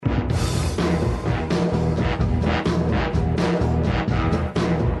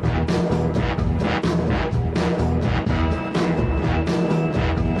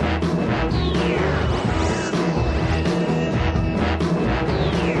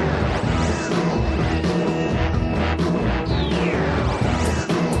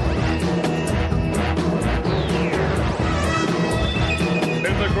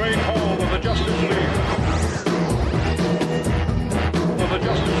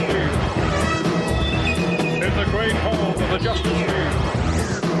Justice League.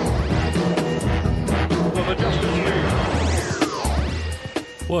 For the Justice League.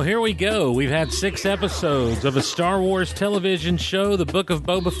 Well, here we go. We've had 6 episodes of a Star Wars television show, The Book of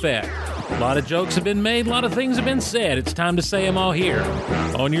Boba Fett. A lot of jokes have been made, a lot of things have been said. It's time to say them all here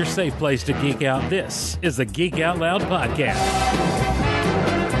on your safe place to geek out. This is the Geek Out Loud podcast.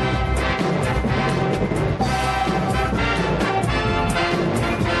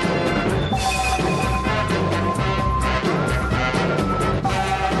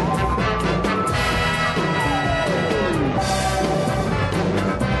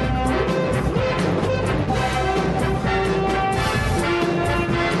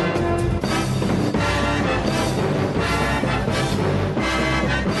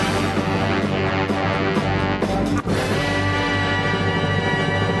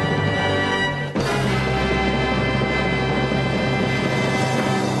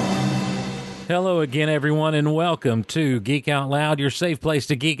 Hello again, everyone, and welcome to Geek Out Loud, your safe place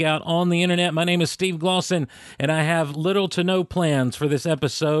to geek out on the internet. My name is Steve Glosson, and I have little to no plans for this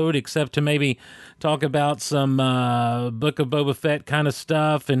episode except to maybe talk about some Book of Boba Fett kind of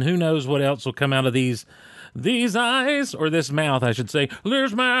stuff, and who knows what else will come out of these eyes, or this mouth, I should say.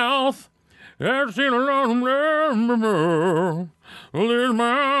 This mouth. I've seen a lot of them. This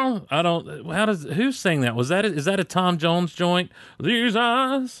mouth. Who sang that? Is that a Tom Jones joint? These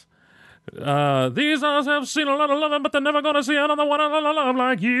eyes. These eyes have seen a lot of love, but they're never gonna see another one of love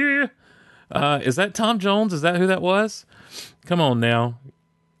like you. Is that Tom Jones? Is that who that was? Come on now.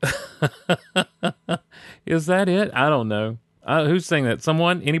 Is that it? I don't know. Who's saying that?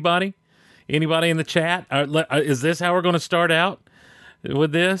 Someone? Anybody? Anybody in the chat? Is this how we're going to start out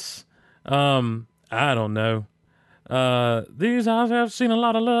with this? I don't know. These eyes have seen a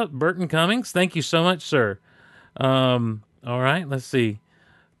lot of love. Burton Cummings, thank you so much, sir. All right, let's see.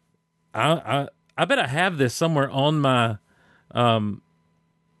 I bet I have this somewhere on my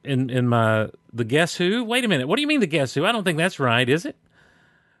in my the Guess Who. Wait a minute. What do you mean the Guess Who? I don't think that's right, is it?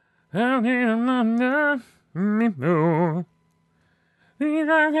 These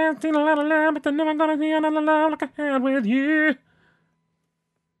guys have seen a lot of love, but they're never gonna see another love like I had with you.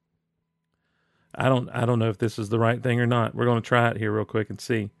 I don't know if this is the right thing or not. We're gonna try it here real quick and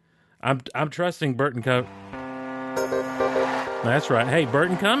see. I'm trusting Burton Cummings. That's right. Hey,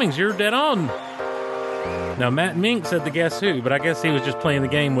 Burton Cummings, you're dead on. Now, Matt Mink said the Guess Who, but I guess he was just playing the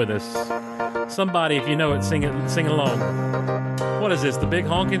game with us. Somebody, if you know it, sing along. What is this, the Big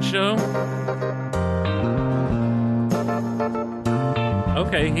Honkin' Show?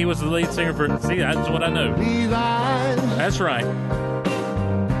 Okay, he was the lead singer for... See, that's what I know. That's right.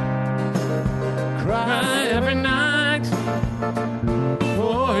 Cry every night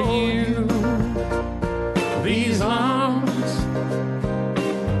for you. These arms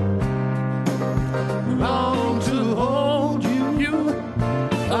long to hold you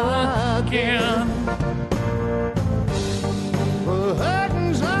again.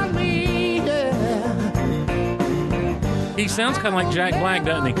 Burdens on me, yeah. He sounds kind of like Jack Black,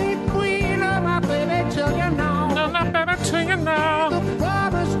 doesn't he? Queen of my baby till you know. No, my baby till you know. The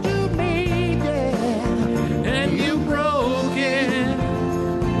promise to me, yeah. And you broke it.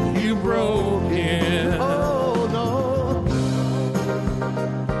 You broke it. Oh, no.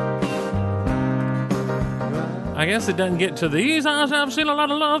 I guess it doesn't get to these eyes. I've seen a lot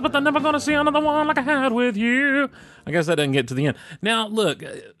of love, but they're never going to see another one like I had with you. I guess that doesn't get to the end. Now, look,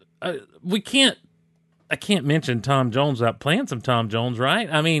 I can't mention Tom Jones without playing some Tom Jones, right?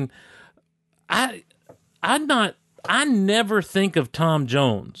 I mean, I never think of Tom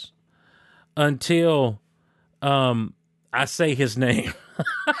Jones until I say his name.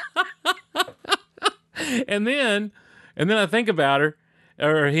 and then I think about her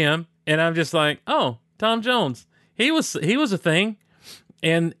or him, and I'm just like, oh, Tom Jones. He was a thing,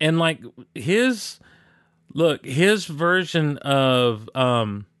 and like his version of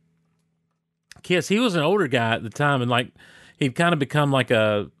Kiss. He was an older guy at the time, and like he'd kind of become like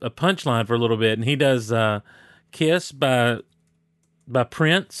a punchline for a little bit. And he does Kiss by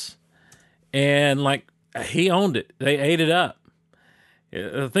Prince, and like he owned it. They ate it up.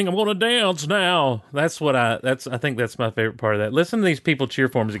 I think I'm going to dance now. I think that's my favorite part of that. Listen to these people cheer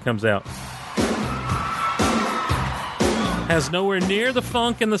for him as he comes out. Has nowhere near the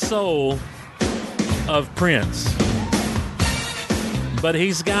funk and the soul of Prince, but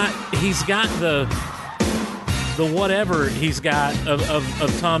he's got the whatever he's got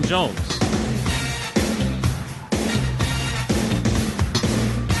of Tom Jones.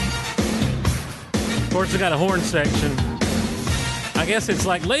 Of course, they got a horn section. I guess it's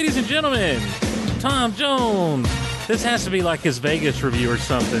like, ladies and gentlemen, Tom Jones. This has to be like his Vegas review or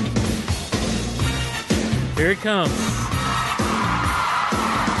something. Here it comes.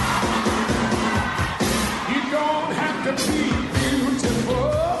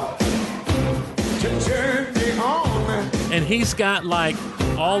 And he's got like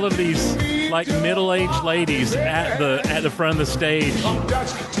all of these like middle-aged ladies at the front of the stage.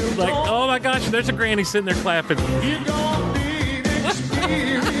 Like, oh my gosh, there's a granny sitting there clapping.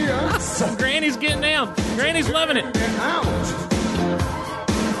 Granny's getting down. Granny's loving it.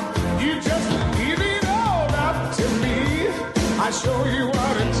 You just give it all up to me. I show you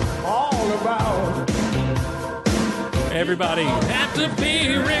what it's all about. Everybody have to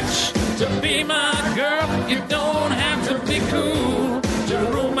be rich to be my girl. You don't have to be cool to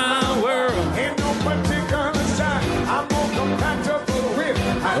rule my world. Ain't no particular sign I'm more compatible with.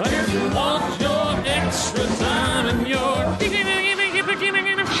 I just want your extra time and your kiss.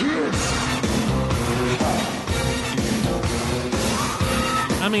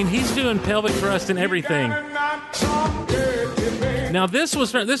 I mean, he's doing pelvic thrust and everything. Now, this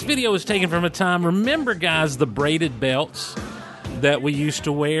video was taken from a time. Remember, guys, the braided belts that we used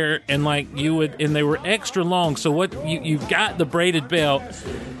to wear, and like and they were extra long. So what you got the braided belt,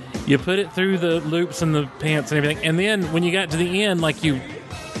 you put it through the loops and the pants and everything, and then when you got to the end, like you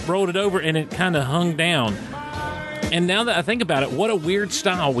rolled it over and it kind of hung down. And now that I think about it, what a weird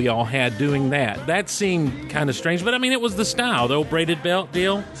style we all had doing that. That seemed kind of strange, but I mean, it was the style, the old braided belt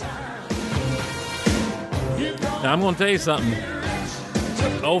deal. Now, I'm going to tell you something.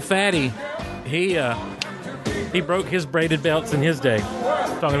 Old Fatty, he broke his braided belts in his day.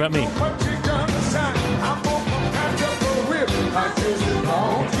 Talking about me.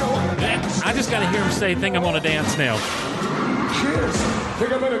 I just got to hear him say, think I'm going to dance now. Kiss.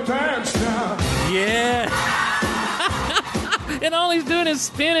 Think I'm gonna dance now. Yeah. And all he's doing is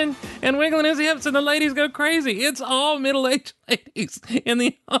spinning and wiggling his hips, and the ladies go crazy. It's all middle-aged ladies in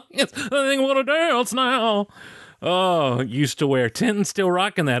the audience. I think I want to dance now. Oh, used to wear. Tinton's still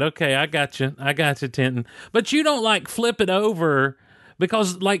rocking that. Okay, I got you, Tinton. But you don't like flip it over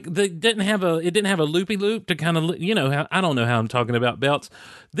because like it didn't have a loopy loop to kind of, you know, I don't know how I'm talking about belts.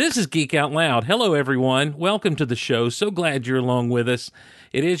 This is Geek Out Loud. Hello, everyone. Welcome to the show. So glad you're along with us.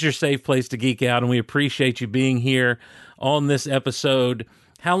 It is your safe place to geek out, and we appreciate you being here on this episode.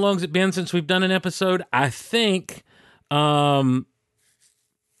 How long's it been since we've done an episode? I think, yeah,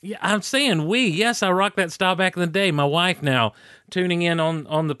 I'm saying we. Yes, I rocked that style back in the day. My wife now tuning in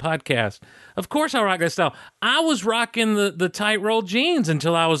on the podcast. Of course I rock that style. I was rocking the tight roll jeans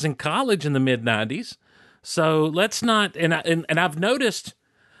until I was in college in the mid-90s. So let's not, and I've noticed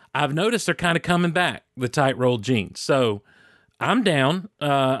they're kind of coming back, the tight roll jeans. So I'm down.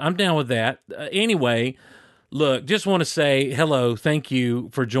 I'm down with that. Anyway, look, just want to say hello. Thank you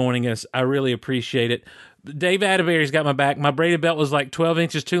for joining us. I really appreciate it. Dave Atterbury's got my back. My braided belt was like 12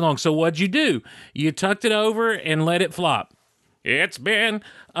 inches too long. So what'd you do? You tucked it over and let it flop. It's been,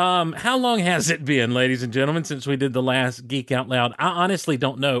 how long has it been, ladies and gentlemen, since we did the last Geek Out Loud? I honestly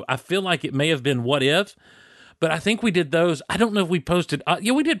don't know. I feel like it may have been What If, but I think we did those. I don't know if we posted.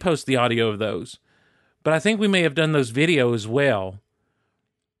 Yeah, we did post the audio of those. But I think we may have done those videos as well.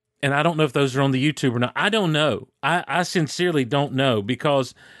 And I don't know if those are on the YouTube or not. I don't know. I sincerely don't know,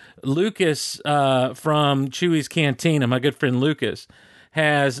 because Lucas from Chewy's Cantina, my good friend Lucas,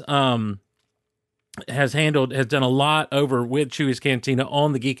 has done a lot over with Chewy's Cantina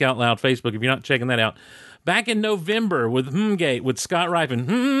on the Geek Out Loud Facebook. If you're not checking that out, back in November with Gate with Scott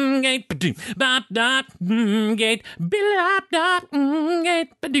Ryfun, Gate bop dop Gate bop dop Gate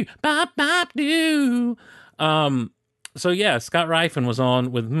bop bop do. So yeah, Scott Ryfun was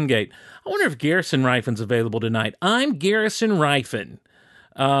on with Gate. I wonder if Garrison Ryfun's available tonight. I'm Garrison Ryfun.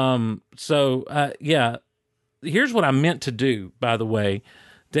 Yeah, here's what I meant to do, by the way.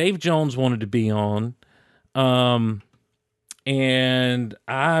 Dave Jones wanted to be on, and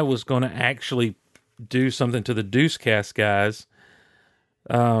I was going to actually do something to the Deucecast guys.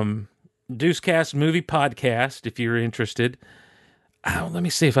 Deucecast movie podcast, if you're interested. Let me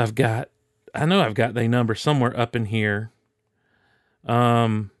see if I know I've got their number somewhere up in here.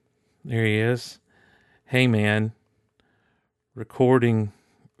 There he is. Hey, man. Recording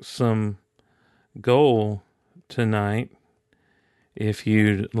some goal tonight. If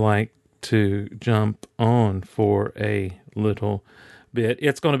you'd like to jump on for a little bit.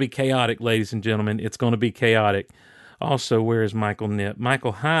 It's going to be chaotic, ladies and gentlemen. It's going to be chaotic. Also, where is Michael Nip?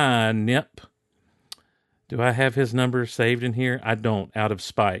 Michael, hi, Nip. Do I have his number saved in here? I don't, out of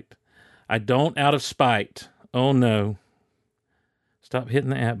spite. Oh, no. Stop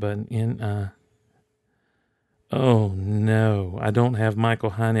hitting the at button. Oh, no. I don't have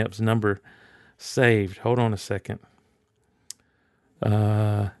Michael Hynep's number saved. Hold on a second.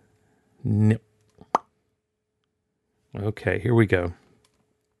 Nip. Okay, here we go.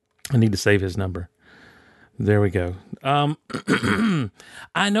 I need to save his number. There we go.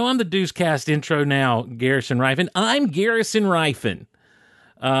 I know I'm the Deucecast intro now, Garrison Ryfun. I'm Garrison Ryfun.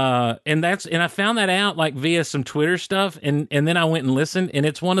 And I found that out like via some Twitter stuff, and then I went and listened, and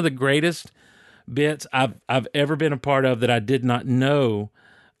it's one of the greatest bits I've ever been a part of that I did not know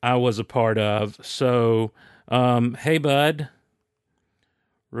I was a part of. So, hey bud,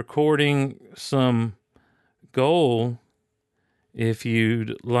 recording some goal if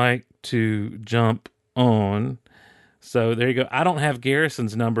you'd like to jump on. So there you go. I don't have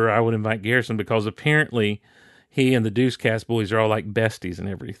Garrison's number. I would invite Garrison because apparently he and the Deucecast boys are all like besties and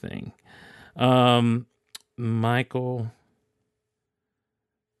everything. Michael,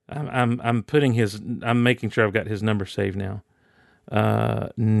 I'm making sure I've got his number saved now.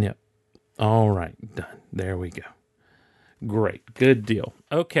 No. All right, done. There we go. Great, good deal.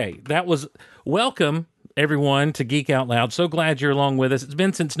 Okay, that was welcome everyone to Geek Out Loud. So glad you're along with us. It's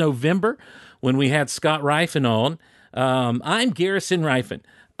been since November when we had Scott Ryfun on. I'm Garrison Ryfun.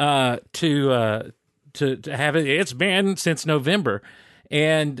 To have it, it's been since November,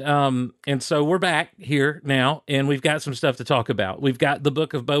 and so we're back here now, and we've got some stuff to talk about. We've got the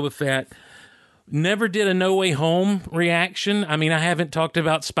book of Boba Fett. Never did a No Way Home reaction. I mean, I haven't talked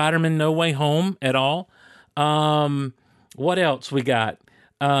about Spider-Man No Way Home at all. What else we got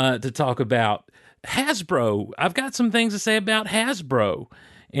to talk about? Hasbro. I've got some things to say about Hasbro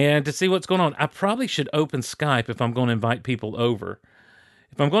and to see what's going on. I probably should open Skype if I'm going to invite people over.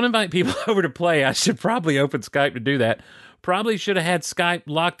 If I'm going to invite people over to play, I should probably open Skype to do that. Probably should have had Skype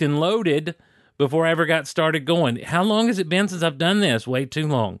locked and loaded before I ever got started going. How long has it been since I've done this? Way too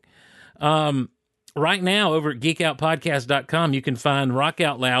long. Right now, over at geekoutpodcast.com, you can find Rock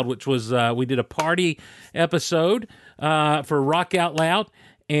Out Loud, which was, we did a party episode for Rock Out Loud,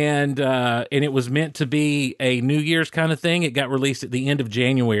 and it was meant to be a New Year's kind of thing. It got released at the end of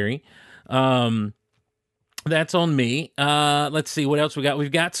January. That's on me. Let's see what else we got.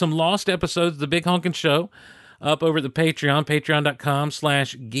 We've got some lost episodes of The Big Honkin' Show up over at the Patreon,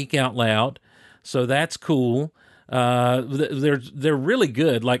 patreon.com/geekoutloud. So that's cool. They're really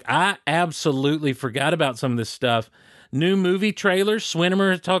good. Like, I absolutely forgot about some of this stuff. New movie trailers.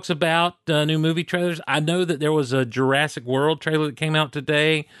 Swinimer talks about new movie trailers. I know that there was a Jurassic World trailer that came out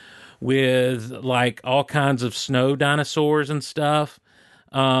today with like all kinds of snow dinosaurs and stuff.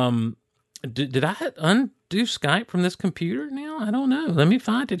 Did I undo Skype from this computer now? I don't know. Let me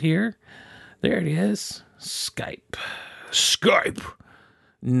find it here. There it is. Skype.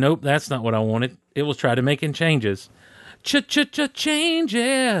 Nope, that's not what I wanted. It was trying to making changes.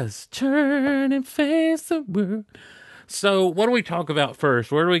 Changes. Turn and face the world. So what do we talk about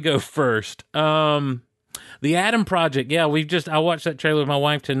first? Where do we go first? The Adam Project. Yeah, I watched that trailer with my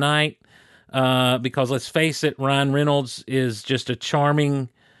wife tonight because let's face it, Ryan Reynolds is just a charming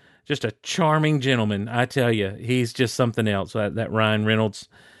gentleman. I tell you, he's just something else. That Ryan Reynolds,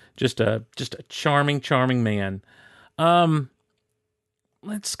 just a charming man.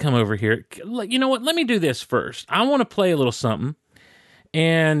 Let's come over here. You know what? Let me do this first. I want to play a little something,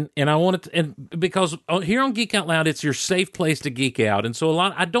 and I want to, and because here on Geek Out Loud, it's your safe place to geek out, and so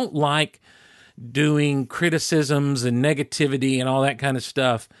I don't like doing criticisms and negativity and all that kind of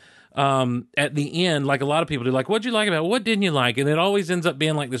stuff. At the end, like a lot of people do, like, what'd you like about it? What didn't you like? And it always ends up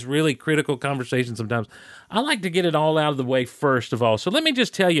being like this really critical conversation sometimes. I like to get it all out of the way first of all. So let me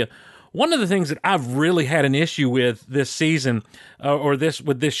just tell you, one of the things that I've really had an issue with this season,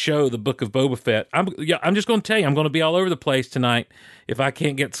 with this show, The Book of Boba Fett, I'm just going to tell you, I'm going to be all over the place tonight if I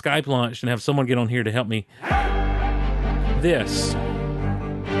can't get Skype launched and have someone get on here to help me. This.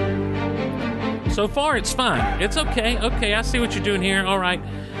 So far, it's fine. It's okay. Okay, I see what you're doing here. All right.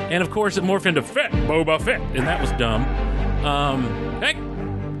 And, of course, it morphed into Fett, Boba Fett, and that was dumb. Hey,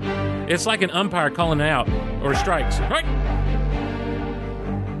 it's like an umpire calling it out, or strikes. Right.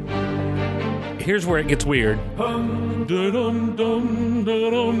 Here's where it gets weird.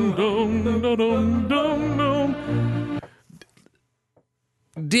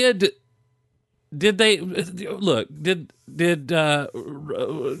 Did they look? Did Mr.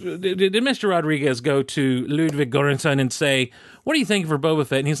 Rodriguez go to Ludwig Göransson and say, "What are you thinking for Boba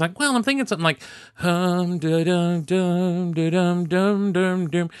Fett?" And he's like, "Well, I'm thinking something like hum dum dum dum dum dum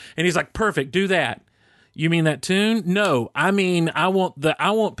dum," and he's like, "Perfect, do that." You mean that tune? No, I mean I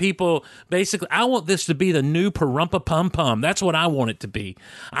want people basically. I want this to be the new Parumpa Pum Pum. That's what I want it to be.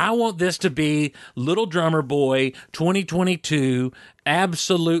 I want this to be Little Drummer Boy 2022.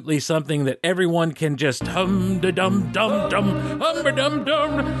 Absolutely something that everyone can just hum da dum dum dum hum da dum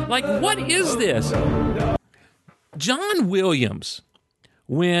dum. Like, what is this? John Williams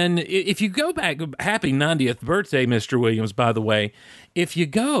if you go back, happy 90th birthday, Mr. Williams, by the way, if you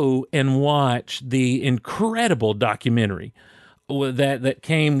go and watch the incredible documentary that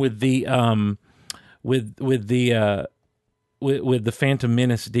came with the with the Phantom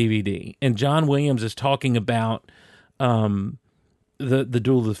Menace DVD, and John Williams is talking about the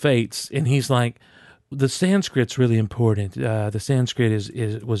Duel of the Fates, and he's like, the Sanskrit's really important. The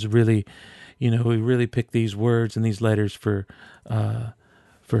Sanskrit was really, we really picked these words and these letters for a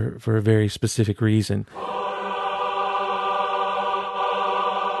very specific reason.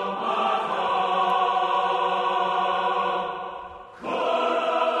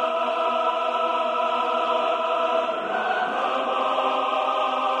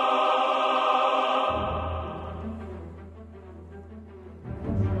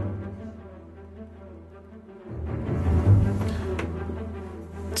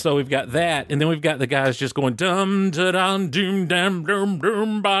 So we've got that, and then we've got the guys just going dum da dum doom dam doom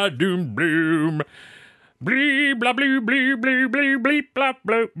doom ba doom bloom bleep blah bleep bleep bleep bleep bleep blah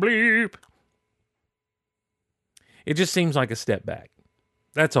bleep bleep. It just seems like a step back.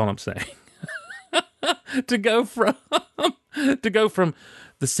 That's all I'm saying. to go from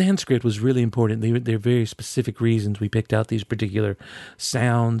the Sanskrit was really important. There are very specific reasons we picked out these particular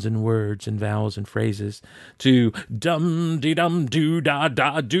sounds and words and vowels and phrases, to dum dee dum doo da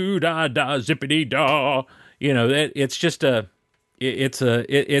da doo da da zippity da. It's just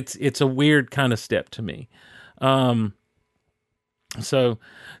it's a weird kind of step to me. So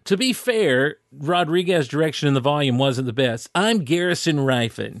to be fair, Rodriguez's direction in the volume wasn't the best. I'm Garrison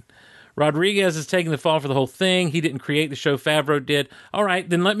Ryfun. Rodriguez is taking the fall for the whole thing. He didn't create the show, Favreau did. All right,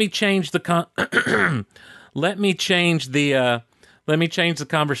 then let me change the let me change the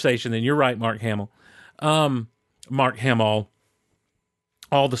conversation. Then you're right, Mark Hamill. Mark Hamill.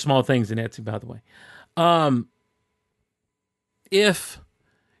 All the small things in Etsy, by the way.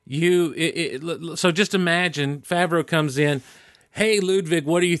 So just imagine Favreau comes in. Hey, Ludwig,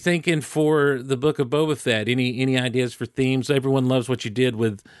 what are you thinking for the Book of Boba Fett? Any ideas for themes? Everyone loves what you did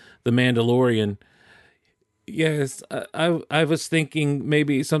with The Mandalorian. Yes, I was thinking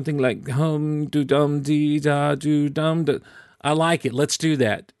maybe something like hum do dum dee da do dum da. I like it. Let's do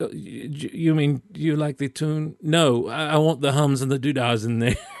that. You mean you like the tune? No, I want the hums and the doodads in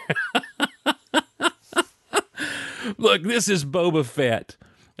there. Look, this is Boba Fett.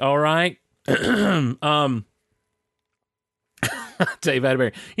 All right. Dave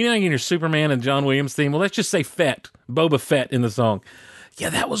Atterbury. In your Superman and John Williams theme, well, let's just say Fett, Boba Fett in the song. Yeah,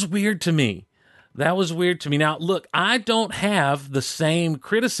 that was weird to me. Now, look, I don't have the same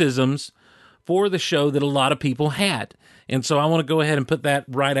criticisms for the show that a lot of people had. And so I want to go ahead and put that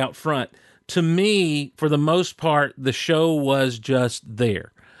right out front. To me, for the most part, the show was just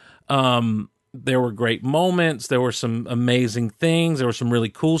there. There were great moments. There were some amazing things. There was some really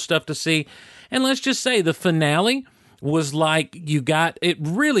cool stuff to see. And let's just say the finale was like it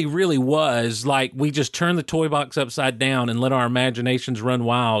really, really was like we just turned the toy box upside down and let our imaginations run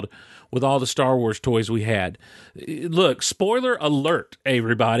wild with all the Star Wars toys we had. Look, spoiler alert,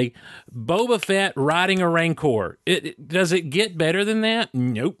 everybody. Boba Fett riding a Rancor. Does it get better than that?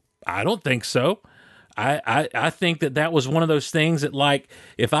 Nope, I don't think so. I think that was one of those things that, like,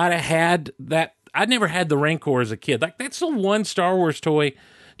 if I'd have had that, I'd never had the Rancor as a kid. Like, that's the one Star Wars toy.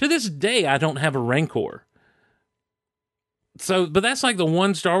 To this day, I don't have a Rancor. So, but that's like the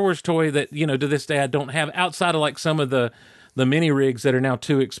one Star Wars toy that, to this day I don't have, outside of like some of the mini rigs that are now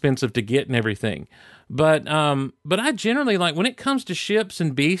too expensive to get and everything. But I generally, like, when it comes to ships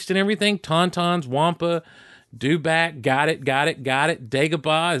and beasts and everything, Tauntauns, Wampa, Dewback, got it.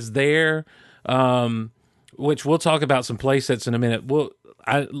 Dagobah is there, which we'll talk about some play sets in a minute.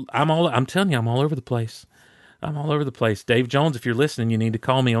 I'm telling you, I'm all over the place. Dave Jones, if you're listening, you need to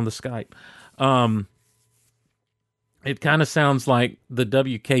call me on the Skype. It kind of sounds like the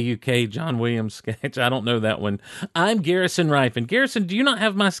WKUK John Williams sketch. I don't know that one. I'm Garrison Ryfun. Garrison, do you not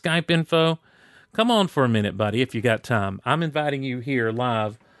have my Skype info? Come on for a minute, buddy, if you got time. I'm inviting you here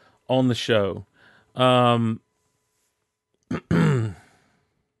live on the show. Hold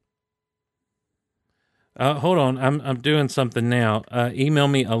on. I'm doing something now. Email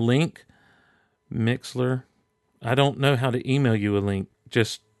me a link. Mixler. I don't know how to email you a link.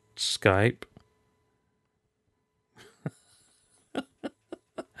 Just Skype.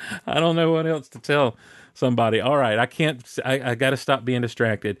 I don't know what else to tell somebody. All right, I got to stop being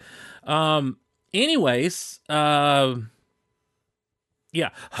distracted. Anyways, yeah.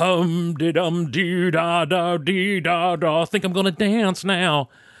 Hum de dum dee da da dee da da. Think I'm gonna dance now.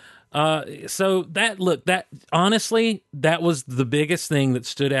 So that honestly, that was the biggest thing that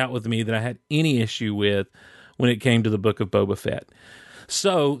stood out with me that I had any issue with when it came to the Book of Boba Fett.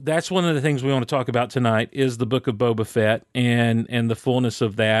 So that's one of the things we want to talk about tonight is the Book of Boba Fett and the fullness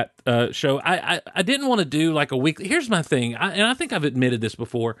of that show. I didn't want to do like a weekly. Here's my thing, and I think I've admitted this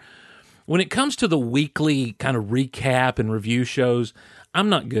before. When it comes to the weekly kind of recap and review shows, I'm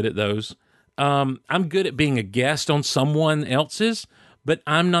not good at those. I'm good at being a guest on someone else's, but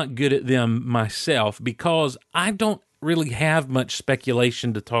I'm not good at them myself because I don't really have much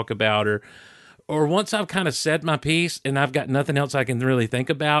speculation to talk about or once I've kind of said my piece and I've got nothing else I can really think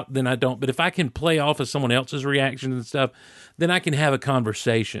about, then I don't. But if I can play off of someone else's reactions and stuff, then I can have a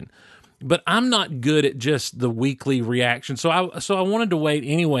conversation. But I'm not good at just the weekly reaction. So I wanted to wait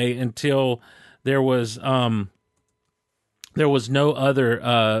anyway until there was no other,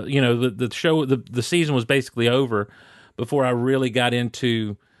 the show, the season was basically over before I really got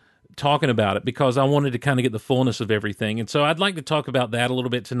into talking about it because I wanted to kind of get the fullness of everything. And so I'd like to talk about that a little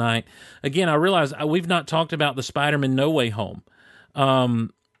bit tonight. Again, I realize we've not talked about the Spider-Man No Way Home.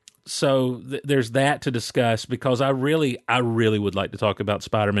 So there's that to discuss because I really would like to talk about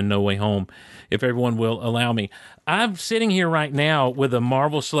Spider-Man No Way Home if everyone will allow me. I'm sitting here right now with a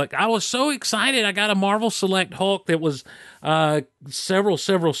Marvel Select. I was so excited. I got a Marvel Select Hulk that was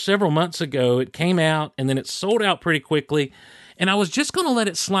several months ago. It came out and then it sold out pretty quickly. And I was just going to let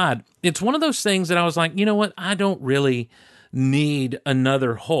it slide. It's one of those things that I was like, you know what? I don't really need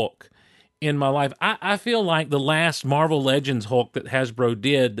another Hulk in my life. I feel like the last Marvel Legends Hulk that Hasbro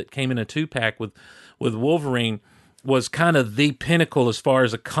did that came in a 2-pack with Wolverine was kind of the pinnacle as far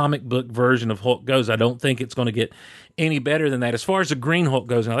as a comic book version of Hulk goes. I don't think it's going to get any better than that. As far as the Green Hulk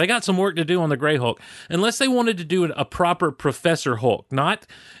goes, now they got some work to do on the Gray Hulk, unless they wanted to do a proper Professor Hulk, not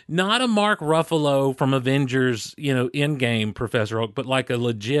a Mark Ruffalo from Avengers, Endgame Professor Hulk, but like a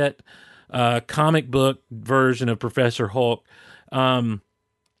legit comic book version of Professor Hulk. Then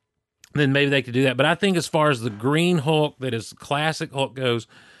maybe they could do that. But I think as far as the Green Hulk, that is classic Hulk goes,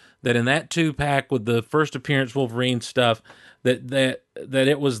 that in that 2-pack with the first appearance Wolverine stuff, that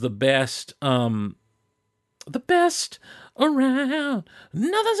it was the best around.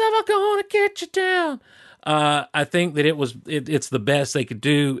 Nothing's ever gonna get you down. I think that it's the best they could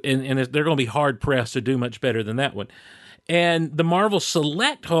do, and they're going to be hard pressed to do much better than that one. And the Marvel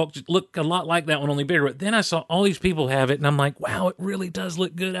Select Hulk looked a lot like that one, only bigger. But then I saw all these people have it, and I'm like, wow, it really does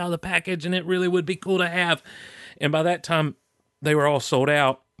look good out of the package, and it really would be cool to have. And by that time, they were all sold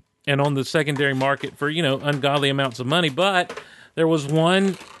out and on the secondary market for, ungodly amounts of money. But there was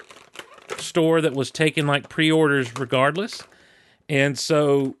one store that was taking like pre-orders regardless. And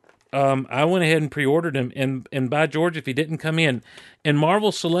so I went ahead and pre-ordered them. And by George, if he didn't come in, and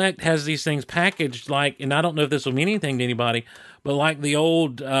Marvel Select has these things packaged like, and I don't know if this will mean anything to anybody, but like the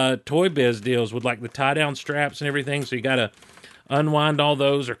old Toy Biz deals with like the tie-down straps and everything. So you got to unwind all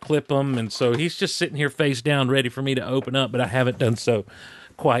those or clip them. And so he's just sitting here face down ready for me to open up, but I haven't done so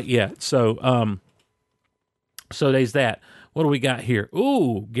quite yet. So so there's that. What do we got here?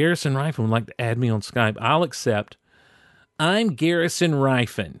 Ooh, Garrison Ryfun would like to add me on Skype. I'll accept. I'm Garrison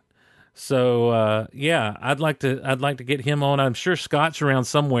Ryfun. So yeah, I'd like to get him on. I'm sure Scott's around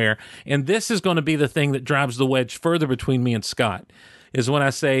somewhere. And this is going to be the thing that drives the wedge further between me and Scott, is when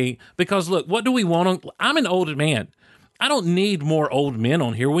I say, because look, what do we want on? I'm an old man. I don't need more old men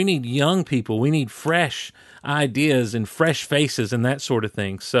on here. We need young people. We need fresh ideas and fresh faces and that sort of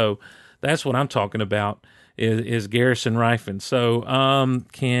thing. So that's what I'm talking about is Garrison Ryfun. So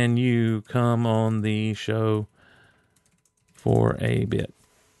can you come on the show for a bit?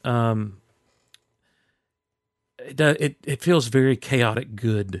 It feels very chaotic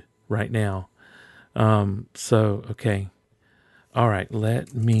good right now. So okay. All right,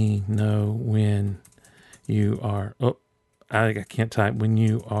 let me know when you are I can't type when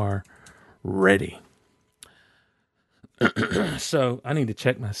you are ready. So I need to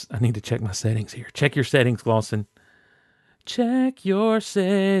check my settings here. Check your settings, Glosson. Check your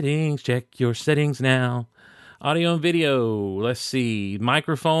settings. Check your settings now. Audio and video. Let's see.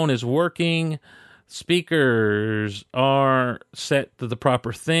 Microphone is working. Speakers are set to the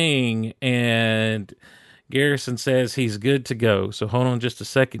proper thing. And Garrison says he's good to go. So hold on just a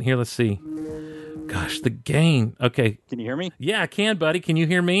second here. Let's see. Gosh, the gain. Okay. Can you hear me? Yeah, I can, buddy. Can you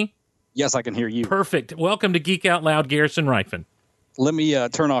hear me? Yes, I can hear you. Perfect. Welcome to Geek Out Loud, Garrison Ryfun. Let me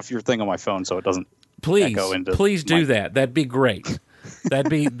turn off your thing on my phone so it doesn't echo into Please do that. That'd be great.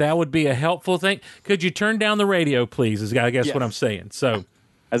 That would be a helpful thing. Could you turn down the radio, please? Is I guess what I'm saying. So,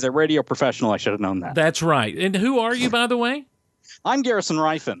 as a radio professional, I should have known that. That's right. And who are you, by the way? I'm Garrison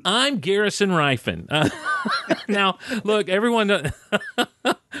Ryfun. I'm Garrison Ryfun. Now, look, everyone.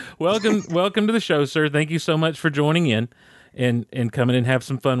 Welcome to the show, sir. Thank you so much for joining in and coming and have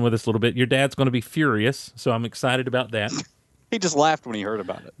some fun with us a little bit. Your dad's going to be furious, so I'm excited about that. He just laughed when he heard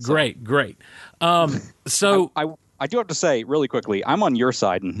about it. So. Great. So I do have to say really quickly, I'm on your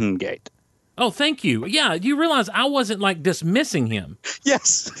side in Gate. Oh, thank you. Yeah, you realize I wasn't like dismissing him.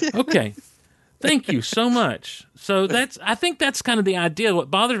 Yes. Okay. Thank you so much. So I think that's kind of the idea.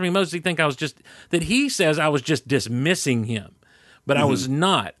 What bothers me most is that he says I was just dismissing him. But I was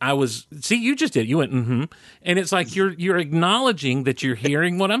not. See, you just did. You went, and it's like you're acknowledging that you're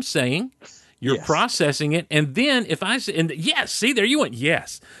hearing what I'm saying. You're processing it. And then if I say, yes, see, there you went,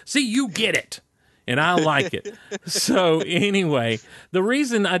 yes. See, you get it. And I like it. So anyway, the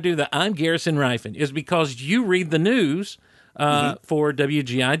reason I do the I'm Garrison Ryfun is because you read the news for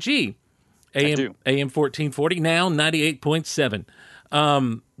WGIG. AM 1440, now 98.7.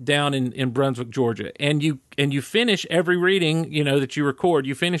 Down in Brunswick, Georgia, and you finish every reading that you record.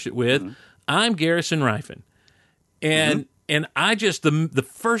 You finish it with, "I'm Garrison Ryfun," and I just the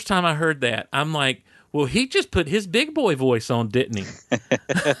first time I heard that, I'm like, well, he just put his big boy voice on, didn't he?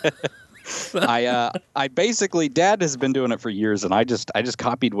 I basically, Dad has been doing it for years, and I just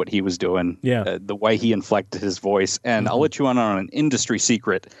copied what he was doing. Yeah, the way he inflected his voice, and I'll let you in on an industry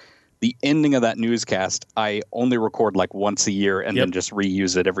secret. The ending of that newscast, I only record like once a year and then just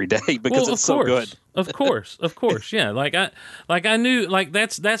reuse it every day because it's so good. Of course, yeah. Like I knew, like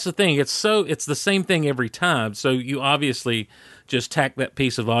that's the thing. It's the same thing every time. So you obviously just tack that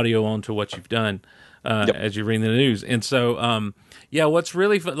piece of audio onto what you've done as you're reading the news. And so, what's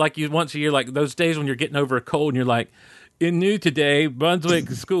really fun, like you once a year, like those days when you're getting over a cold and you're like, in new today,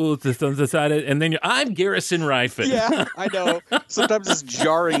 Brunswick school systems decided, and then I'm Garrison Ryfun. Yeah, I know. Sometimes it's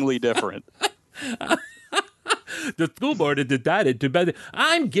jarringly different. The school board had decided to.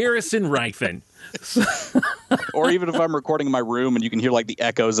 I'm Garrison Ryfun. Or even if I'm recording in my room and you can hear like the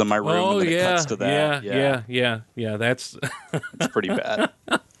echoes in my room, and then it cuts to that. Yeah. That's it's pretty bad.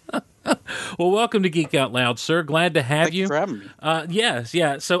 Well, welcome to Geek Out Loud, sir. Glad to have you. Thank you for having me. Yes,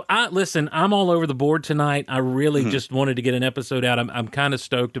 yeah. So, I'm all over the board tonight. I really just wanted to get an episode out. I'm kind of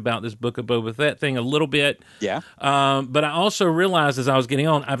stoked about this Book of Boba Fett thing a little bit. Yeah. But I also realized as I was getting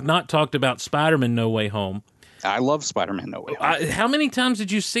on, I've not talked about Spider-Man No Way Home. I love Spider-Man No Way Home. How many times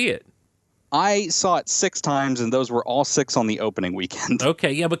did you see it? I saw it 6 times, and those were all 6 on the opening weekend.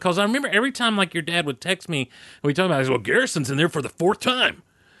 Okay, yeah, because I remember every time like your dad would text me, and we talk about it, well, Garrison's in there for the 4th time.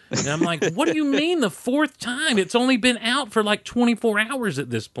 And I'm like, what do you mean the 4th time? It's only been out for like 24 hours at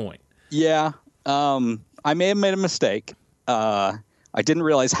this point. Yeah. I may have made a mistake. I didn't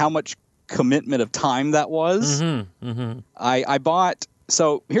realize how much commitment of time that was. I bought...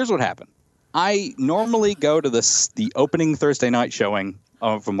 So here's what happened. I normally go to the opening Thursday night showing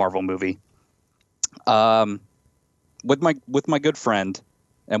of a Marvel movie with my good friend,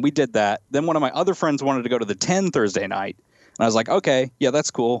 and we did that. Then one of my other friends wanted to go to the 10 Thursday night. And I was like, okay, yeah,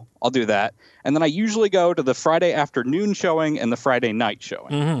 that's cool. I'll do that. And then I usually go to the Friday afternoon showing and the Friday night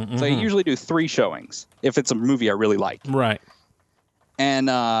showing. So I usually do 3 showings if it's a movie I really like. Right. And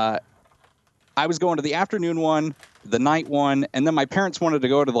I was going to the afternoon one, the night one, and then my parents wanted to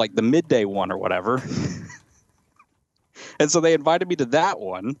go to like the midday one or whatever. And so they invited me to that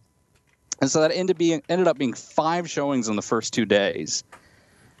one. And so that ended up being 5 showings in the first 2 days.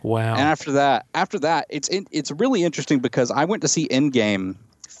 Wow. And after that, it's really interesting because I went to see Endgame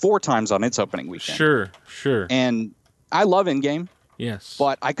 4 times on its opening weekend. Sure. And I love Endgame. Yes.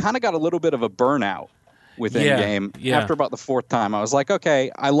 But I kind of got a little bit of a burnout with Endgame. After about the 4th time. I was like,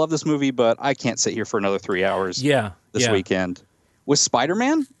 okay, I love this movie, but I can't sit here for another 3 hours this weekend. With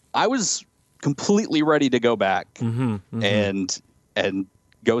Spider-Man, I was completely ready to go back and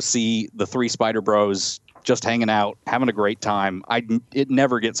go see the 3 Spider Bros just hanging out, having a great time. It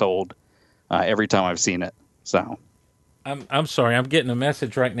never gets old every time I've seen it. So, I'm sorry. I'm getting a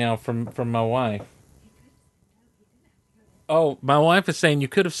message right now from my wife. Oh, my wife is saying you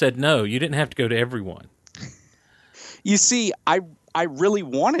could have said no. You didn't have to go to everyone. You see, I really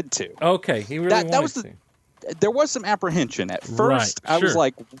wanted to. Okay, he really wanted to. There was some apprehension at first. Right, I was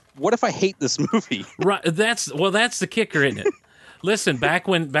like, what if I hate this movie? Right. That's the kicker, isn't it? Listen, back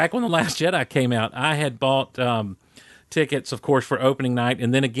when The Last Jedi came out, I had bought tickets, of course, for opening night,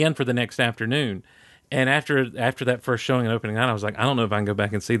 and then again for the next afternoon. And after that first showing and opening night, I was like, I don't know if I can go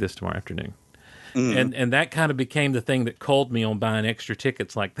back and see this tomorrow afternoon. And that kind of became the thing that culled me on buying extra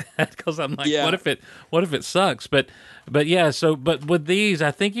tickets like that, because I'm like, what if it sucks? But with these,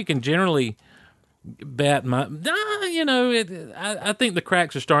 I think you can generally bet I think the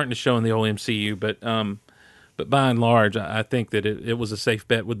cracks are starting to show in the old MCU, but by and large, I think that it was a safe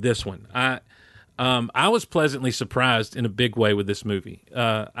bet with this one. I was pleasantly surprised in a big way with this movie.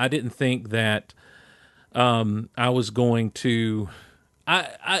 I didn't think that I was going to.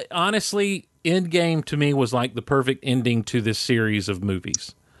 I honestly, Endgame to me was like the perfect ending to this series of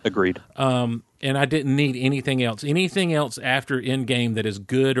movies. Agreed. And I didn't need anything else. Anything else after Endgame that is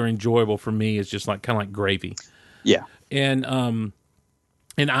good or enjoyable for me is just like kind of like gravy. Yeah. And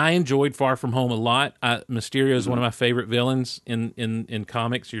I enjoyed Far From Home a lot. Mysterio is one of my favorite villains in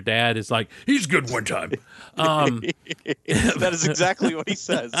comics. Your dad is like, he's good one time. That is exactly what he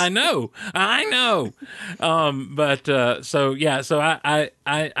says. I know. So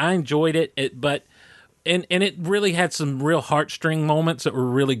I enjoyed it. But it really had some real heartstring moments that were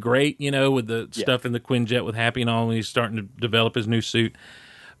really great. With the stuff in the Quinjet with Happy and all when he's starting to develop his new suit.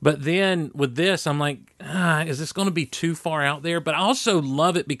 But then with this, I'm like, is this going to be too far out there? But I also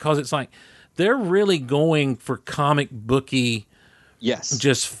love it because it's like they're really going for comic booky,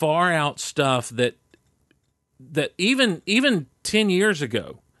 just far out stuff that even 10 years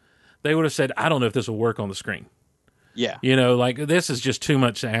ago, they would have said, I don't know if this will work on the screen. Yeah. Like this is just too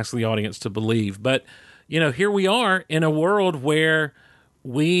much to ask the audience to believe. But, here we are in a world where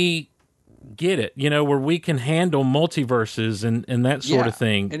we get it, where we can handle multiverses and that sort of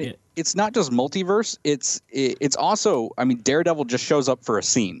thing. And it's not just multiverse. It's also, Daredevil just shows up for a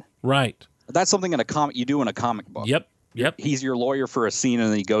scene. Right. That's something in a comic you do in a comic book. Yep. He's your lawyer for a scene and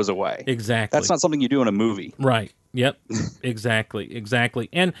then he goes away. Exactly. That's not something you do in a movie. Right. Yep. Exactly.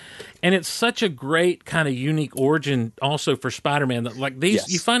 And it's such a great kind of unique origin also for Spider-Man that like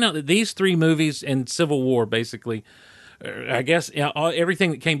these, you find out that these three movies and Civil War basically, I guess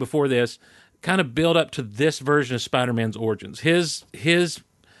everything that came before this kind of build up to this version of Spider-Man's origins. His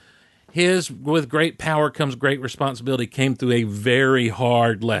with great power comes great responsibility came through a very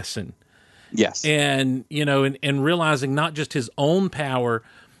hard lesson. Yes. And, and realizing not just his own power,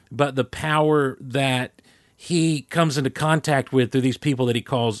 but the power that he comes into contact with through these people that he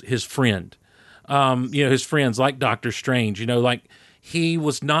calls his friend. His friends like Doctor Strange, like he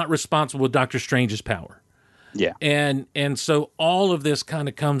was not responsible with Doctor Strange's power. Yeah. And so all of this kind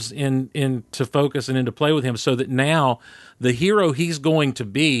of comes into focus and into play with him so that now the hero he's going to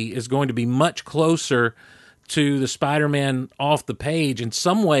be is going to be much closer to the Spider-Man off the page in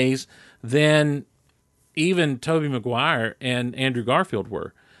some ways than even Tobey Maguire and Andrew Garfield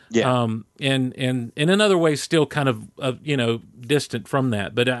were. Yeah. And in other ways still kind of distant from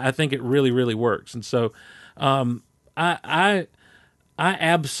that, but I think it really, really works. And so I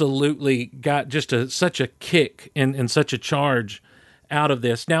absolutely got just such a kick and such a charge out of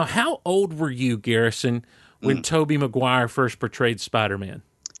this. Now, how old were you, Garrison, when Tobey Maguire first portrayed Spider-Man?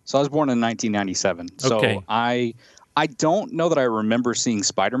 So I was born in 1997. Okay. So I don't know that I remember seeing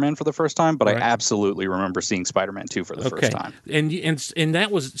Spider-Man for the first time, but I absolutely remember seeing Spider-Man 2 for the first time. And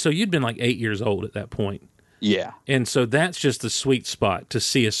that was, so you'd been like 8 years old at that point. Yeah. And so that's just the sweet spot to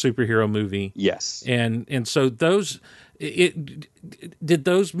see a superhero movie. Yes. And so did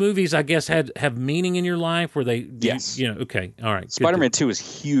those movies, I guess, have meaning in your life? Were they? Yes. Okay. All right. Spider-Man 2 is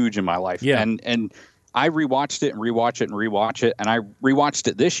huge in my life. Yeah. And I rewatched it and rewatched it. And I rewatched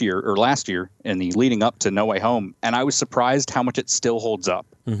it this year or last year in the leading up to No Way Home. And I was surprised how much it still holds up.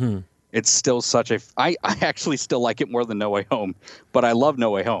 Mm-hmm. It's still I actually still like it more than No Way Home, but I love No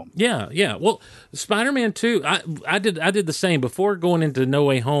Way Home. Yeah. Well, Spider-Man 2, I did the same. Before going into No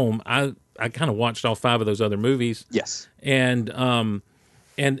Way Home, I kind of watched all 5 of those other movies. Yes. And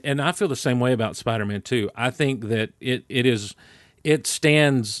I feel the same way about Spider-Man 2. I think that it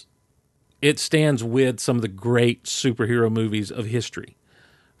stands with some of the great superhero movies of history,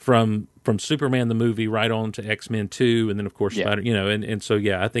 from Superman the movie right on to X-Men 2, and then of course Spider. And so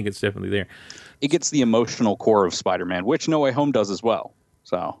I think it's definitely there. It gets the emotional core of Spider-Man, which No Way Home does as well.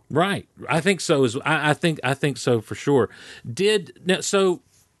 So right, I think so. I think so for sure. Did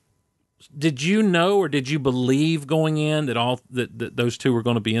you know or did you believe going in that those two were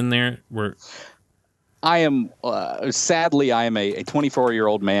going to be in there? I am sadly I am a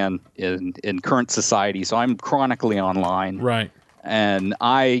 24-year-old man in current society, so I'm chronically online. Right. And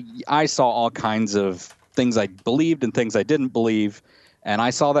I saw all kinds of things I believed and things I didn't believe. And I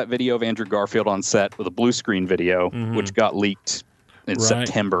saw that video of Andrew Garfield on set with a blue screen video, which got leaked in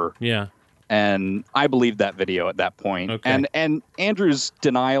September. Yeah. And I believed that video at that point. Okay. And Andrew's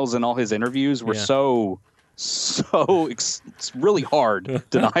denials in all his interviews were it's really hard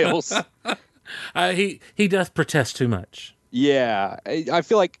denials. He doth protest too much. Yeah, I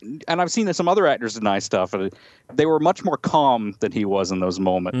feel like, and I've seen some other actors deny stuff, and they were much more calm than he was in those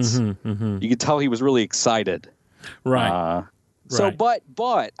moments. You could tell he was really excited. Right. So, but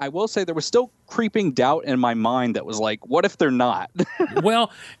I will say there was still creeping doubt in my mind that was like, what if they're not? Well,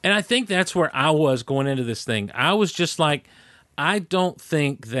 and I think that's where I was going into this thing. I was just like, I don't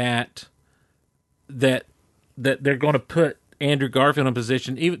think that they're going to put Andrew Garfield in a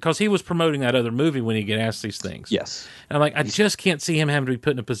position, even because he was promoting that other movie when he get asked these things. Yes. And I'm like, I just can't see him having to be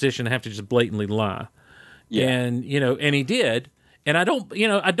put in a position to have to just blatantly lie. Yeah. And, and he did. And I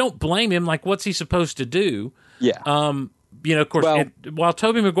don't blame him. Like, what's he supposed to do? Yeah. Of course, while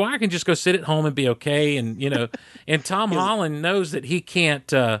Tobey Maguire can just go sit at home and be okay, and and Tom Holland knows that he can't.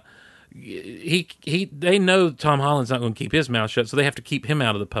 They know Tom Holland's not going to keep his mouth shut, so they have to keep him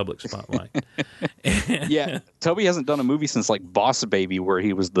out of the public spotlight. Yeah, Toby hasn't done a movie since like Boss Baby, where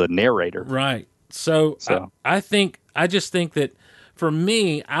he was the narrator. Right. So. I just think that for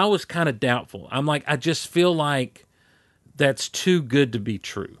me, I was kind of doubtful. I'm like, I just feel like that's too good to be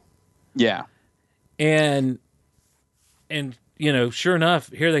true. Yeah. And sure enough,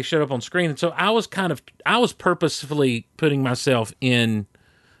 here they showed up on screen. And so I was purposefully putting myself in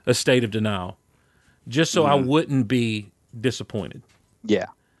a state of denial just so I wouldn't be disappointed. Yeah.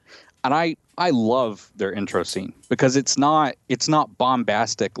 And I love their intro scene because it's not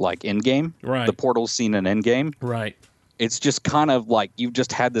bombastic like Endgame. Right. The portal scene in Endgame. Right. It's just kind of like you've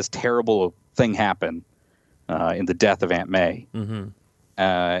just had this terrible thing happen in the death of Aunt May. Mm-hmm.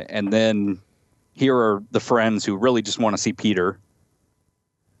 And then here are the friends who really just want to see Peter.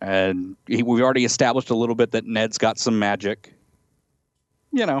 And we've already established a little bit that Ned's got some magic.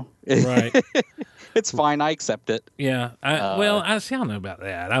 Right. It's fine. I accept it. Yeah. I don't know about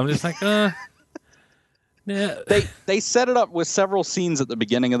that. I'm just like, yeah. They set it up with several scenes at the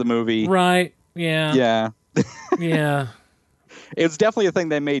beginning of the movie. Right. Yeah. Yeah. Yeah. It's definitely a thing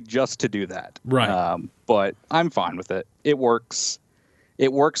they made just to do that. Right. But I'm fine with it. It works.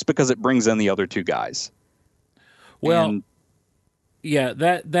 It works because it brings in the other two guys. Well, yeah,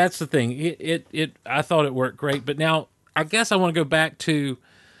 that's the thing. It I thought it worked great, but now I guess I want to go back to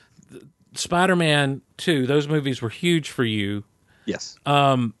Spider-Man 2. Those movies were huge for you. Yes.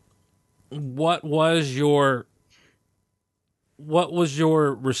 What was your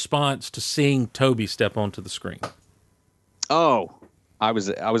response to seeing Toby step onto the screen? Oh, I was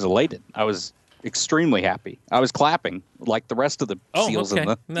elated. I was extremely happy. I was clapping like the rest of the seals in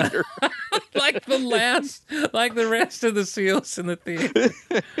the theater. like the rest of the seals in the theater.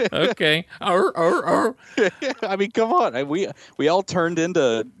 Okay. I mean, come on. We all turned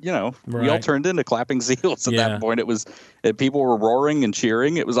into, we all turned into clapping seals at that point. People were roaring and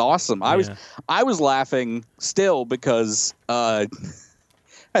cheering. It was awesome. I was laughing still because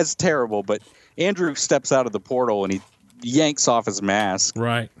that's terrible, but Andrew steps out of the portal and he yanks off his mask.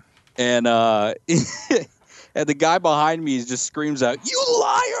 Right. And and the guy behind me just screams out,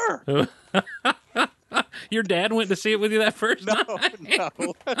 "You liar!" Your dad went to see it with you that first time? No.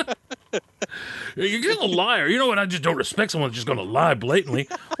 You're just a liar. You know what? I just don't respect someone that's just going to lie blatantly.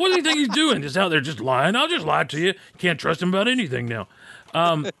 What do you think he's doing? Just out there just lying? I'll just lie to you. Can't trust him about anything now.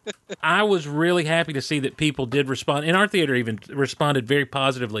 I was really happy to see that people did respond. In our theater even responded very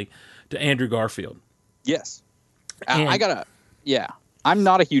positively to Andrew Garfield. Yes. I'm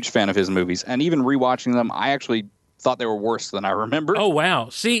not a huge fan of his movies, and even rewatching them, I actually thought they were worse than I remember. Oh wow!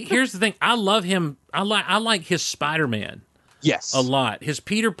 See, here's the thing: I love him. I like his Spider-Man. Yes, a lot. His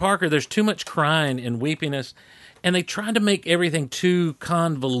Peter Parker. There's too much crying and weepiness, and they tried to make everything too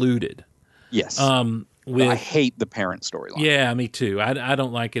convoluted. Yes. I hate the parent storyline. Yeah, me too. I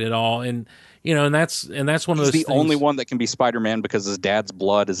don't like it at all, and that's one of those. He's the things. only one that can be Spider-Man because his dad's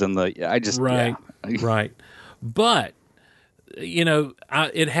blood is in the. Right. But.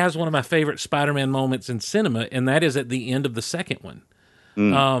 It has one of my favorite Spider-Man moments in cinema, and that is at the end of the second one.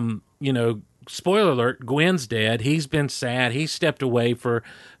 Spoiler alert, Gwen's dead. He's been sad. He stepped away for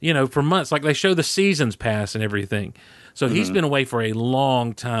months. Like they show the seasons pass and everything. So he's been away for a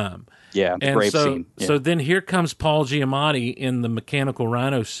long time. Yeah, the grave scene. Yeah. So then here comes Paul Giamatti in the mechanical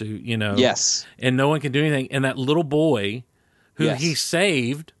rhino suit, Yes. And no one can do anything. And that little boy who he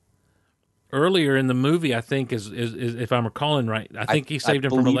saved earlier in the movie, I think, is if I'm recalling right, I think he saved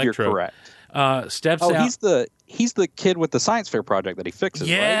him from Electro. You're correct. Steps out. He's the kid with the science fair project that he fixes.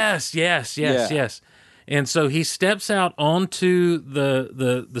 Yes, right? Yes. And so he steps out onto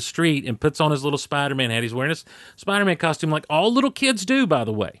the street and puts on his little Spider-Man hat. He's wearing his Spider-Man costume like all little kids do, by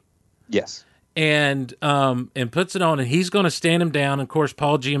the way. Yes. And puts it on, and he's going to stand him down. And of course,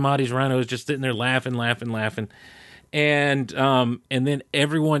 Paul Giamatti's Rhino is just sitting there laughing. And then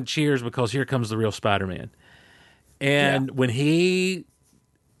everyone cheers because here comes the real Spider-Man. And when he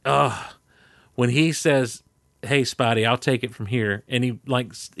says, "Hey, Spidey, I'll take it from here," and he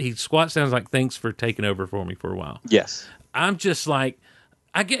squats down, like, "Thanks for taking over for me for a while." Yes, I'm just like,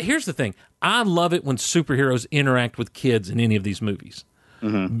 here's the thing: I love it when superheroes interact with kids in any of these movies.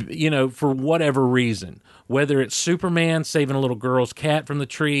 for whatever reason. Whether it's Superman saving a little girl's cat from the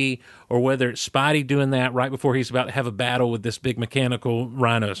tree, or whether it's Spidey doing that right before he's about to have a battle with this big mechanical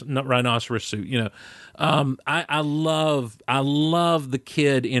rhinoceros suit. I love the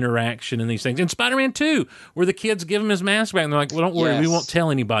kid interaction in these things. And Spider-Man 2, where the kids give him his mask back and they're like, well, don't worry, we won't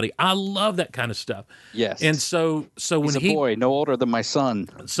tell anybody. I love that kind of stuff. Yes. And so when he's a boy, no older than my son.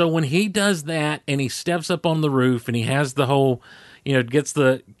 So when he does that and he steps up on the roof and he has the whole, gets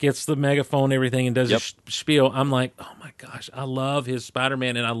the megaphone and everything and does a spiel, I'm like, oh my gosh, I love his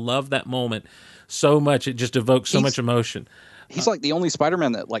Spider-Man, and I love that moment so much. It just evokes so much emotion. He's like the only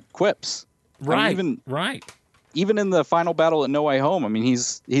Spider-Man that quips. Right, Even in the final battle at No Way Home, I mean,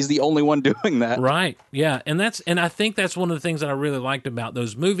 he's the only one doing that. Right, yeah, and I think that's one of the things that I really liked about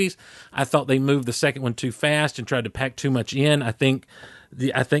those movies. I thought they moved the second one too fast and tried to pack too much in. I think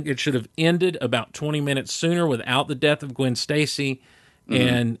it should have ended about 20 minutes sooner without the death of Gwen Stacy,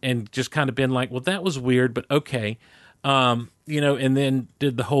 and just kind of been like, well, that was weird, but okay, and then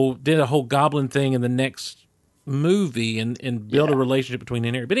did a whole Goblin thing in the next movie and build a relationship between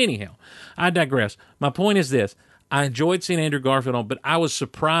Henry. But anyhow, I digress. My point is this: I enjoyed seeing Andrew Garfield on, but I was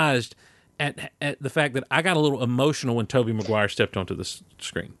surprised at the fact that I got a little emotional when Tobey Maguire stepped onto the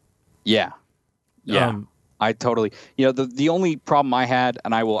screen. Yeah. I totally. The only problem I had,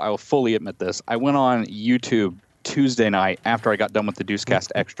 and I will fully admit this, I went on YouTube Tuesday night after I got done with the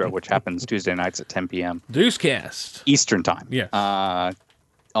Deucecast Extra, which happens Tuesday nights at 10 p.m. Deucecast Eastern Time. Yeah.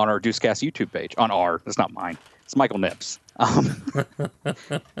 On our Deucecast YouTube page. It's not mine. It's Michael Nips. I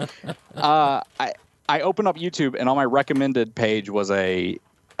opened up YouTube, and on my recommended page was a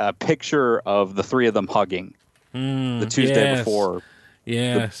picture of the three of them hugging the Tuesday before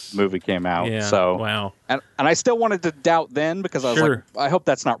the movie came out. Yeah. So wow. And I still wanted to doubt then, because I was like, I hope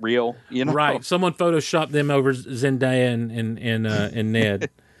that's not real. Right. Someone photoshopped them over Zendaya and Ned.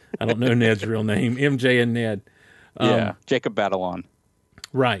 I don't know Ned's real name. MJ and Ned. Jacob Batalon.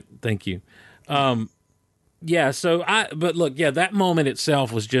 Right. Thank you. But look, that moment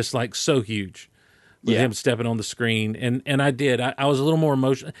itself was just like so huge with him stepping on the screen. And I was a little more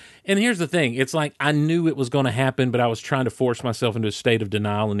emotional. And here's the thing. It's like, I knew it was going to happen, but I was trying to force myself into a state of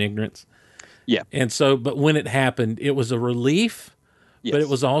denial and ignorance. Yeah. And so, but when it happened, it was a relief, but it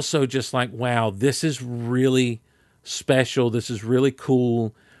was also just like, wow, this is really special. This is really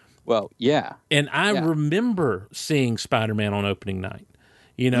cool. Well, yeah. And I remember seeing Spider-Man on opening night.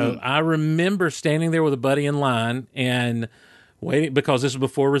 I remember standing there with a buddy in line and waiting, because this was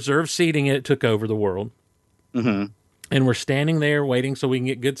before reserved seating, and it took over the world. Mm-hmm. And we're standing there waiting so we can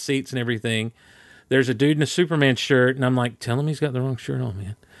get good seats and everything. There's a dude in a Superman shirt, and I'm like, tell him he's got the wrong shirt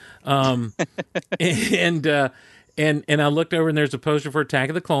on, man. And I looked over, and there's a poster for Attack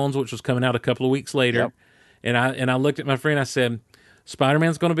of the Clones, which was coming out a couple of weeks later. Yep. And I looked at my friend. I said,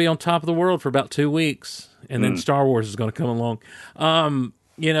 Spider-Man's going to be on top of the world for about 2 weeks, and then Star Wars is going to come along. And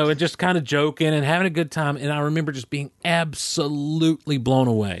just kind of joking and having a good time. And I remember just being absolutely blown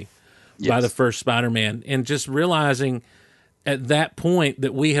away by the first Spider-Man, and just realizing at that point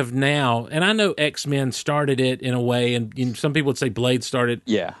that we have now, and I know X-Men started it in a way, and some people would say Blade started.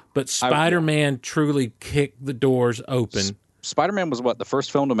 Yeah. But Spider-Man truly kicked the doors open. Spider-Man was the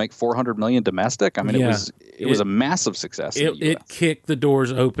first film to make $400 million domestic? I mean, it was a massive success in the US. It kicked the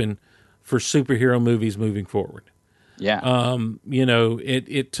doors open for superhero movies moving forward. Yeah.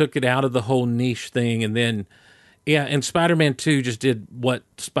 It took it out of the whole niche thing, and then and Spider-Man 2 just did what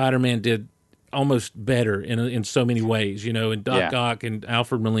Spider-Man did almost better in so many ways, and Doc Ock and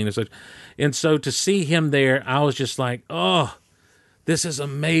Alfred Molina. And so to see him there, I was just like, oh, this is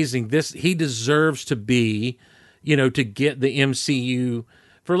amazing. He deserves to be, to get the MCU,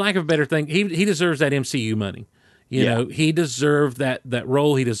 for lack of a better thing, he deserves that MCU money. He deserved that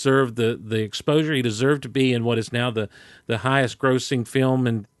role. He deserved the exposure. He deserved to be in what is now the highest grossing film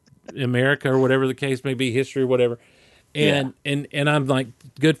in America, or whatever the case may be, history or whatever. And I'm like,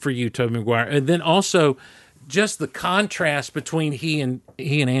 good for you, Tobey Maguire. And then also just the contrast between he and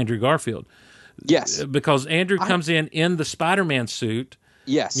Andrew Garfield. Yes. Because Andrew comes in the Spider-Man suit.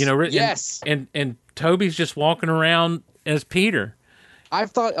 Yes. Yes. And Tobey's just walking around as Peter.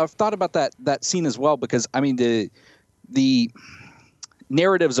 I've thought about that scene as well, because I mean the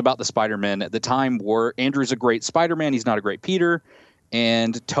narratives about the Spider-Man at the time were Andrew's a great Spider-Man, he's not a great Peter,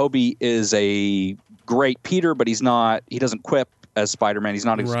 and Tobey is a great Peter, but he doesn't quip as Spider-Man. He's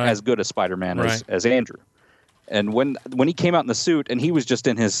not as good as Spider-Man as Andrew. And when he came out in the suit, and he was just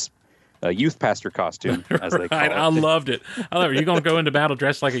in his youth pastor costume, as they call it. I loved it. Are you going to go into battle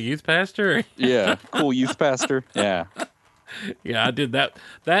dressed like a youth pastor? Yeah, cool youth pastor. Yeah. Yeah, I did that.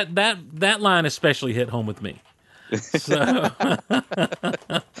 That line especially hit home with me. So,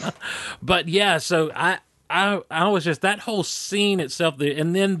 but yeah, so I was just that whole scene itself,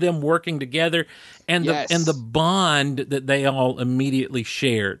 and then them working together, and the bond that they all immediately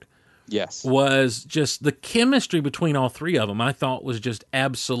shared. Yes, was just the chemistry between all three of them. I thought was just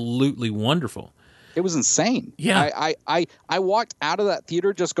absolutely wonderful. It was insane. Yeah, I walked out of that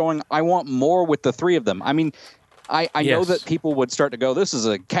theater just going, I want more with the three of them. I mean, I know that people would start to go, this is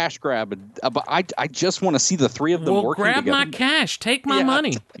a cash grab, but I just want to see the three of them working together. Grab my cash, take my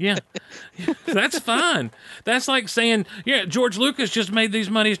money. Yeah, that's fine. That's like saying, yeah, George Lucas just made these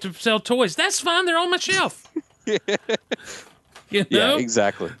monies to sell toys. That's fine. They're on my shelf. You know? Yeah,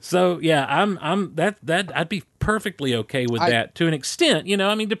 exactly. So yeah, I'm that I'd be perfectly okay with that to an extent. You know,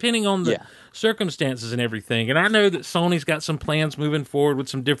 I mean, depending on the circumstances and everything. And I know that Sony's got some plans moving forward with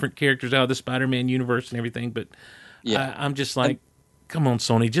some different characters out of the Spider-Man universe and everything. But I'm just like, come on,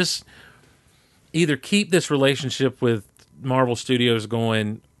 Sony, just either keep this relationship with Marvel Studios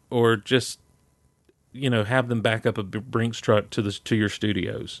going, or just have them back up a Brinks truck to your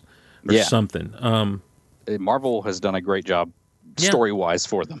studios or something. Marvel has done a great job. Story-wise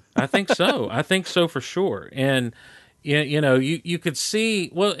for them. I think so for sure. And you could see,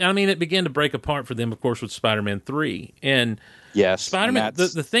 well, I mean, it began to break apart for them, of course, with Spider-Man 3. And Spider-Man,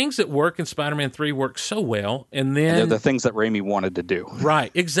 the things that work in Spider-Man 3 work so well, and then they're the things that Raimi wanted to do.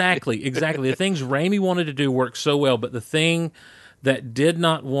 Right, exactly. The things Raimi wanted to do work so well, but the thing that did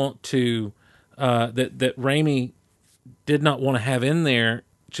not want to that Raimi did not want to have in there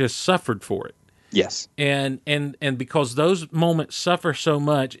just suffered for it. Yes. And because those moments suffer so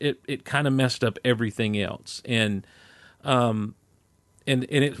much, it kind of messed up everything else. And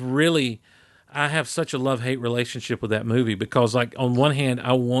it really, I have such a love-hate relationship with that movie, because, like, on one hand,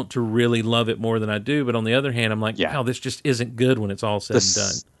 I want to really love it more than I do, but on the other hand, I'm like, wow, this just isn't good when it's all said and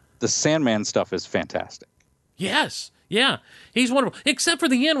done. The Sandman stuff is fantastic. Yes. Yeah, he's wonderful. Except for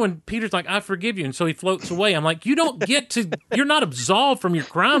the end when Peter's like, I forgive you, and so he floats away. I'm like, you're not absolved from your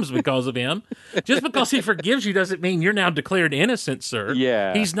crimes because of him. Just because he forgives you doesn't mean you're now declared innocent, sir.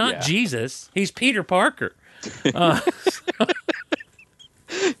 Yeah. He's not Jesus. He's Peter Parker.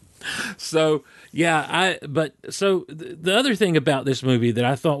 So the other thing about this movie that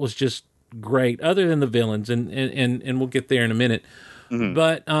I thought was just great, other than the villains, and we'll get there in a minute,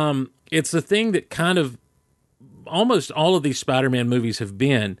 but it's the thing that kind of almost all of these Spider-Man movies have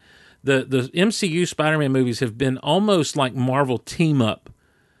been. The MCU Spider-Man movies have been almost like Marvel team-up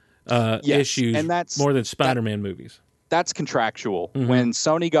issues, and that's more than Spider-Man movies. That's contractual. When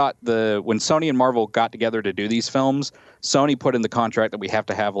Sony and Marvel got together to do these films, Sony put in the contract that we have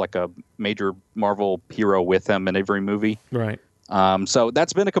to have like a major Marvel hero with them in every movie. Right. So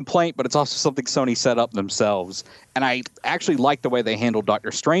that's been a complaint, but it's also something Sony set up themselves. And I actually like the way they handled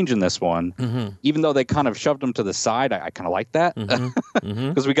Doctor Strange in this one, even though they kind of shoved him to the side. I kind of like that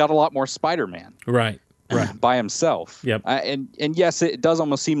because we got a lot more Spider-Man, right, by himself. Yep. And yes, it does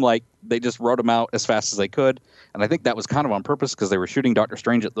almost seem like they just wrote him out as fast as they could, and I think that was kind of on purpose because they were shooting Doctor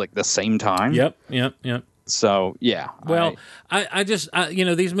Strange at like the same time. Yep. So yeah. Well, I just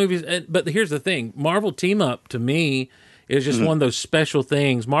these movies, but here's the thing: Marvel team up to me is just one of those special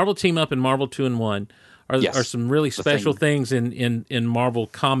things. Marvel Team Up and Marvel 2-in-1 are some really special things in Marvel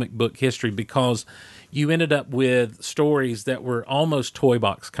comic book history, because you ended up with stories that were almost toy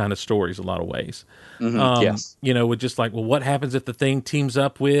box kind of stories a lot of ways. With just like, well, what happens if the Thing teams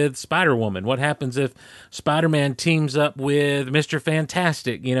up with Spider-Woman? What happens if Spider-Man teams up with Mr.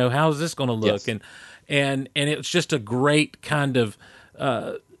 Fantastic? How's this going to look? Yes. And it's just a great kind of...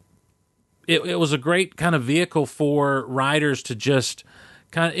 It was a great kind of vehicle for writers to just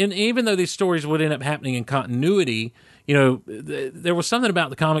kind of, and even though these stories would end up happening in continuity, there was something about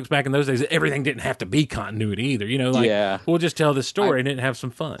the comics back in those days that everything didn't have to be continuity either. We'll just tell this story and have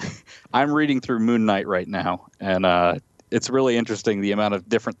some fun. I'm reading through Moon Knight right now, and it's really interesting the amount of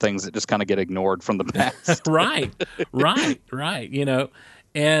different things that just kind of get ignored from the past. Right.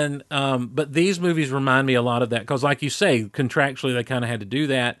 And but these movies remind me a lot of that, because, like you say, contractually they kind of had to do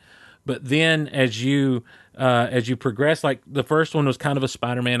that. But then as you progress, like the first one was kind of a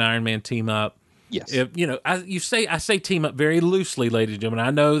Spider-Man Iron Man team up. Yes. I say team up very loosely, ladies and gentlemen. I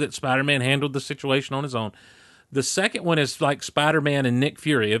know that Spider-Man handled the situation on his own. The second one is like Spider-Man and Nick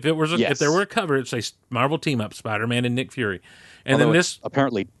Fury. If there were a cover, it'd say Marvel team up, Spider-Man and Nick Fury. And although then this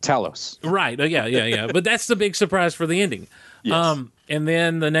apparently Talos. Right. Yeah. But that's the big surprise for the ending. Yes. And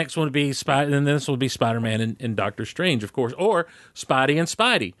then the next one would be and this would be Spider-Man and Doctor Strange, of course, or Spidey and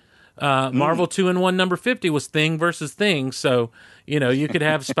Spidey. Marvel 2-in-1 number 50 was Thing versus Thing, so you could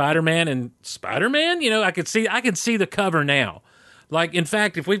have Spider-Man and Spider-Man. I can see the cover now, Like, in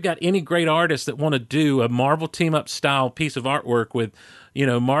fact, if we've got any great artists that want to do a Marvel team-up style piece of artwork with,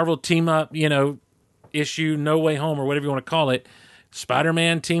 Marvel team-up, issue No Way Home or whatever you want to call it,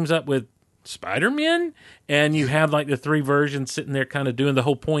 Spider-Man teams up with Spider-Man, and you have, like, the three versions sitting there kind of doing the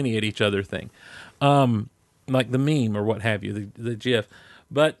whole pointy at each other thing. Like the meme or what have you, the GIF.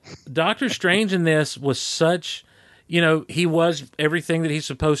 But Doctor Strange in this was such, he was everything that he's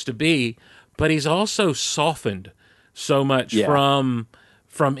supposed to be, but he's also softened so much from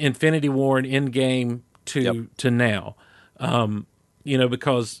Infinity War and Endgame to now.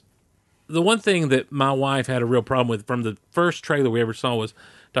 Because the one thing that my wife had a real problem with from the first trailer we ever saw was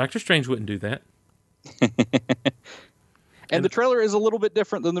Doctor Strange wouldn't do that. and the trailer is a little bit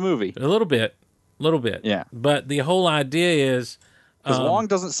different than the movie. A little bit. Yeah. But the whole idea is... Because Wong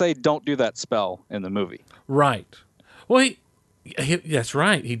doesn't say, don't do that spell in the movie. Right. Well, that's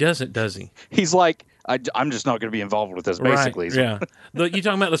right. He doesn't, does he? He's like, I'm just not going to be involved with this, basically. Right, yeah. You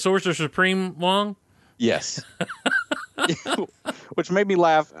talking about the Sorcerer Supreme, Wong? Yes. Which made me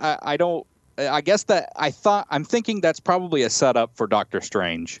laugh. I'm thinking that's probably a setup for Doctor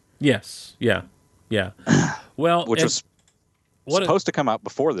Strange. Yes. Yeah. Well, which was supposed to come out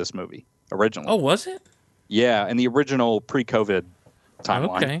before this movie originally. Oh, was it? Yeah, in the original pre-COVID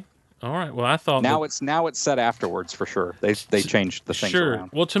timeline. Okay. All right. Well, I thought now it's set afterwards for sure. They changed the things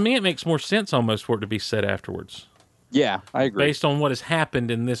around. Well, to me, it makes more sense almost for it to be set afterwards. Yeah, I agree. Based on what has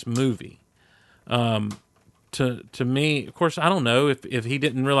happened in this movie. To me, of course, I don't know if he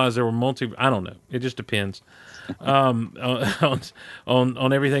didn't realize there were I don't know. It just depends on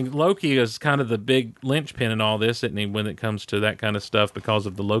everything. Loki is kind of the big linchpin in all this, isn't he? When it comes to that kind of stuff, because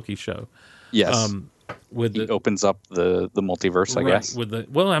of the Loki show. Yes. He opens up the multiverse, I guess.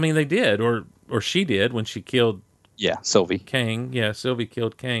 They did, or she did when she killed. Yeah, Sylvie. Kang. Yeah, Sylvie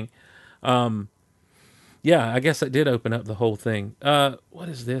killed Kang. Yeah, I guess that did open up the whole thing. What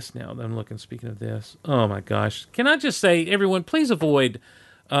is this now that I'm looking? Speaking of this, oh my gosh! Can I just say, everyone, please avoid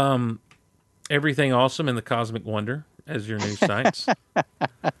Everything Awesome and the Cosmic Wonder as your news sites.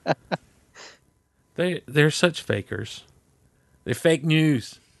 They're such fakers. They're fake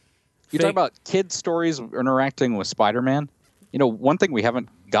news. You talk about kid stories interacting with Spider-Man. One thing we haven't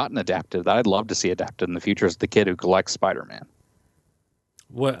gotten adapted that I'd love to see adapted in the future is the kid who collects Spider-Man.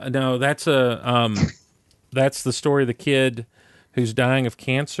 Well, no, that's that's the story of the kid who's dying of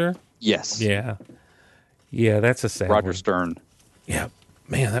cancer. Yes. Yeah, that's a sad one. Roger Stern. Yeah,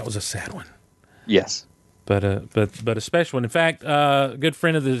 man, that was a sad one. Yes, but a special one. In fact, a good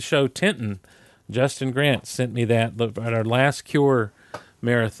friend of the show, Tintin, Justin Grant, sent me that at our last Cure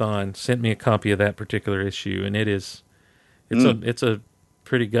marathon. Sent me a copy of that particular issue, and it's a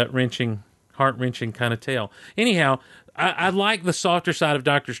pretty gut-wrenching, heart-wrenching kind of tale. Anyhow, I like the softer side of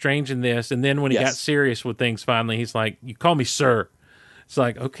Doctor Strange in this, and then when he got serious with things finally, he's like, you call me sir. It's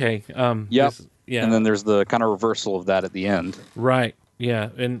like, okay. Yep. And then there's the kind of reversal of that at the end. Right, yeah.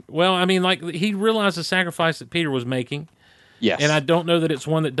 And, well, I mean, like, he realized the sacrifice that Peter was making. Yes. And I don't know that it's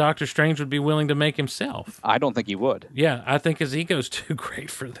one that Doctor Strange would be willing to make himself. I don't think he would. Yeah, I think his ego's too great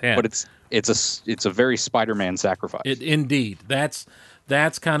for that. But it's a very Spider-Man sacrifice. Indeed. That's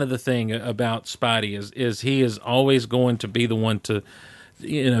kind of the thing about Spidey is he is always going to be the one to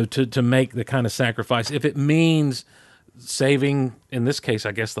make the kind of sacrifice if it means saving, in this case,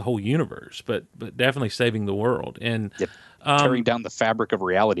 I guess the whole universe, but definitely saving the world and tearing down the fabric of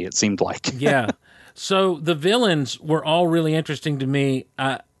reality. It seemed like. Yeah. So the villains were all really interesting to me.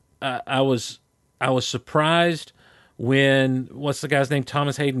 I was surprised when what's the guy's name,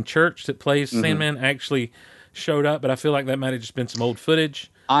 Thomas Hayden Church, that plays Sandman, actually showed up, but I feel like that might have just been some old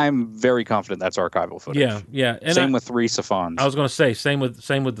footage. I'm very confident that's archival footage. Yeah. And same with Teresa Fons. I was going to say same with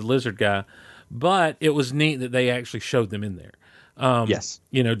the lizard guy, but it was neat that they actually showed them in there. Yes,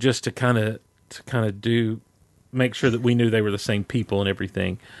 just to kind of make sure that we knew they were the same people and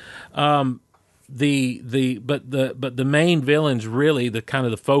everything. But the main villains, really the kind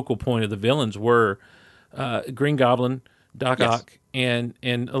of the focal point of the villains were Green Goblin, Doc Ock, and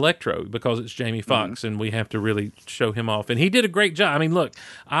Electro, because it's Jamie Foxx, and we have to really show him off. And he did a great job. I mean, look,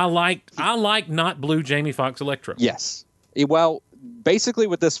 I like not blue Jamie Foxx Electro. Yes. Well, basically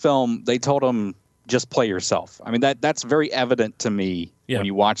with this film, they told him just play yourself. I mean, that's very evident to me when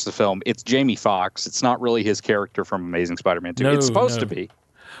you watch the film. It's Jamie Foxx. It's not really his character from Amazing Spider-Man 2. It's supposed to be.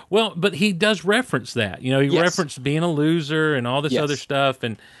 Well, but he does reference that. He referenced being a loser and all this other stuff,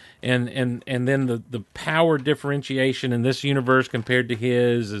 and then the power differentiation in this universe compared to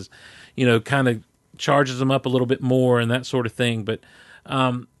his is, kind of charges him up a little bit more and that sort of thing. But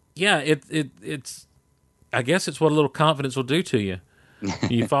it's I guess it's what a little confidence will do to you.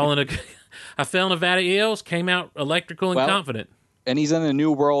 You fall in I fell in a vat of eels, came out electrical and confident. And he's in a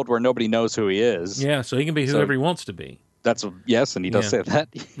new world where nobody knows who he is. Yeah, so he can be whoever he wants to be. Yes, and he does say that.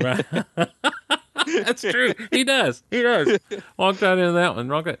 Right. That's true. He does. Walked right into that one.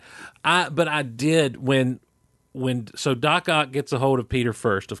 But I did so Doc Ock gets a hold of Peter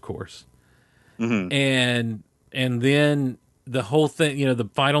first, of course. Mm-hmm. And then the whole thing, the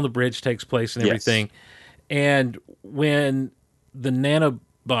fight on the bridge takes place and everything. Yes. And when the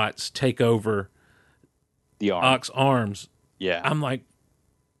nanobots take over the Ock's arms, I'm like,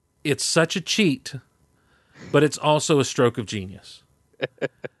 it's such a cheat, but it's also a stroke of genius.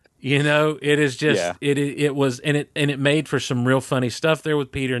 It is just it was and it made for some real funny stuff there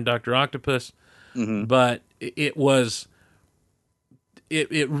with Peter and Dr. Octopus. Mm-hmm. But it was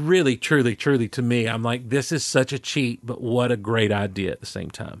it really truly to me, I'm like, this is such a cheat, but what a great idea at the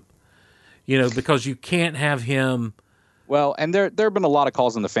same time. Because you can't have him. Well, and there have been a lot of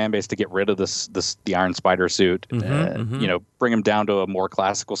calls in the fan base to get rid of the Iron Spider suit. Bring him down to a more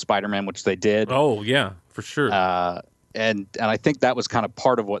classical Spider-Man, which they did. Oh yeah, for sure. And I think that was kind of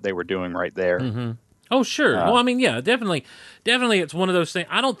part of what they were doing right there. Mm-hmm. Oh sure. Well, I mean, yeah, definitely, it's one of those things.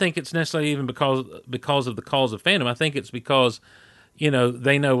 I don't think it's necessarily even because of the calls of fandom. I think it's because they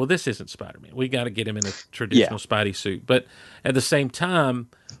know, well, this isn't Spider-Man. We got to get him in a traditional Spidey suit. But at the same time,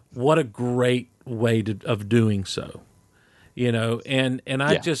 what a great way of doing so. And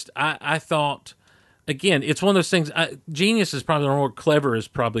I thought, again, it's one of those things. Genius is probably the wrong word. Clever is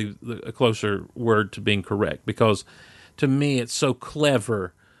probably a closer word to being correct, because to me it's so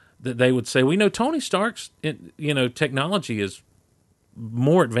clever that they would say, we know Tony Stark's technology is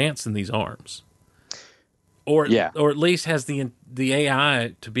more advanced than these arms, or at least has the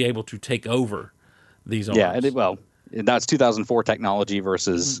AI to be able to take over these arms. Yeah, that's 2004 technology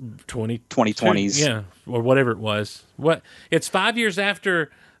versus 2020s. Or whatever it was. It's 5 years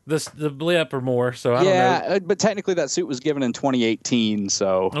after the blip or more. So I don't know. But technically that suit was given in 2018.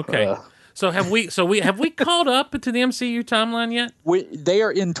 So okay. So have we caught up to the MCU timeline yet? They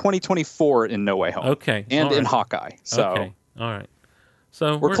are in 2024 in No Way Home. Okay, and in Hawkeye. So okay, all right.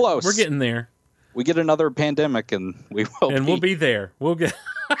 So we're close. We're getting there. We get another pandemic, and we'll be there. We'll get.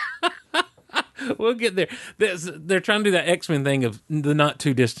 We'll get there. They're trying to do that X-Men thing of the not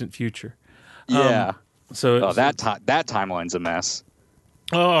too distant future. Yeah. That timeline's a mess.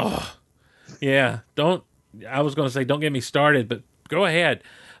 Oh, yeah. I was going to say, don't get me started, but go ahead.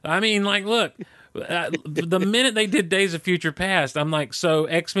 I mean, like, look, the minute they did Days of Future Past, I'm like, so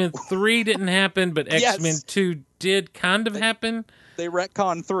X-Men 3 didn't happen, but X-Men 2 did kind of happen. They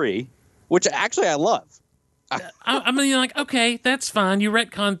retcon 3, which actually I love. I mean, like, okay, that's fine. You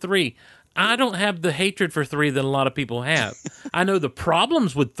retcon 3. I don't have the hatred for 3 that a lot of people have. I know the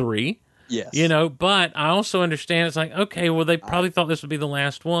problems with 3. Yes. But I also understand it's like, okay, well, they probably thought this would be the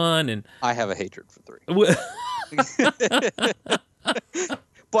last one. And I have a hatred for 3.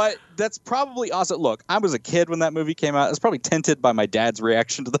 But that's probably also, look, I was a kid when that movie came out. I was probably tinted by my dad's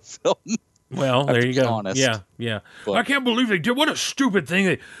reaction to the film. Well, there you go. Honest. Yeah. But I can't believe they did. What a stupid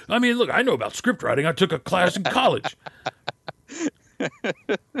thing. I mean, look, I know about script writing. I took a class in college.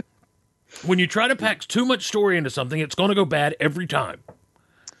 When you try to pack too much story into something, it's going to go bad every time.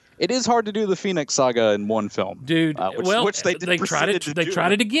 It is hard to do the Phoenix Saga in one film, dude. Which they tried it. They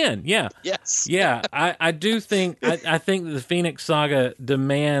tried it again. Yeah. Yes. Yeah. I do think. I think the Phoenix Saga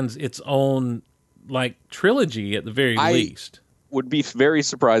demands its own trilogy at the very least. Would be very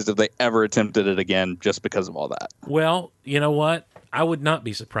surprised if they ever attempted it again, just because of all that. Well, you know what? I would not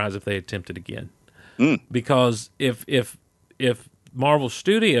be surprised if they attempted again, because if Marvel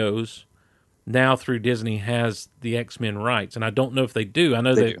Studios now through Disney has the X-Men rights, and I don't know if they do. I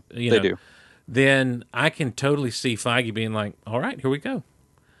know they do. Then I can totally see Feige being like, "All right, here we go.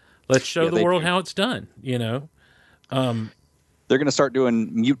 Let's show the world how it's done." They're going to start doing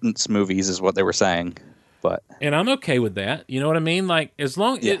mutants movies, is what they were saying. And I'm okay with that. You know what I mean? Like, as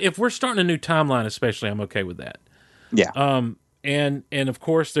long if we're starting a new timeline, especially, I'm okay with that. Yeah. And of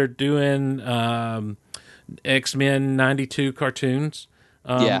course they're doing X-Men 92 cartoons.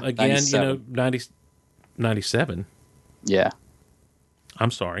 Again, 97. 97. Yeah.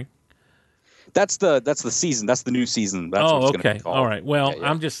 I'm sorry. That's the season. That's the new season. That's what it's okay. Called. All right. Well,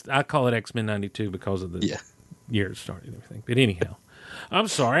 I call it X-Men 92 because of the year it started and everything. But anyhow, I'm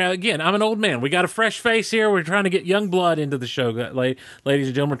sorry. Again, I'm an old man. We got a fresh face here. We're trying to get young blood into the show, ladies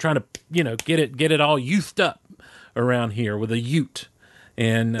and gentlemen. We're trying to, get it all youthed up around here with a ute.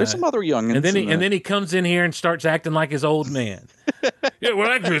 And there's some other youngins. And then he comes in here and starts acting like his old man. Yeah,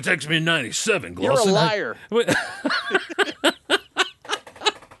 well, actually, it's X-Men 97, Glosson. You're a liar.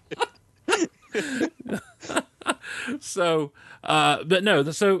 So, but no.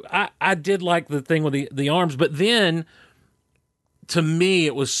 So I did like the thing with the arms, but then to me,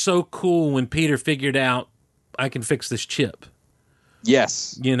 it was so cool when Peter figured out, I can fix this chip.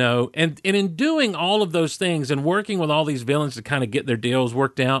 Yes. You know, and in doing all of those things and working with all these villains to kind of get their deals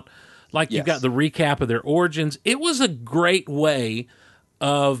worked out, like you got the recap of their origins, it was a great way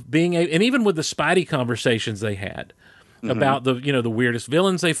of being and even with the Spidey conversations they had about the weirdest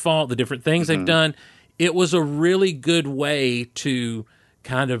villains they fought, the different things they've done, it was a really good way to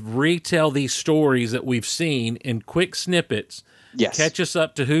kind of retell these stories that we've seen in quick snippets, catch us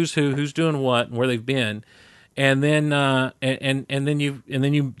up to who's who, who's doing what, and where they've been. And then, and then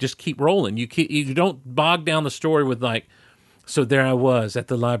you just keep rolling. You don't bog down the story with like, so there I was at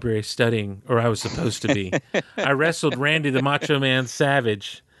the library studying, or I was supposed to be. I wrestled Randy the Macho Man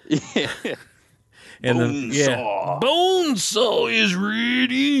Savage. Yeah. And Bonesaw is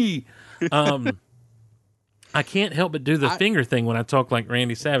ready. I can't help but do the finger thing when I talk like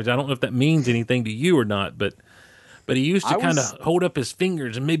Randy Savage. I don't know if that means anything to you or not, but he used to kind of hold up his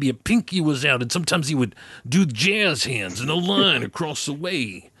fingers and maybe a pinky was out, and sometimes he would do jazz hands in a line across the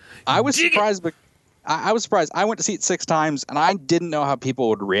way. I was surprised, but I was surprised. I went to see it 6 times, and I didn't know how people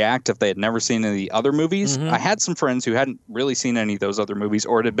would react if they had never seen any of the other movies. I had some friends who hadn't really seen any of those other movies,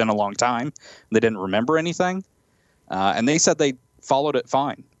 or it had been a long time. They didn't remember anything, and they said they followed it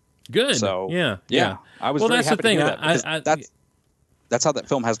fine. Good. So yeah. I was very happy to hear that. That's how that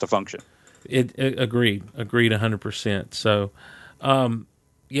film has to function. It agreed 100%. So, but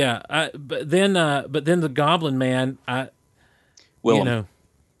then the Goblin Man, Willem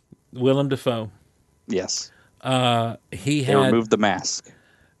Dafoe. Yes. They removed the mask.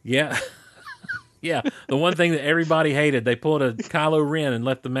 Yeah. Yeah. The one thing that everybody hated, they pulled a Kylo Ren and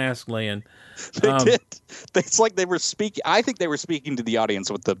let the mask land. They did. It's like they were speaking. I think they were speaking to the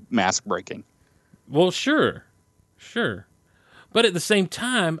audience with the mask breaking. Well, sure. But at the same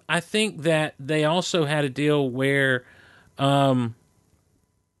time, I think that they also had a deal where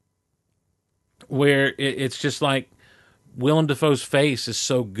it's just like Willem Dafoe's face is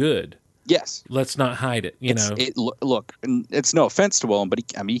so good. Yes. Let's not hide it, Look, it's no offense to Willem, but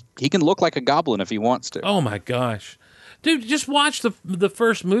he can look like a goblin if he wants to. Oh, my gosh. Dude, just watch the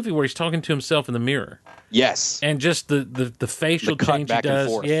first movie where he's talking to himself in the mirror. Yes. And just the facial change he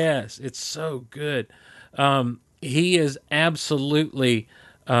does. Yes, it's so good. He is absolutely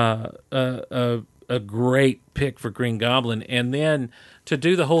a great pick for Green Goblin. And then to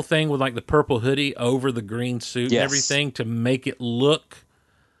do the whole thing with like the purple hoodie over the green suit and everything to make it look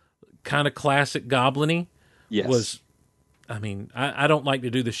kind of classic Goblin-y was, I mean, I don't like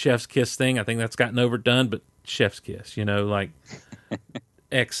to do the chef's kiss thing. I think that's gotten overdone, but chef's kiss, like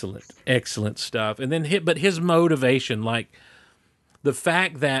excellent stuff. And then his motivation, like the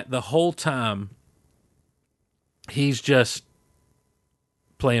fact that the whole time he's just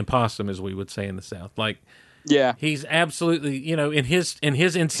playing possum, as we would say in the South. Like, he's absolutely, in his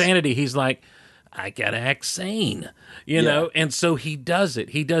insanity, he's like, I gotta act sane, know, and so he does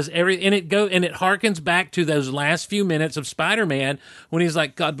it. He does everything, and it harkens back to those last few minutes of Spider-Man when he's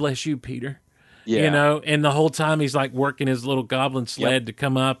like, "God bless you, Peter." And the whole time he's like working his little goblin sled to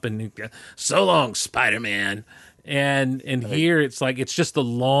come up, and so long, Spider-Man. And here it's like it's just the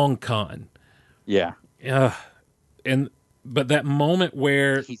long con. Yeah. But that moment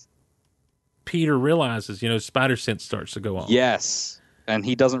where Peter realizes, spider sense starts to go on. Yes, and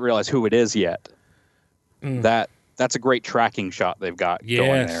he doesn't realize who it is yet. That's a great tracking shot they've got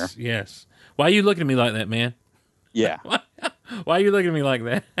going there. Yes. Why are you looking at me like that, man? Yeah. Why are you looking at me like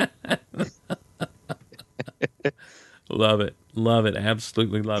that? Love it.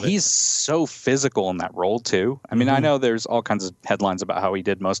 Absolutely love it. He's so physical in that role, too. I mean, I know there's all kinds of headlines about how he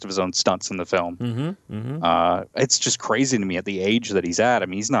did most of his own stunts in the film. It's just crazy to me at the age that he's at. I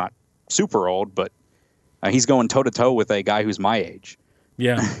mean, he's not super old, but he's going toe-to-toe with a guy who's my age.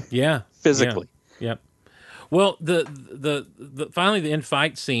 Yeah. Physically. Yeah. Yep. Well, the finally the end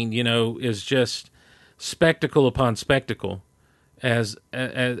fight scene, is just spectacle upon spectacle. As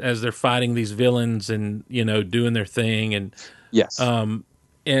they're fighting these villains and doing their thing and and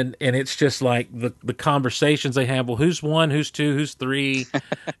it's just like the conversations they have. Well, who's 1, who's 2, who's 3,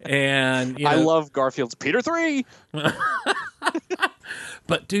 and I love Garfield's Peter 3.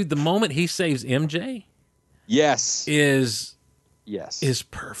 But dude, the moment he saves MJ, is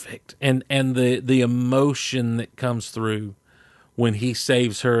perfect, and the emotion that comes through when he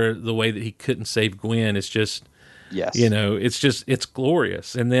saves her the way that he couldn't save Gwen is just. Yes. It's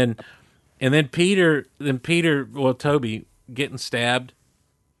glorious. And then Peter, Toby getting stabbed.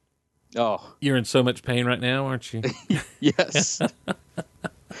 Oh. You're in so much pain right now, aren't you? Yes.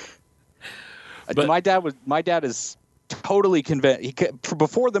 But my dad is totally convinced.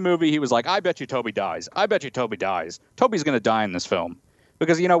 Before the movie, he was like, I bet you Toby dies. I bet you Toby dies. Toby's going to die in this film.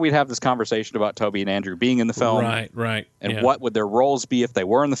 Because, we'd have this conversation about Toby and Andrew being in the film. Right. And what would their roles be if they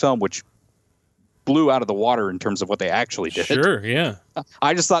were in the film, which blew out of the water in terms of what they actually did. Sure, yeah.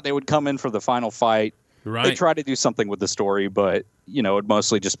 I just thought they would come in for the final fight. Right. They try to do something with the story, but, it'd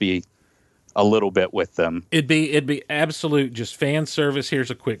mostly just be a little bit with them. It'd be absolute just fan service. Here's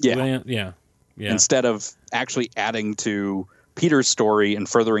a quick glance. Yeah. Instead of actually adding to Peter's story and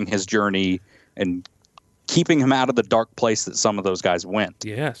furthering his journey and keeping him out of the dark place that some of those guys went.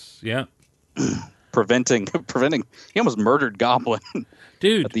 Yes, yeah. preventing he almost murdered Goblin.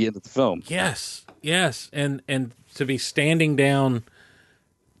 Dude, at the end of the film. Yes. And to be standing down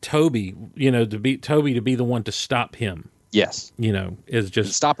Toby, to be the one to stop him. Yes. Is just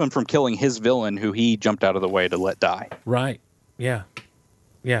and stop him from killing his villain who he jumped out of the way to let die. Right. Yeah.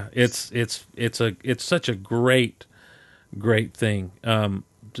 Yeah, it's such a great thing. When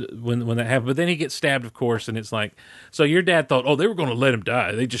that happened, but then he gets stabbed, of course, and it's like, so your dad thought, they were going to let him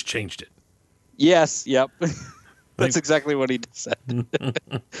die. They just changed it. Yes. Yep. That's exactly what he said.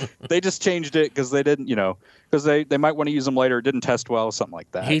 They just changed it because they didn't, because they might want to use them later. It didn't test well, something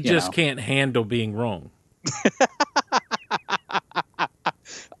like that. He just can't handle being wrong.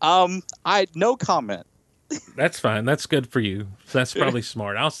 No comment. That's fine. That's good for you. That's probably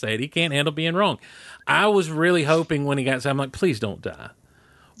smart. I'll say it. He can't handle being wrong. I was really hoping when he got, I'm like, please don't die.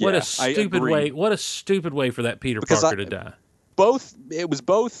 What a stupid way! What a stupid way for that Peter Parker to die. It was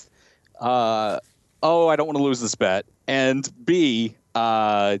both. I don't want to lose this bet, and B.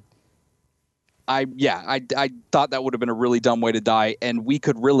 I thought that would have been a really dumb way to die, and we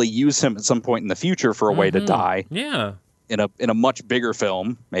could really use him at some point in the future for a way to die. Yeah. In a much bigger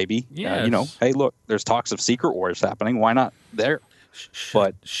film, maybe. Yes. Hey, look, there's talks of Secret Wars happening. Why not there?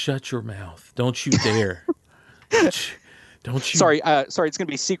 Shut your mouth! Don't you dare! Don't you? Sorry. It's going to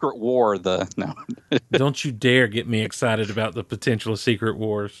be Secret War. Don't you dare get me excited about the potential of Secret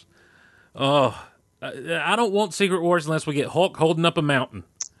Wars. Oh, I don't want Secret Wars unless we get Hulk holding up a mountain.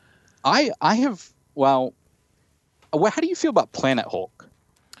 I have. Well, how do you feel about Planet Hulk?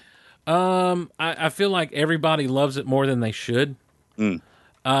 I feel like everybody loves it more than they should. No.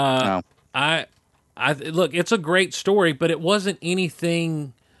 I look, it's a great story, but it wasn't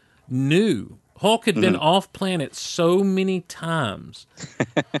anything new. Hulk had been off planet so many times.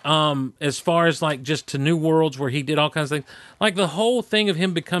 As far as like just to new worlds where he did all kinds of things, like the whole thing of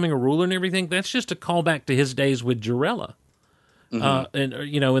him becoming a ruler and everything. That's just a callback to his days with Jarella. And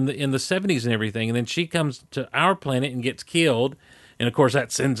in the 70s and everything, and then she comes to our planet and gets killed. And of course,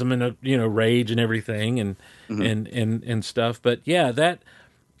 that sends him into rage and everything, and stuff. But yeah, that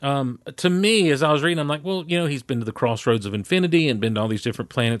to me, as I was reading, I'm like, well, he's been to the crossroads of infinity and been to all these different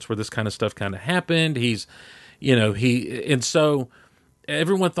planets where this kind of stuff kind of happened. He's, and so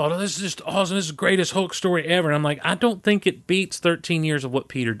everyone thought, this is just awesome. This is the greatest Hulk story ever. And I'm like, I don't think it beats 13 years of what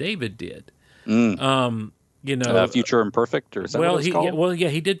Peter David did. Future Imperfect, or is that what it's called?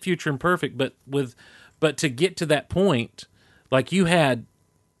 He did Future Imperfect, but to get to that point. Like you had,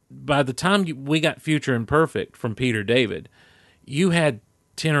 by the time we got Future Imperfect from Peter David, you had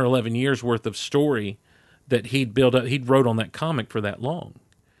 10 or 11 years worth of story that he'd built up. He'd wrote on that comic for that long.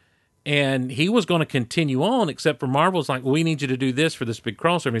 And he was going to continue on, except for Marvel's like, we need you to do this for this big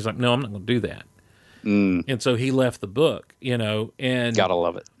crossover. And he's like, no, I'm not going to do that. And so he left the book, and gotta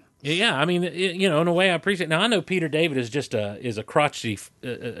love it. Yeah, I mean, in a way I appreciate it. Now I know Peter David is just a crotchety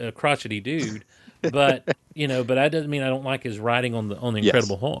dude. But but that doesn't mean I don't like his writing on the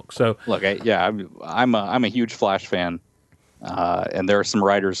Incredible Hulk. So look, I'm a huge Flash fan, and there are some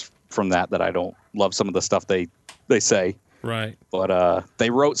writers from that I don't love some of the stuff they say. Right. But they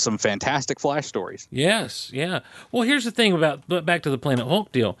wrote some fantastic Flash stories. Yes, yeah. Well, here's the thing but back to the Planet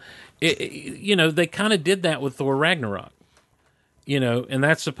Hulk deal. They kind of did that with Thor Ragnarok. And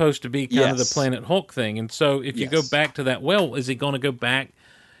that's supposed to be kind of the Planet Hulk thing. And so if you go back to that, is he going to go back?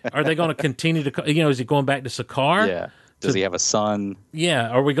 Are they going to continue to, is he going back to Sakaar? Yeah. Does he have a son? Yeah.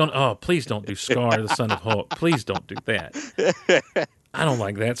 Are we going, please don't do Sakaar, the son of Hulk. Please don't do that. I don't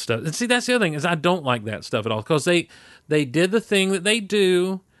like that stuff. And see, that's the other thing is I don't like that stuff at all because they did the thing that they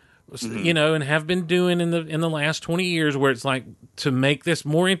do, and have been doing in the last 20 years where it's like to make this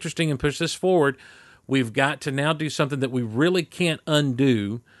more interesting and push this forward, we've got to now do something that we really can't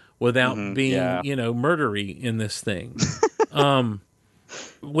undo without being, murdery in this thing.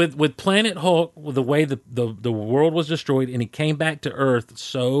 With Planet Hulk, with the way the world was destroyed and he came back to Earth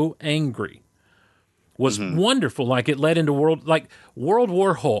so angry was wonderful. Like it led into World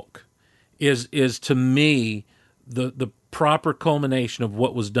War Hulk is to me the proper culmination of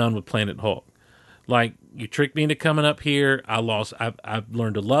what was done with Planet Hulk. Like, you tricked me into coming up here. I've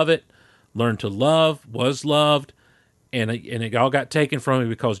learned to love it, learned to love, was loved, and it all got taken from me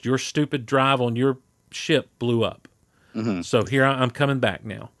because your stupid drive on your ship blew up. Mm-hmm. So here I'm coming back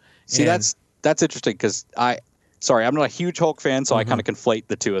now. See, that's interesting because I'm not a huge Hulk fan, so I kind of conflate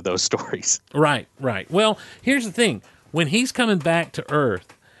the two of those stories. Right. Well, here's the thing. When he's coming back to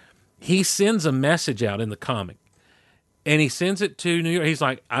Earth, he sends a message out in the comic, and he sends it to New York. He's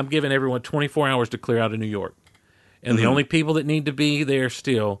like, I'm giving everyone 24 hours to clear out of New York. And the only people that need to be there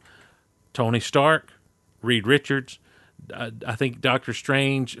still, Tony Stark, Reed Richards, I think Doctor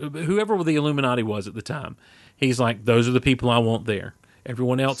Strange, whoever the Illuminati was at the time. He's like, those are the people I want there.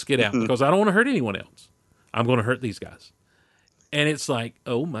 Everyone else get out because I don't want to hurt anyone else. I'm going to hurt these guys. And it's like,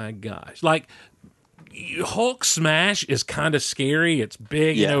 oh my gosh. Like, Hulk smash is kind of scary. It's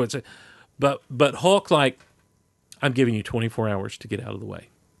big, you know. But Hulk, like, I'm giving you 24 hours to get out of the way.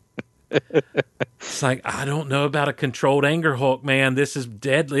 It's like, I don't know about a controlled anger Hulk, man. This is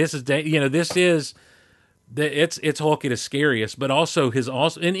deadly. This is it's Hulk at his scariest, but also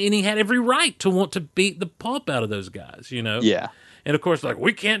and he had every right to want to beat the pulp out of those guys, you know. Yeah. And of course, like,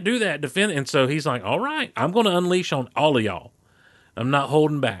 we can't do that. Defend. And so he's like, all right, I'm going to unleash on all of y'all. I'm not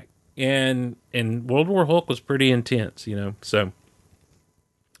holding back. And World War Hulk was pretty intense, you know. So,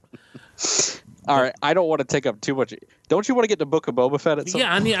 all right, I don't want to take up too much. Don't you want to get the Book of Boba Fett at some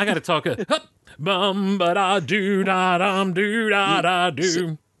point? I got to talk. Bum ba da do da dum do da da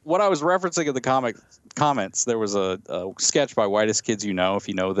do. What I was referencing in the comments, there was a sketch by Whitest Kids You Know, if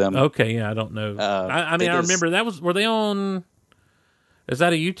you know them. Okay, yeah, I don't know. I remember were they on? Is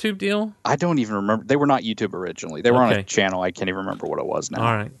that a YouTube deal? I don't even remember. They were not YouTube originally. They were on a channel. I can't even remember what it was now.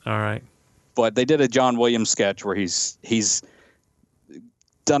 All right. But they did a John Williams sketch where he's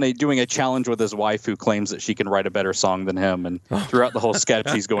doing a challenge with his wife who claims that she can write a better song than him, and throughout the whole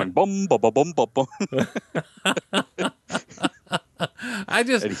sketch he's going bum bum bum bum bum. I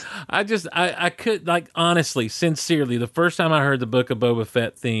could, like, honestly, sincerely, the first time I heard the Book of Boba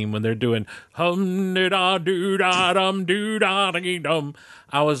Fett theme when they're doing hum da do da dum do da dum,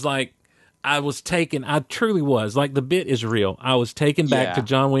 I was like, I truly was, like, the bit is real. I was taken back to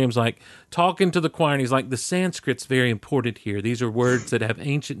John Williams, like, talking to the choir, and he's like, the Sanskrit's very important here. These are words that have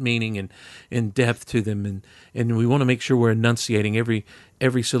ancient meaning and depth to them, and we want to make sure we're enunciating every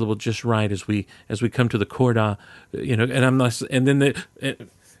syllable just right as we come to the chorda, you know. And I'm not, and then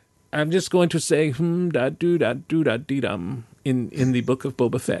I'm just going to say da do da do da dee dum in the Book of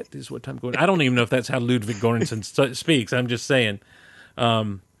Boba Fett is what I'm going. I don't even know if that's how Ludwig Göransson speaks. I'm just saying.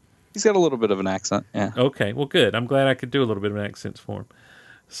 He's got a little bit of an accent, yeah. Okay, well, good. I'm glad I could do a little bit of an accent for him.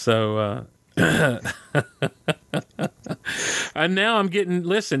 So, and now I'm getting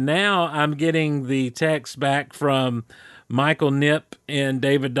the text back from Michael Knipp and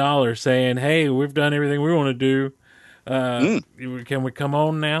David Dollar saying, hey, we've done everything we want to do. Can we come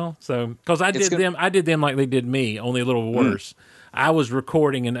on now? So, because I did them like they did me, only a little worse. I was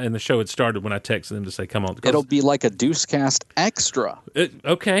recording and the show had started when I texted them to say, come on. It'll be like a Deucecast extra.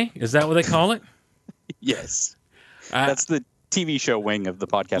 Okay. Is that what they call it? Yes. That's the TV show wing of the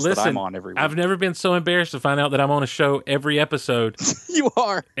podcast that I'm on every week. I've never been so embarrassed to find out that I'm on a show every episode. You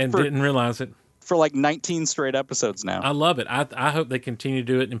are. And didn't realize it. For like 19 straight episodes now. I love it. I hope they continue to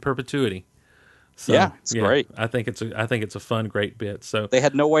do it in perpetuity. So, yeah, it's great. I think it's a fun, great bit. So they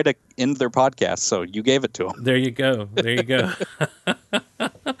had no way to end their podcast, so you gave it to them. There you go.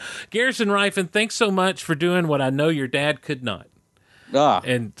 Garrison Ryfun, thanks so much for doing what I know your dad could not.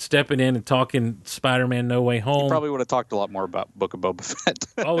 And stepping in and talking Spider-Man No Way Home. He probably would have talked a lot more about Book of Boba Fett.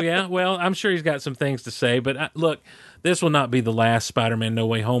 Oh, yeah? Well, I'm sure he's got some things to say. But look, this will not be the last Spider-Man No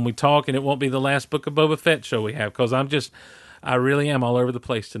Way Home we talk, and it won't be the last Book of Boba Fett show we have, because I really am all over the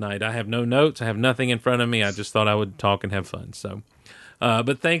place tonight. I have no notes. I have nothing in front of me. I just thought I would talk and have fun. So,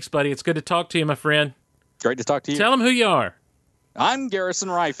 but thanks, buddy. It's good to talk to you, my friend. Great to talk to you. Tell them who you are. I'm Garrison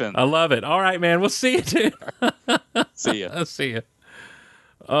Ryfun. I love it. All right, man. We'll see you, too. See ya. I'll see you.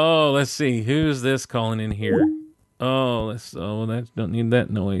 Oh, let's see. Who's this calling in here? Don't need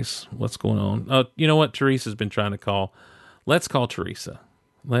that noise. What's going on? Oh, you know what? Teresa's been trying to call. Let's call Teresa.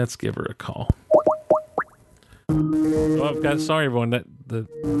 Let's give her a call. Oh, sorry, everyone.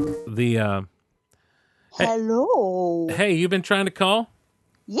 Hello. Hey, you've been trying to call?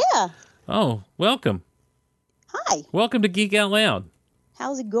 Yeah. Oh, welcome. Hi. Welcome to Geek Out Loud.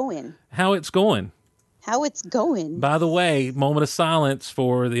 How's it going? How it's going. By the way, moment of silence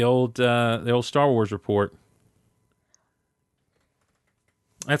for the old Star Wars report.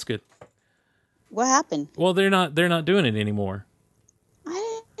 That's good. What happened? Well, they're not doing it anymore.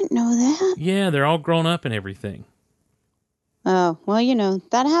 I didn't know that. Yeah, they're all grown up and everything. Oh, well,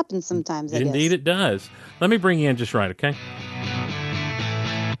 that happens sometimes, I guess. Indeed it does. Let me bring you in just right, okay?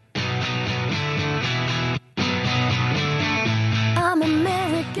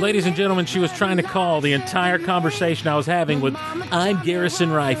 Ladies and gentlemen, she was trying to call the entire conversation I was having with I'm Garrison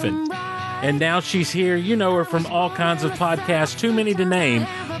Ryfun. And now she's here. You know her from all kinds of podcasts, too many to name,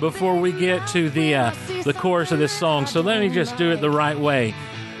 before we get to the chorus of this song. So let me just do it the right way.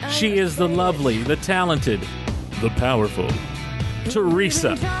 She is the lovely, the talented, the powerful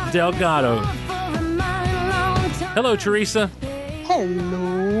Teresa Delgado. Hello, Teresa.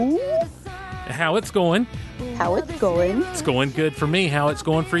 Hello. How it's going? How it's going? It's going good for me. How it's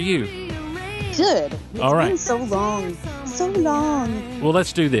going for you? Good. All right. It's been so long. So long. Well,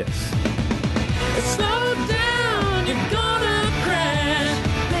 let's do this. Slow down, you're gonna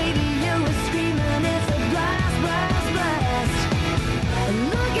crash. Baby, you were screaming, it's a blast, blast, blast. And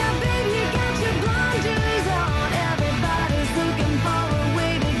look out, baby, you got your blinders on. Everybody's looking for a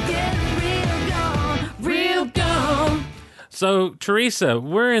way to get real gone, real gone. So, Teresa,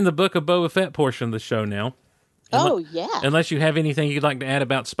 we're in the Book of Boba Fett portion of the show now. Oh, yeah. Unless you have anything you'd like to add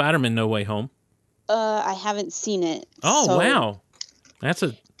about Spider-Man No Way Home. I haven't seen it. Oh, so wow. That's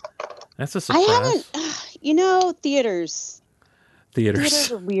a surprise. I haven't, theaters. Theaters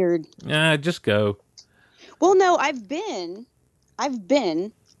are weird. Just go. Well, no, I've been,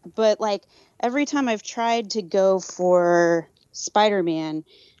 but like every time I've tried to go for Spider-Man,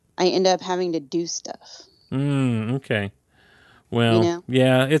 I end up having to do stuff. Okay. Well,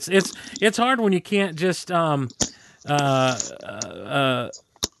 yeah, it's hard when you can't just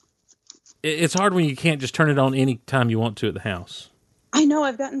it's hard when you can't just turn it on any time you want to at the house. I know,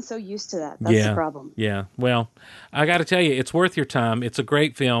 I've gotten so used to that. That's the problem. Yeah. Well, I got to tell you, it's worth your time. It's a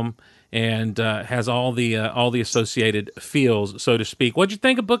great film and has all the associated feels, so to speak. What'd you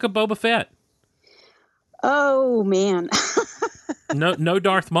think of Book of Boba Fett? Oh man. No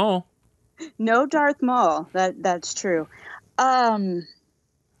Darth Maul. No Darth Maul. That's true.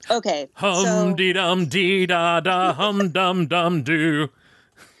 Okay. Hum dee dum dee da da hum dum dum doo.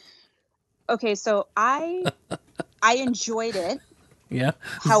 Okay, so I enjoyed it. Yeah.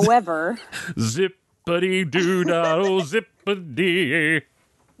 However, zippity doo da oh zippity.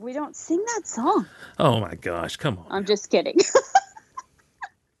 We don't sing that song. Oh my gosh, come on. I'm just kidding.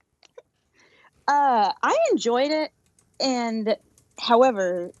 I enjoyed it, and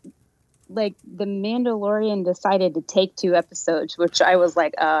however, like the Mandalorian decided to take 2 episodes, which I was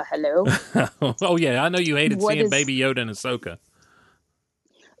like, hello. Oh yeah, I know you hated seeing Baby Yoda and Ahsoka.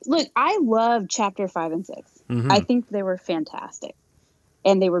 Look, I love chapter 5 and 6. Mm-hmm. I think they were fantastic,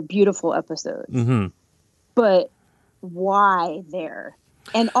 and they were beautiful episodes. Mm-hmm. But why there?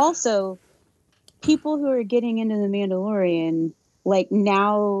 And also, people who are getting into the Mandalorian, like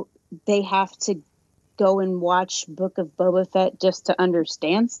now they have to go and watch Book of Boba Fett just to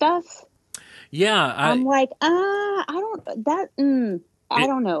understand stuff. Yeah, I'm like, I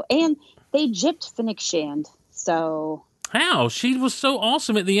don't know. And they gypped Fennec Shand, so how? She was so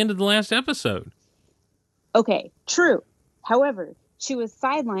awesome at the end of the last episode. Okay, true. However, she was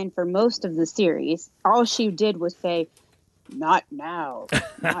sidelined for most of the series. All she did was say, "Not now,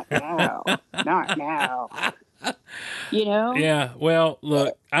 not now, not now." You know? Yeah. Well,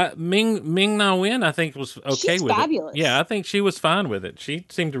 look, Ming Na Wen, I think, was okay she's with fabulous. it. Yeah, I think she was fine with it. She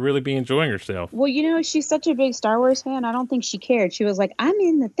seemed to really be enjoying herself. Well, she's such a big Star Wars fan. I don't think she cared. She was like, "I'm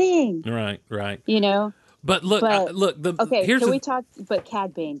in the thing." Right. You know. But look, okay. Here's we talk? But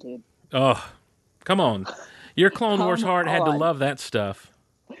Cad Bane, dude. Oh, come on! Your Clone Wars heart had to love that stuff.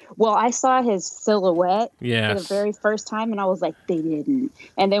 Well, I saw his silhouette for Yes. the very first time, and I was like, they didn't.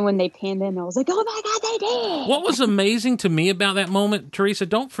 And then when they panned in, I was like, oh my God, they did. What was amazing to me about that moment, Teresa,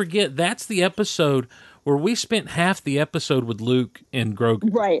 don't forget, that's the episode where we spent half the episode with Luke and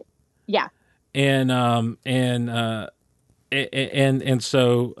Grogu. Right. Yeah. So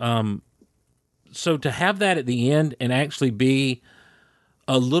to have that at the end and actually be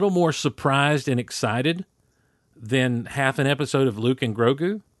a little more surprised and excited than half an episode of Luke and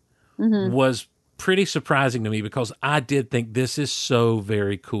Grogu was pretty surprising to me, because I did think this is so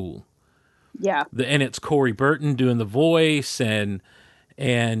very cool. Yeah. And it's Corey Burton doing the voice, and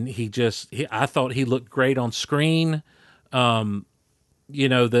I thought he looked great on screen. Obviously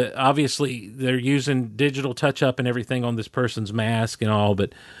they're using digital touch up and everything on this person's mask and all,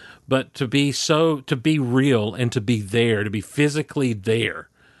 but to be real and to be there, to be physically there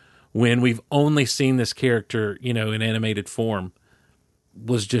when we've only seen this character, in animated form,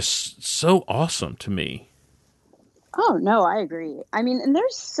 was just so awesome to me. Oh, no, I agree. I mean, and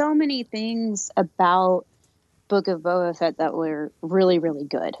there's so many things about Book of Boba Fett that were really, really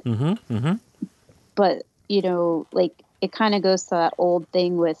good. Mm-hmm. Mm-hmm. But, like, it kind of goes to that old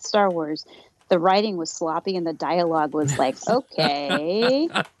thing with Star Wars. The writing was sloppy and the dialogue was like, okay.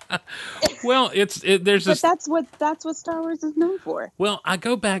 Well, there's but that's what Star Wars is known for. Well, I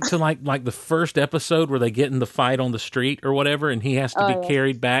go back to like the first episode where they get in the fight on the street or whatever, and he has to be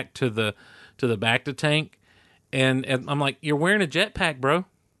carried back to the Bacta tank, and I'm like, you're wearing a jetpack, bro.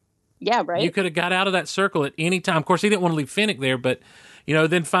 Yeah, right. You could have got out of that circle at any time. Of course, he didn't want to leave Fennec there, but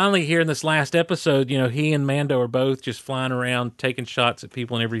then finally here in this last episode, he and Mando are both just flying around, taking shots at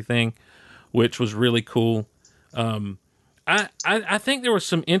people and everything, which was really cool. I think there were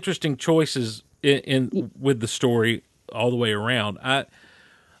some interesting choices in with the story all the way around. A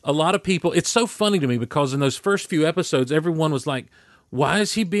lot of people, it's so funny to me because in those first few episodes, everyone was like, why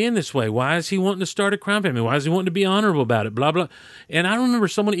is he being this way? Why is he wanting to start a crime family? Why is he wanting to be honorable about it? Blah, blah. And I remember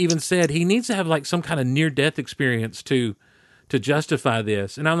someone even said he needs to have like some kind of near-death experience to justify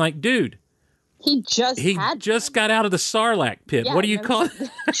this. And I'm like, dude, he just got out of the Sarlacc pit. Yeah, what do you call it?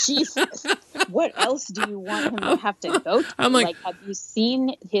 Jesus. What else do you want him to have to go through? I'm like, have you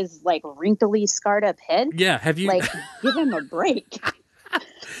seen his wrinkly, scarred up head? Yeah, have you? Give him a break.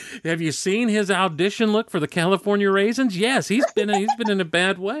 Have you seen his audition look for the California Raisins? Yes, he's been in a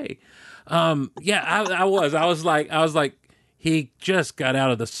bad way. I was like, he just got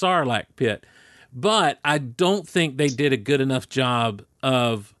out of the Sarlacc pit, but I don't think they did a good enough job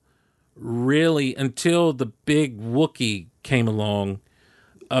of really until the big Wookiee came along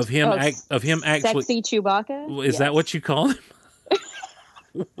of him actually sexy Chewbacca. Is that what you call him?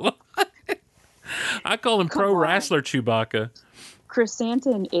 What? I call him Pro Wrestler Chewbacca.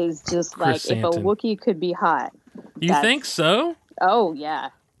 Chrysanthemum is just like if a Wookiee could be hot. You think so? Oh yeah.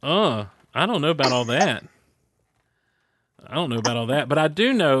 I don't know about all that. But I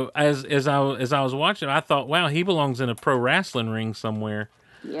do know as I was watching, I thought, wow, he belongs in a pro wrestling ring somewhere.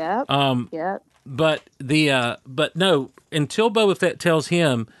 Yep. Yep. But no, until Boba Fett tells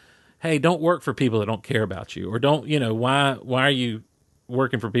him, hey, don't work for people that don't care about you, or don't, why are you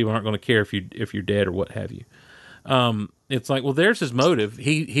working for people who aren't going to care if you're dead or what have you? It's like, well, there's his motive.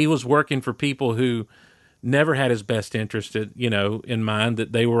 He was working for people who never had his best interest, in mind,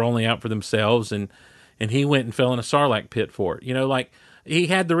 that they were only out for themselves, and he went and fell in a Sarlacc pit for it. Like he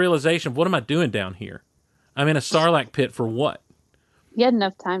had the realization of, what am I doing down here? I'm in a Sarlacc pit for what? He had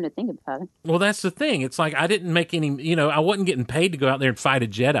enough time to think about it. Well, that's the thing. It's like I didn't make any. I wasn't getting paid to go out there and fight a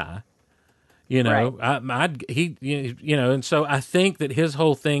Jedi. Right. And so I think that his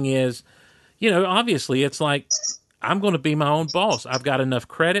whole thing is, obviously it's like, I'm going to be my own boss. I've got enough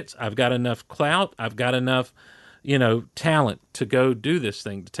credits. I've got enough clout. I've got enough, talent to go do this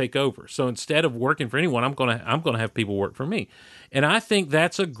thing, to take over. So instead of working for anyone, I'm going to have people work for me. And I think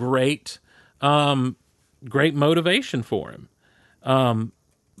that's a great motivation for him.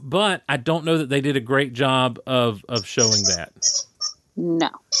 But I don't know that they did a great job of showing that.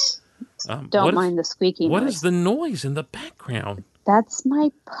 No. Don't mind the squeaky noise. What is the noise in the background? That's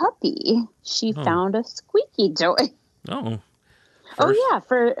my puppy. She found a squeaky toy. Oh. Oh, yeah.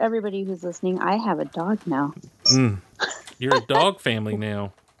 For everybody who's listening, I have a dog now. You're a dog family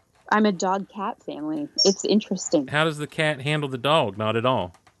now. I'm a dog-cat family. It's interesting. How does the cat handle the dog? Not at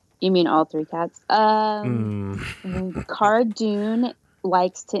all. You mean all three cats? Cara Dune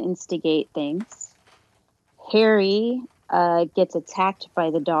likes to instigate things. Harry gets attacked by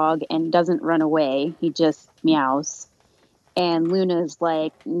the dog and doesn't run away. He just meows. And Luna's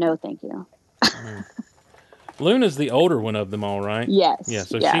like, no, thank you. Luna's the older one of them all, right? Yes. Yeah,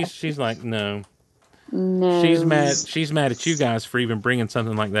 so yeah. she's like, no. No. She's mad at you guys for even bringing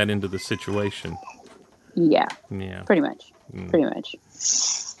something like that into the situation. Yeah. Yeah. Pretty much. Pretty much.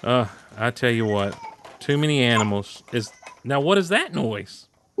 I tell you what. Too many animals. Now, what is that noise?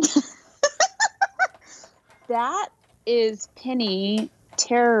 That is Penny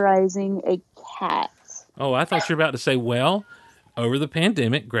terrorizing a cat. Oh, I thought you were about to say, well, over the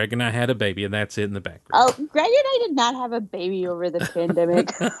pandemic, Greg and I had a baby, and that's it in the background. Oh, Greg and I did not have a baby over the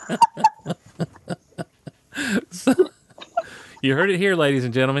pandemic. So, you heard it here, ladies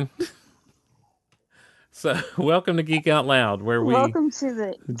and gentlemen. So, welcome to Geek Out Loud, where we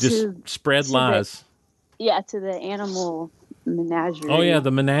spread lies. To the animal menagerie. Oh, yeah,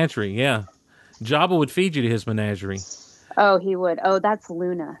 the menagerie, yeah. Jabba would feed you to his menagerie. Oh, he would. Oh, that's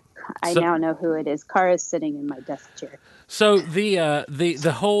Luna. I now know who it is. Kara's sitting in my desk chair. So the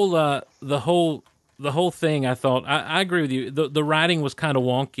whole thing, I thought, I agree with you. The writing was kind of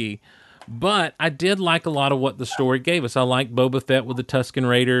wonky, but I did like a lot of what the story gave us. I liked Boba Fett with the Tusken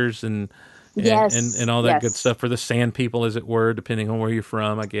Raiders and all that good stuff, for the Sand People, as it were, depending on where you're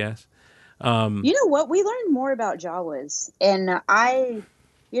from, I guess. You know what? We learned more about Jawas, and I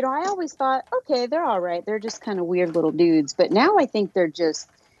You know, I always thought, okay, they're all right. They're just kind of weird little dudes. But now I think they're just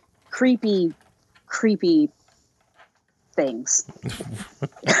creepy things.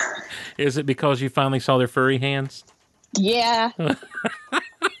 Is it because you finally saw their furry hands? Yeah.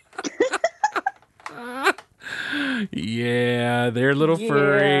 Yeah, they're a little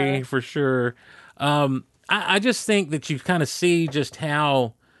furry for sure. I just think that you kind of see just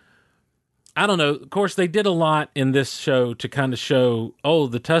how, I don't know. Of course, they did a lot in this show to kind of show, oh,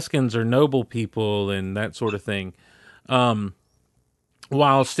 the Tuscans are noble people and that sort of thing.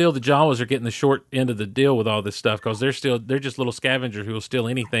 While still the Jawas are getting the short end of the deal with all this stuff because they're just little scavengers who will steal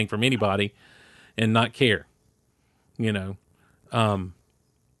anything from anybody and not care, you know.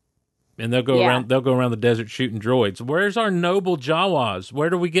 And they'll go around the desert shooting droids. Where's our noble Jawas? Why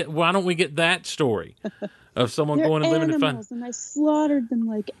don't we get that story of someone going and living in fun? And I slaughtered them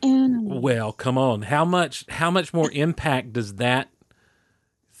like animals. Well, come on. How much more impact does that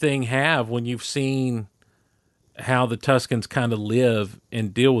thing have when you've seen how the Tuscans kind of live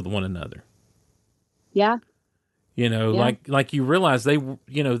and deal with one another? Yeah. You know, like you realize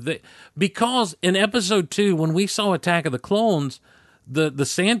because in episode 2, when we saw Attack of the Clones, the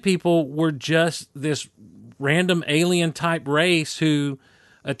Sand People were just this random alien type race who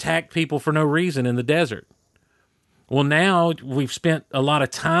attacked people for no reason in the desert. Well, now we've spent a lot of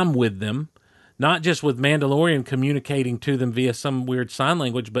time with them, not just with Mandalorian communicating to them via some weird sign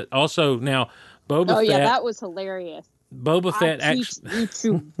language, but also now Boba Fett. Oh yeah, that was hilarious. Boba Fett actually you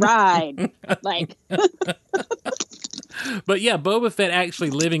to ride like. But yeah, Boba Fett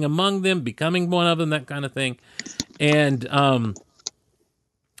actually living among them, becoming one of them, that kind of thing, and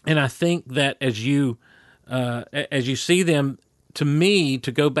I think that as you see them, to me,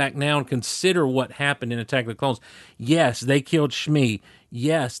 to go back now and consider what happened in Attack of the Clones, yes, they killed Shmi.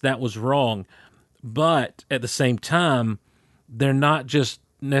 Yes, that was wrong. But at the same time, they're not just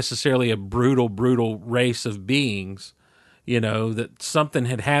necessarily a brutal race of beings, you know, that something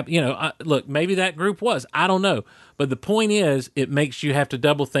had happened. You know, look, maybe that group was. I don't know. But the point is, it makes you have to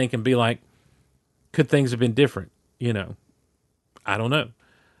double think and be like, could things have been different? You know, I don't know.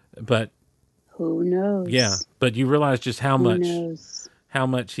 But who knows? Yeah, but you realize just how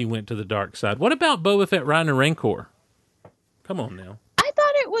much he went to the dark side. What about Boba Fett riding a Rancor? Come on now. I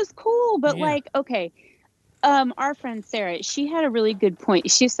thought it was cool, but okay. Our friend Sarah, she had a really good point.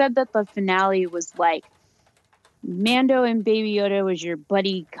 She said that the finale was like Mando and Baby Yoda was your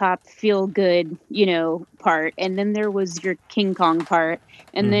buddy cop feel good, you know, part, and then there was your King Kong part,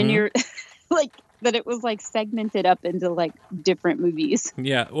 and then you're like. That it was like segmented up into like different movies.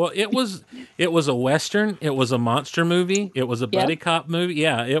 Yeah, well, it was a Western, it was a monster movie, it was a buddy cop movie.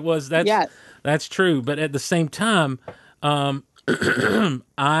 Yeah, it was. That's true. But at the same time, I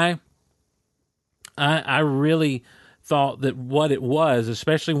really thought that what it was,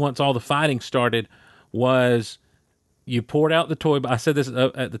 especially once all the fighting started, was you poured out the toy. I said this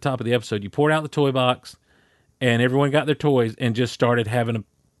at the top of the episode. You poured out the toy box, and everyone got their toys and just started having a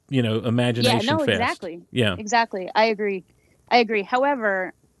imagination fest. Exactly. Yeah, exactly. I agree.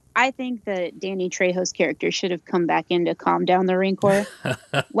 However, I think that Danny Trejo's character should have come back in to calm down the Rancor.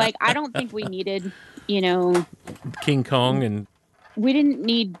 Like, I don't think we needed, King Kong, and we didn't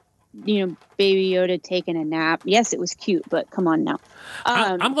need, Baby Yoda taking a nap. Yes, it was cute, but come on now.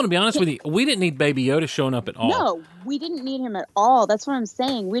 I'm going to be honest with you. We didn't need Baby Yoda showing up at all. No, we didn't need him at all. That's what I'm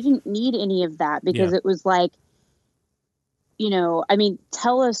saying. We didn't need any of that because it was like,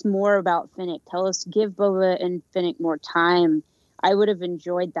 tell us more about Finnick. Give Boba and Finnick more time. I would have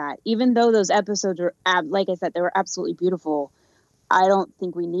enjoyed that. Even though those episodes were, like I said, they were absolutely beautiful. I don't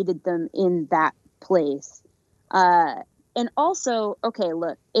think we needed them in that place. And also, okay,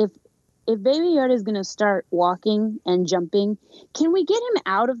 look, if Baby Yoda is going to start walking and jumping, can we get him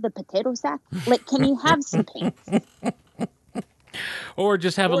out of the potato sack? Like, can he have some pants? Or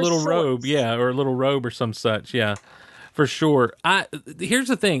just have a little robe, or a little robe or some such, for sure. Here's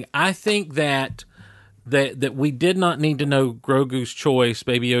the thing. I think that we did not need to know Grogu's choice,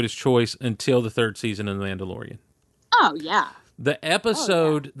 Baby Yoda's choice, until the third season of The Mandalorian. Oh, yeah. The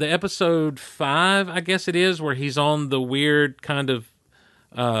episode 5, I guess it is, where he's on the weird kind of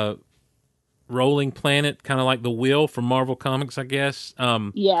rolling planet, kind of like the Wheel from Marvel Comics, I guess.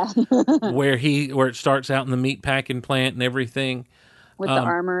 where it starts out in the meat packing plant and everything. With the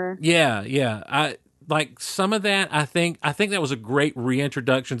armor. Yeah. I like some of that. I think that was a great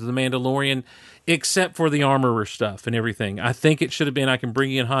reintroduction to the Mandalorian, except for the armorer stuff and everything. I think it should have been, I can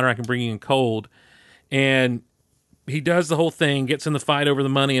bring you in hot or I can bring you in cold. And he does the whole thing, gets in the fight over the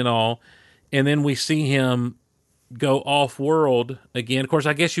money and all, and then we see him go off-world again. Of course,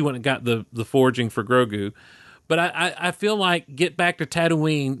 I guess you wouldn't have got the forging for Grogu, But I feel like get back to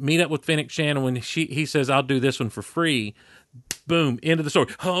Tatooine, meet up with Fennec Shannon when he says, I'll do this one for free. Boom, end of the story.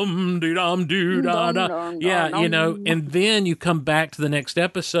 Hum-dee-dum-doo-da-da. Yeah, you know, and then you come back to the next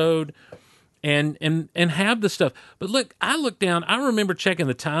episode and have the stuff. But look, I look down, I remember checking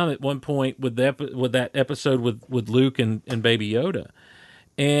the time at one point with that episode with Luke and Baby Yoda.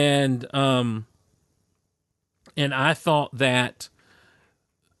 And I thought that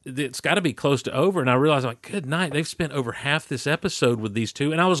it's got to be close to over, and I realized, like, good night, they've spent over half this episode with these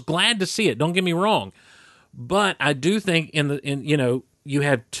two, and I was glad to see it. Don't get me wrong, but I do think you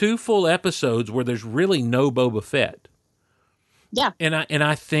have 2 full episodes where there's really no Boba Fett. Yeah, and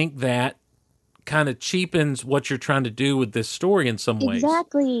I think that kind of cheapens what you're trying to do with this story in some ways.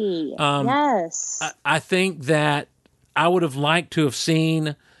 Exactly. Yes. I think that I would have liked to have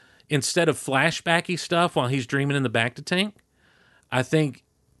seen, instead of flashbacky stuff while he's dreaming in the bacta tank, I think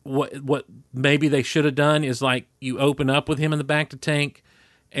what maybe they should have done is, like, you open up with him in the bacta tank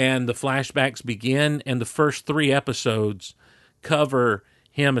and the flashbacks begin, and the first 3 episodes cover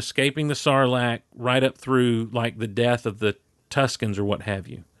him escaping the Sarlacc right up through, like, the death of the Tuskens or what have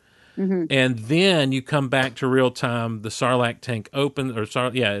you. Mm-hmm. And then you come back to real time, the Sarlacc tank opens,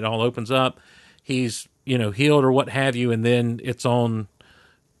 it all opens up. He's, healed or what have you, and then it's on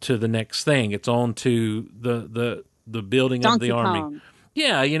to the next thing. It's on to the building Donkey of the army. Kong.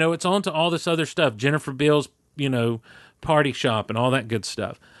 Yeah, it's on to all this other stuff. Jennifer Beals, party shop and all that good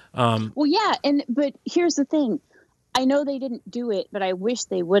stuff. Well, yeah, but here's the thing. I know they didn't do it, but I wish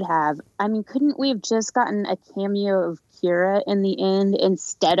they would have. I mean, couldn't we have just gotten a cameo of Kira in the end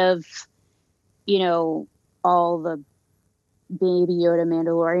instead of, all the Baby Yoda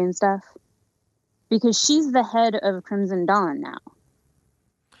Mandalorian stuff? Because she's the head of Crimson Dawn now.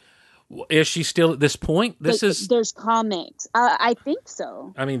 Is she still at this point? There's comics. I think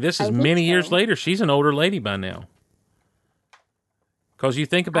so. I mean, this is many years later. She's an older lady by now. Because you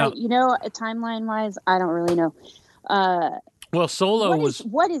think about... timeline-wise, I don't really know. Well, Solo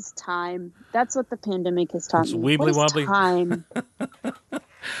what is time? That's what the pandemic has taught me. Weebly wobbly. Time?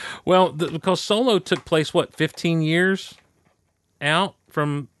 Well, because Solo took place, 15 years out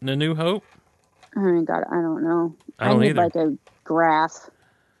from The New Hope? Oh my God, I don't know. I need like a graph.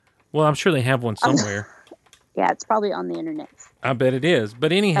 Well, I'm sure they have one somewhere. Yeah, it's probably on the internet. I bet it is.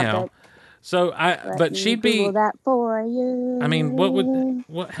 But anyhow, but she'd be... Google that for you. I mean,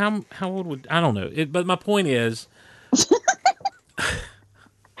 how old would... I don't know. But my point is...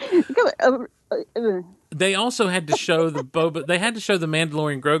 They also had to show the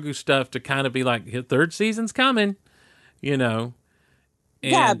Mandalorian Grogu stuff to kind of be like, 3rd season's coming, And,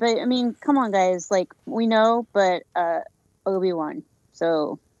 yeah, but I mean, come on, guys. Like, we know, but Obi-Wan,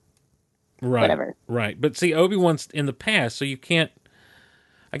 so whatever. Right. But see, Obi-Wan's in the past, so you can't...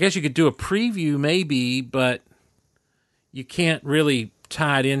 I guess you could do a preview maybe, but you can't really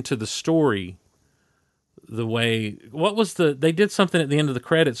tie it into the story the way... They did something at the end of the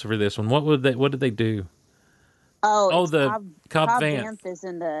credits for this one. What did they do? The Cobb Vanth is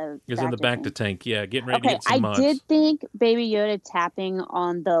in the bacta tank. Yeah, getting ready to get some mods. I did think Baby Yoda tapping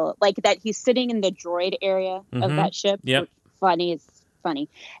on the... Like, that he's sitting in the droid area of that ship. Yep. Funny. It's funny.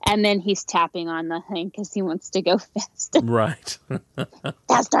 And then he's tapping on the thing because he wants to go faster. Right.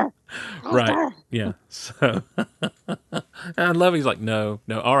 Faster. Right. Yeah. So I love he's like, no,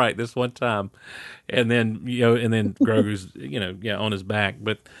 all right, this one time. And then, Grogu's, on his back.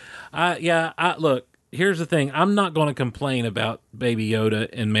 But look, here's the thing. I'm not going to complain about Baby Yoda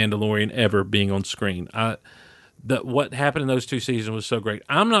and Mandalorian ever being on screen. What happened in those 2 seasons was so great.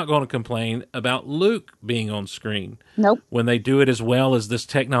 I'm not going to complain about Luke being on screen. Nope. When they do it as well as this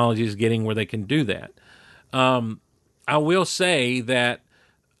technology is getting where they can do that. I will say that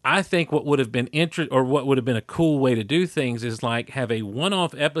I think what would have been what would have been a cool way to do things is like have a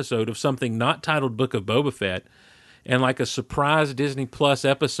one-off episode of something not titled Book of Boba Fett and like a surprise Disney Plus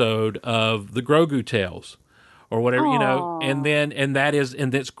episode of the Grogu Tales or whatever, and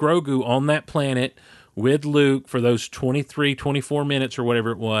that's Grogu on that planet with Luke for those 23, 24 minutes or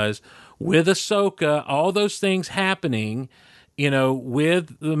whatever it was, with Ahsoka, all those things happening,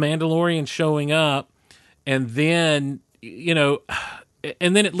 with the Mandalorian showing up, and then,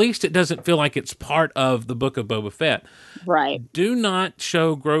 and then at least it doesn't feel like it's part of the Book of Boba Fett. Right. Do not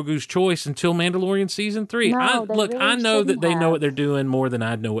show Grogu's choice until Mandalorian Season 3. No, I know that they know what they're doing more than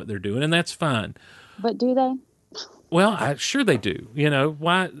I know what they're doing, and that's fine. But do they? Well, sure they do.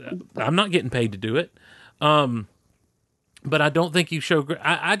 Why? I'm not getting paid to do it. But I don't think you show...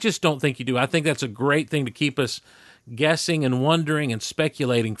 I just don't think you do. I think that's a great thing to keep us guessing and wondering and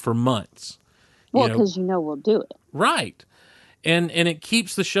speculating for months. Well, because we'll do it. Right. And it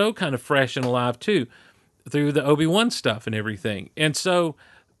keeps the show kind of fresh and alive, too. through the Obi-Wan stuff and everything. And so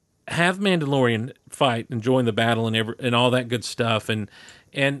have Mandalorian fight and join the battle and all that good stuff. And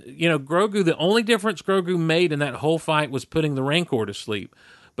Grogu, the only difference Grogu made in that whole fight was putting the Rancor to sleep.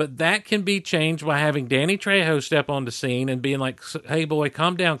 But that can be changed by having Danny Trejo step on the scene and being like, hey, boy,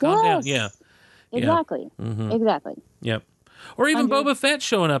 calm down. Yeah. Exactly. Yeah. Mm-hmm. Exactly. Yep. Or even Boba Fett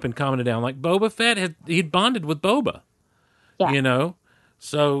showing up and calming it down. Like Boba Fett, he'd bonded with Boba. Yeah.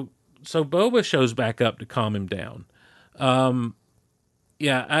 So Boba shows back up to calm him down. But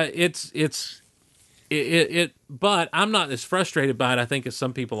I'm not as frustrated by it, I think, as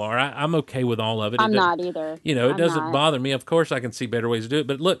some people are. I'm okay with all of it. I'm not either. It doesn't bother me. Of course, I can see better ways to do it.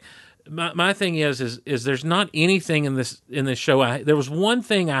 But look, my thing is there's not anything in this show. There was one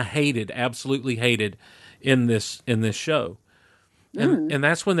thing I absolutely hated in this show, and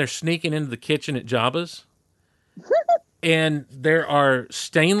that's when they're sneaking into the kitchen at Jabba's, and there are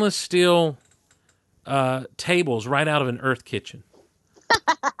stainless steel tables right out of an Earth kitchen.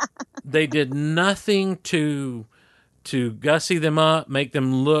 They did nothing to gussy them up, make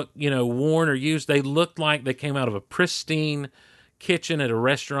them look, worn or used. They looked like they came out of a pristine kitchen at a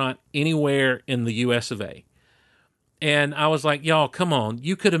restaurant anywhere in the US of A. And I was like, y'all, come on.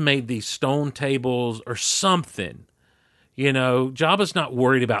 You could have made these stone tables or something. Jabba's not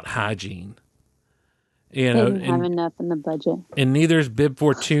worried about hygiene. They didn't have enough in the budget. And neither is Bib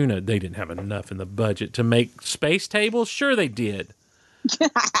Fortuna. They didn't have enough in the budget to make space tables. Sure they did.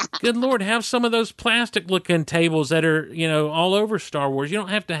 Good Lord, have some of those plastic-looking tables that are, all over Star Wars. You don't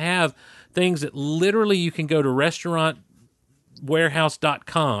have to have things that literally you can go to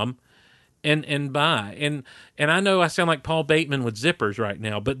restaurantwarehouse.com and buy. And I know I sound like Paul Bateman with zippers right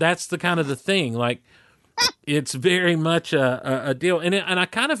now, but that's the kind of the thing. Like, it's very much a deal. And I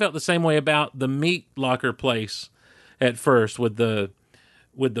kind of felt the same way about the meat locker place at first with the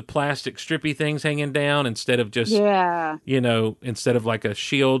plastic strippy things hanging down instead of just, instead of like a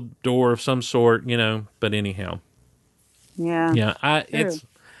shield door of some sort, but anyhow. Yeah.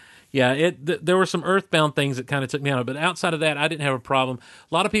 Yeah. There were some Earthbound things that kind of took me out, but outside of that, I didn't have a problem.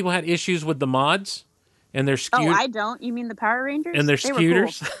 A lot of people had issues with the mods and their scooters. Oh, I don't. You mean the Power Rangers? And their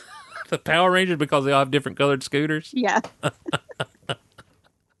scooters. Cool. The Power Rangers, because they all have different colored scooters. Yeah.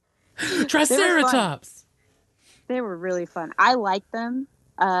 Triceratops. They were really fun. I liked them.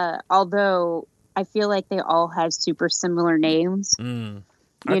 Although I feel like they all had super similar names. I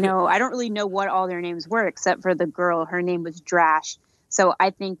don't really know what all their names were except for the girl. Her name was Drash. So I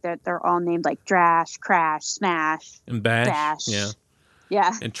think that they're all named like Drash, Crash, Smash, and Bash. Yeah.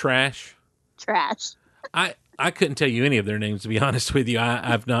 Yeah. And Trash. Trash. I couldn't tell you any of their names, to be honest with you.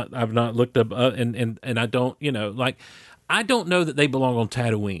 I've not looked up and I don't, I don't know that they belong on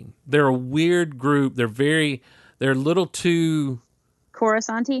Tatooine. They're a weird group. They're a little too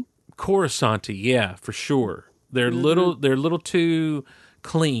Coruscanty, yeah, for sure. They're a little too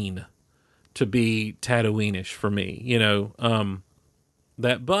clean to be Tatooine-ish for me,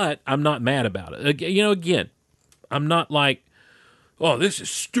 but I'm not mad about it. Again, I'm not like, oh, this is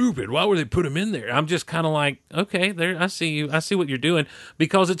stupid. Why would they put him in there? I'm just kind of like, okay, there, I see you. I see what you're doing,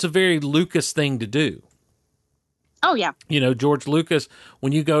 because it's a very Lucas thing to do. Oh yeah. George Lucas,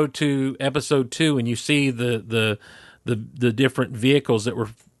 when you go to episode 2 and you see the different vehicles that were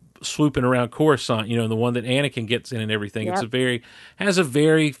swooping around Coruscant, the one that Anakin gets in and everything. Yep. Has a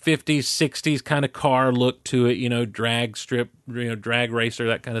very 50s, 60s kind of car look to it, drag strip, drag racer,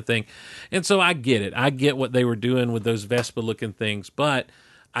 that kind of thing. And so I get it. I get what they were doing with those Vespa looking things, but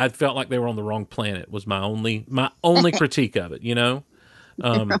I felt like they were on the wrong planet was my only critique of it, They're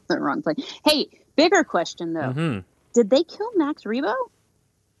on the wrong planet. Hey, bigger question though. Mm-hmm. Did they kill Max Rebo?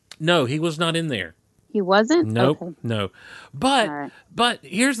 No, he was not in there. He wasn't? Nope, okay. No. But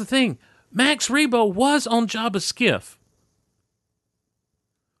here's the thing. Max Rebo was on Jabba's skiff.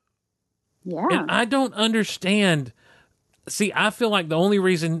 Yeah. And I don't understand. See, I feel like the only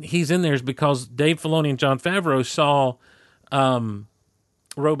reason he's in there is because Dave Filoni and Jon Favreau saw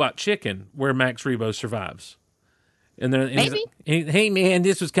Robot Chicken, where Max Rebo survives. And maybe. Hey, man,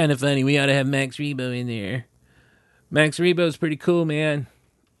 this was kind of funny. We ought to have Max Rebo in there. Max Rebo's pretty cool, man.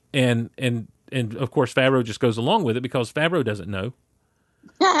 And of course, Favreau just goes along with it because Favreau doesn't know.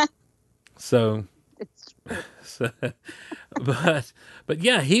 So, but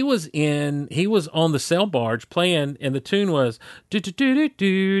yeah, he was on the sail barge playing, and the tune was do do do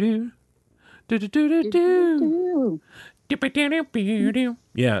do do do do do do.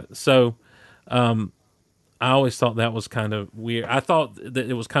 Yeah. So, I always thought that was kind of weird. I thought that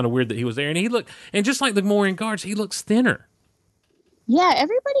it was kind of weird that he was there, and just like the Gamorrean guards, he looks thinner. Yeah,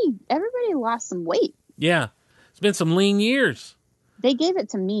 everybody lost some weight. Yeah. It's been some lean years. They gave it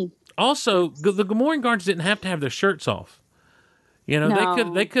to me. Also, the Gamorrean guards didn't have to have their shirts off. You know,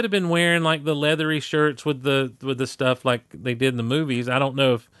 No. they could have been wearing like the leathery shirts with the stuff like they did in the movies. I don't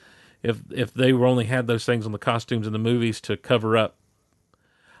know if they were only had those things on the costumes in the movies to cover up.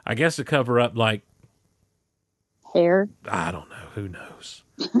 I guess to cover up like Hair. I don't know. Who knows?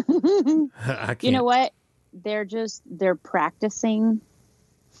 I can't. You know what? They're practicing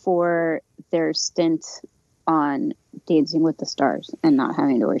for their stint on Dancing with the Stars and not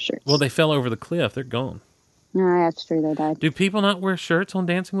having to wear shirts. Well, they fell over the cliff. They're gone. No, that's true. They died. Do people not wear shirts on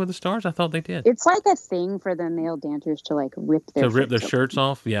Dancing with the Stars? I thought they did. It's like a thing for the male dancers to like rip their Shirts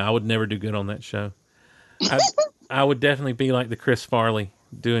off? Yeah, I would never do good on that show. I would definitely be like the Chris Farley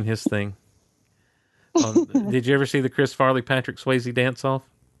doing his thing. Did you ever see the Chris Farley Patrick Swayze dance off?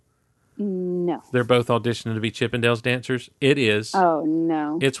 No. They're both auditioning to be Chippendales dancers. It is. Oh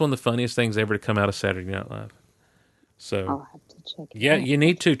no. It's one of the funniest things ever to come out of Saturday Night Live. So I'll have to check it yeah, out. you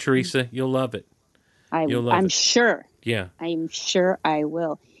need to, Teresa. You'll love it. I'm sure. Yeah. I'm sure I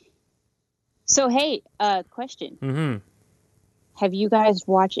will. So hey, question. Mm-hmm. Have you guys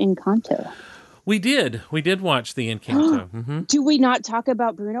watched Encanto? We did watch the Encanto. Mm-hmm. Do we not talk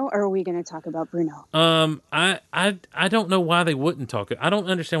about Bruno, or are we going to talk about Bruno? I don't know why they wouldn't talk. I don't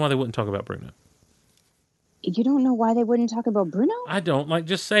understand why they wouldn't talk about Bruno. You don't know why they wouldn't talk about Bruno? I don't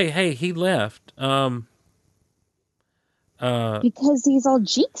just say, hey, he left. Because he's all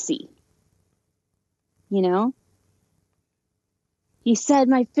jinxy. You know? He said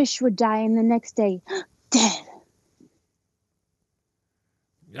my fish would die, and the next day, dead.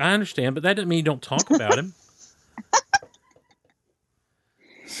 I understand, but that doesn't mean you don't talk about him.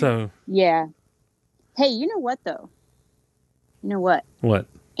 So. Yeah. Hey, you know what, though? You know what? What?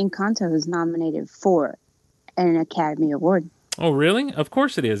 Encanto is nominated for an Academy Award. Oh, really? Of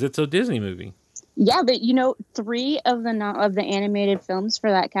course it is. It's a Disney movie. Yeah, but 3 of the animated films for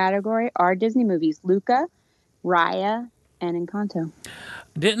that category are Disney movies: Luca, Raya, and Encanto.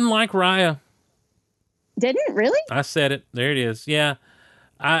 Didn't like Raya. Didn't really? I said it. There it is. Yeah,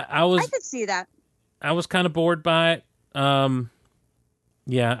 I could see that. I was kind of bored by it.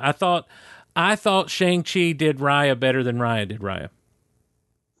 Yeah, I thought Shang-Chi did Raya better than Raya did Raya.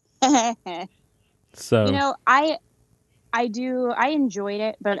 So I enjoyed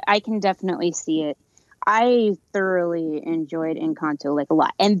it, but I can definitely see it. I thoroughly enjoyed Encanto like a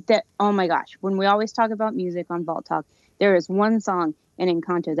lot. And oh my gosh, when we always talk about music on Vault Talk, there is one song in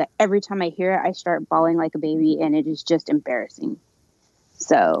Encanto that every time I hear it, I start bawling like a baby, and it is just embarrassing.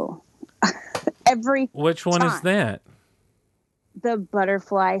 So which one is that? The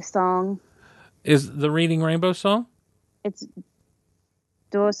butterfly song. Is the Reading Rainbow song? It's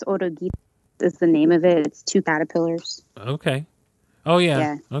Dos Oruguitas is the name of it. It's 2 caterpillars. Okay. Oh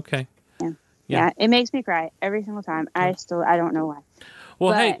yeah. Okay. Yeah, it makes me cry every single time. I don't know why.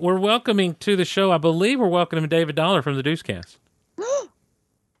 Well, hey, we're welcoming to the show, I believe we're welcoming David Dollar from the Deucecast.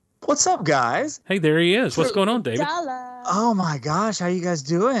 What's up, guys? Hey, there he is. What's going on, David? Dollar. Oh my gosh, how you guys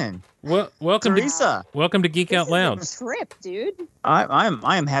doing? Well, welcome Teresa. Welcome to Geek Out Loud. Trip, dude. I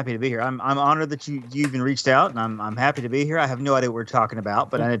am happy to be here. I'm honored that you even reached out, and I'm happy to be here. I have no idea what we're talking about,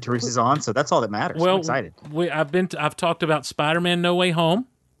 but I know Teresa's on, so that's all that matters. Well, I'm excited. I've talked about Spider-Man: No Way Home.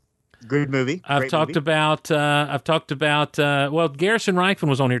 Good movie. I've talked about well, Garrison Ryfun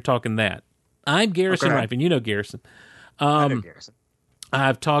was on here talking that. I'm Garrison Ryfun. You know Garrison. I know Garrison.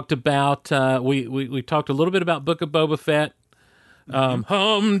 I've talked about we talked a little bit about Book of Boba Fett.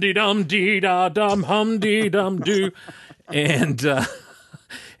 Hum dee dum dee da dum hum dee dum doo, and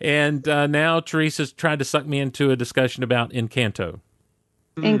now Teresa's tried to suck me into a discussion about Encanto.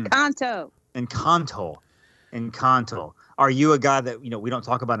 Encanto. Are you a guy that we don't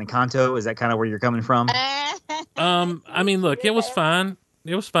talk about Encanto? Is that kind of where you're coming from? I mean, look, it was fine.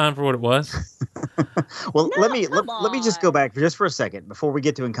 It was fine for what it was. Well, let me just go back just for a second before we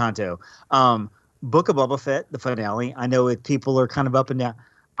get to Encanto. Book of Boba Fett, the finale. I know people are kind of up and down.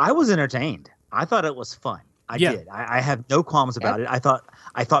 I was entertained. I thought it was fun. I did. I have no qualms about it. I thought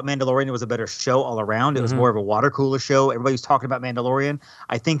Mandalorian was a better show all around. It was more of a water cooler show. Everybody was talking about Mandalorian.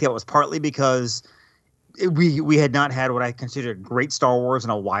 I think that was partly because we had not had what I considered great Star Wars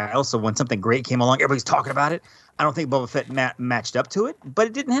in a while. So when something great came along, everybody's talking about it. I don't think Boba Fett matched up to it, but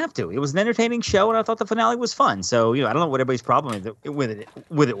it didn't have to. It was an entertaining show, and I thought the finale was fun. So I don't know what everybody's problem with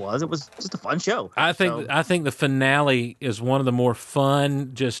it was. It was just a fun show. I think the finale is one of the more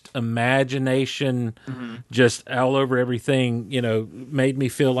fun, just imagination, just all over everything. Made me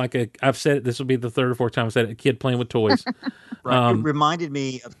feel like I've said it. This will be the 3rd or 4th time I've said it. A kid playing with toys. Right. It reminded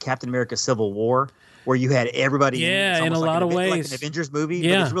me of Captain America: Civil War. where you had everybody. Yeah, in a lot of ways, like an Avengers movie.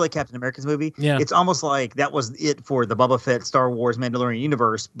 Yeah, but it's really Captain America's movie. Yeah, it's almost like that was it for the Boba Fett Star Wars Mandalorian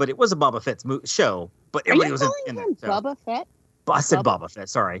universe. But it was a Boba Fett show. But everybody was in there. So. Boba Fett. I said Boba Fett.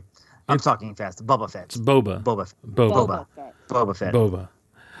 Sorry, I'm talking fast. Boba Fett. It's Boba. Boba Fett. Boba.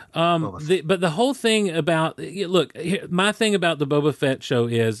 But the whole thing about my thing about the Boba Fett show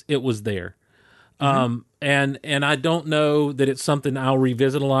is it was there. And I don't know that it's something I'll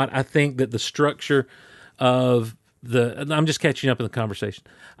revisit a lot. I think that the structure of I'm just catching up in the conversation.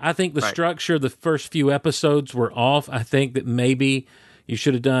 I think the structure of the first few episodes were off. I think that maybe you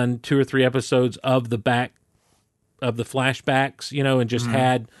should have done 2 or 3 episodes of the flashbacks, and just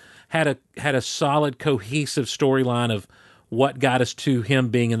had a solid cohesive storyline of what got us to him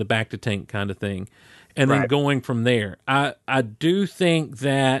being in the back to tank kind of thing. And then going from there. I do think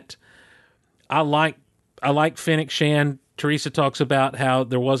that I like Fennec Shand. Teresa talks about how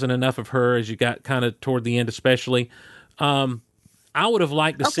there wasn't enough of her as you got kind of toward the end, especially. I would have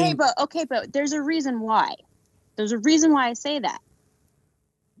liked to see. But there's a reason why. There's a reason why I say that.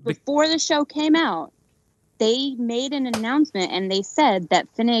 Before the show came out, they made an announcement and they said that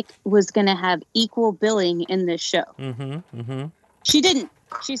Fennec was going to have equal billing in this show. She didn't.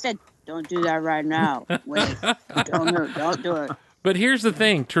 She said, "Don't do that right now. Wait, don't do it." But here's the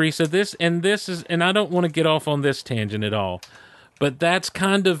thing, Teresa, and I don't want to get off on this tangent at all, but that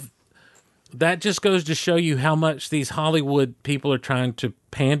just goes to show you how much these Hollywood people are trying to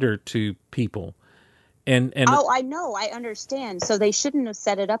pander to people. And I know, I understand. So they shouldn't have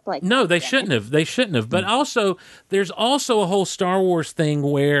set it up like no, that. They shouldn't have. But also, there's also a whole Star Wars thing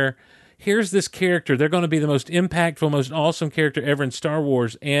where here's this character, they're going to be the most impactful, most awesome character ever in Star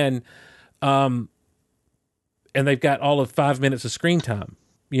Wars, and they've got all of 5 minutes of screen time,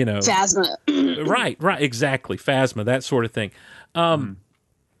 Phasma. right, exactly. Phasma, that sort of thing.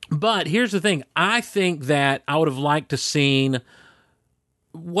 But here's the thing. I think that I would have liked to seen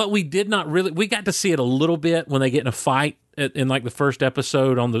what we did not really. We got to see it a little bit when they get in a fight in like the first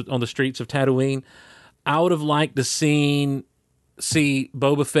episode on the streets of Tatooine. I would have liked to see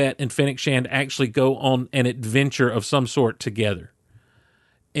Boba Fett and Fennec Shand actually go on an adventure of some sort together,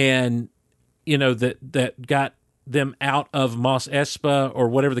 and that got them out of Mos Espa or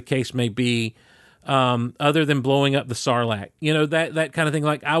whatever the case may be, other than blowing up the Sarlacc, that kind of thing.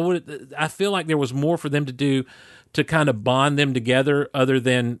 Like I feel like there was more for them to do to kind of bond them together, other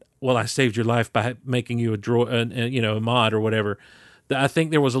than, well, I saved your life by making you a mod or whatever. I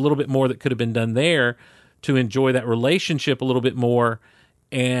think there was a little bit more that could have been done there to enjoy that relationship a little bit more.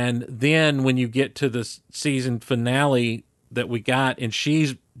 And then when you get to the season finale that we got, and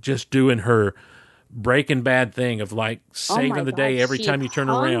she's just doing her Breaking Bad thing of like saving the day every time you turn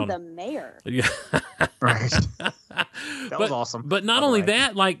around. The mayor. Yeah. Right. That was awesome. But not only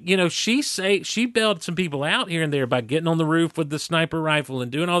that, like, she bailed some people out here and there by getting on the roof with the sniper rifle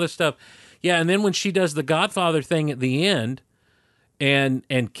and doing all this stuff. Yeah, and then when she does the Godfather thing at the end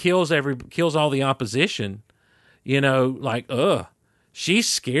and kills all the opposition, she's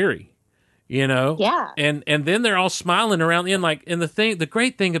scary. Yeah. And then they're all smiling around the end, like, and the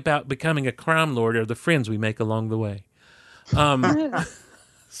great thing about becoming a crime lord are the friends we make along the way. What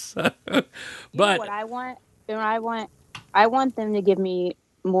I want? I want them to give me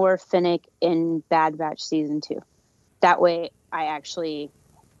more Fennec in Bad Batch season 2. That way, I actually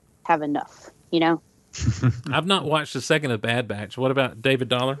have enough. I've not watched the second of Bad Batch. What about David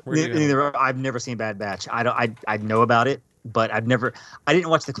Dollar? I've never seen Bad Batch. I know about it, but I didn't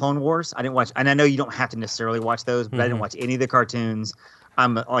watch the Clone Wars. And I know you don't have to necessarily watch those, but I didn't watch any of the cartoons.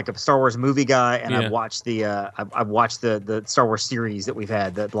 I'm like a Star Wars movie guy, and I've watched I've watched the Star Wars series that we've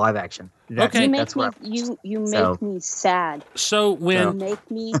had, the live action. Okay, you make me sad. So you make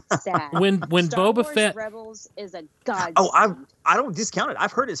me sad. when Star Boba Wars Fett Rebels is a god. Oh, I don't discount it.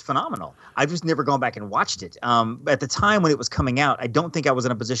 I've heard it's phenomenal. I've just never gone back and watched it. At the time when it was coming out, I don't think I was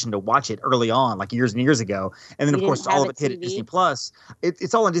in a position to watch it early on, like years and years ago. And then of course all of it hit at Disney Plus.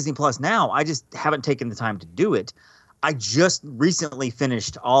 It's all on Disney Plus now. I just haven't taken the time to do it. I just recently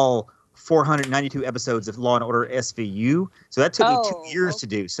finished all 492 episodes of Law & Order SVU. So that took me 2 years to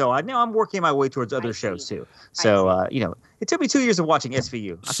do. So now I'm working my way towards other shows too. So, it took me 2 years of watching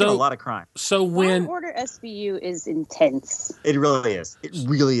SVU. I've seen a lot of crime. So when Law & Order SVU is intense. It really is. It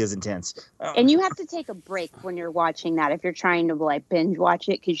really is intense. And you have to take a break when you're watching that if you're trying to like binge watch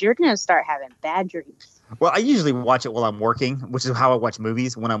it, because you're going to start having bad dreams. Well, I usually watch it while I'm working, which is how I watch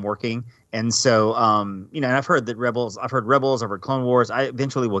movies when I'm working. And so, and I've heard Rebels, I've heard Clone Wars. I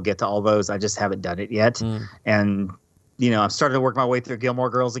eventually will get to all those. I just haven't done it yet. And, I'm starting to work my way through Gilmore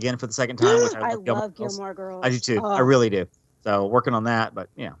Girls again for the second time. Which I love Gilmore Girls. I do too. I really do. So working on that, but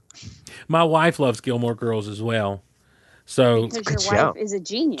My wife loves Gilmore Girls as well. So because your wife is a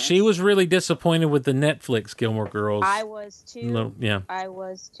genius. She was really disappointed with the Netflix Gilmore Girls. I was too. Yeah. I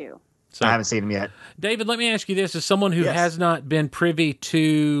was too. So, I haven't seen them yet. David, let me ask you this: as someone who has not been privy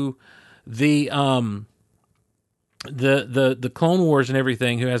to the Clone Wars and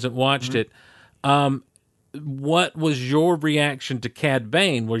everything, who hasn't watched it, what was your reaction to Cad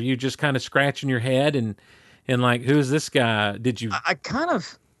Bane? Were you just kind of scratching your head and like, who is this guy? Did you? I kind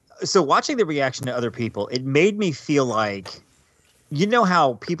of. So watching the reaction to other people, it made me feel like, you know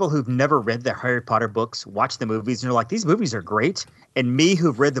how people who've never read the Harry Potter books watch the movies and they're like, these movies are great. And me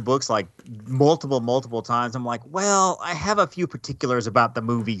who've read the books like multiple times, I'm like, well, I have a few particulars about the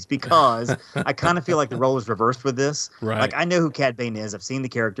movies because I kind of feel like the role is reversed with this. Right. Like I know who Cad Bane is. I've seen the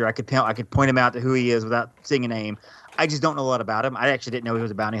character. I could point him out to who he is without saying a name. I just don't know a lot about him. I actually didn't know he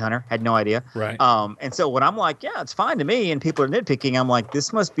was a bounty hunter. Had no idea. Right. And so when I'm like, yeah, it's fine to me, and people are nitpicking, I'm like,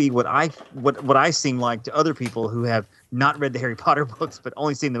 this must be what I seem like to other people who have not read the Harry Potter books but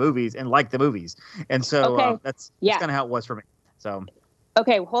only seen the movies and like the movies. And so that's kind of how it was for me. So.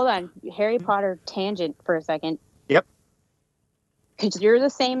 Okay, hold on. Harry Potter tangent for a second. Yep. Because you're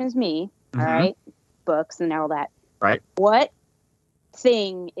the same as me, all right? Books and all that. Right. What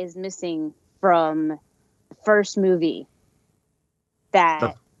thing is missing from the first movie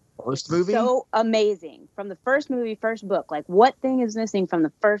that is so amazing? From the first movie, first book. Like, what thing is missing from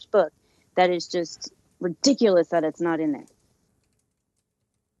the first book that is just ridiculous that it's not in there?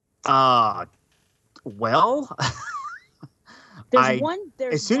 Well...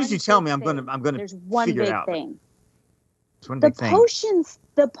 as soon as you tell me, I'm gonna There's one figure big it out. thing.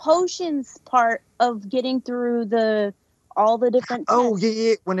 The potions part of getting through all the different tests. Oh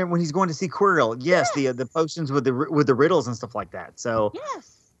yeah. When he's going to see Quirrell, yes. The potions with the riddles and stuff like that. So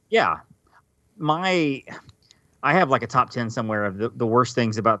yeah, I have like a top 10 somewhere of the worst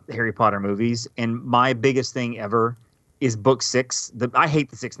things about the Harry Potter movies, and my biggest thing ever is book 6. I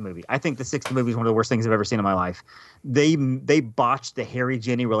hate the 6th movie. I think the 6th movie is one of the worst things I've ever seen in my life. They botched the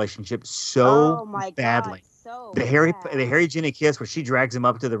Harry-Ginny relationship so badly. God, so the Harry-Ginny kiss where she drags him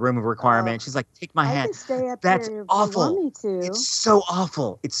up to the room of requirement. And she's like, "Take my hand." That's awful. Want me to. It's so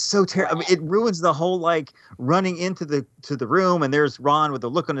awful. It's so terrible. I mean, it ruins the whole like running into the room, and there's Ron with the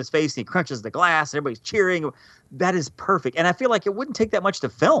look on his face, and he crunches the glass, and everybody's cheering. That is perfect. And I feel like it wouldn't take that much to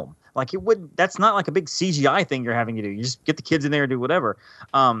film. Like it would. That's not like a big CGI thing you're having to do. You just get the kids in there and do whatever.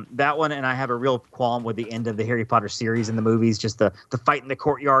 That one, and I have a real qualm with the end of the Harry Potter series and the movies, just the fight in the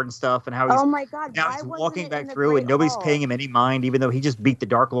courtyard and stuff, and how he's now he's walking back through and nobody's paying him any mind, even though he just beat the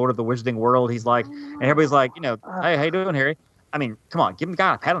Dark Lord of the Wizarding World. He's like, and everybody's like, hey, how you doing, Harry? I mean, come on, give him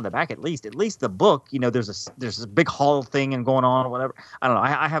a pat on the back at least. At least the book, there's a big hall thing and going on or whatever. I don't know.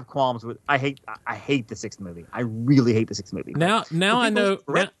 I have qualms with. I hate the 6th movie. I really hate the 6th movie. Now I know.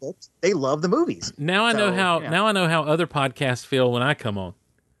 Books, they love the movies. Now I know how. Now I know how other podcasts feel when I come on.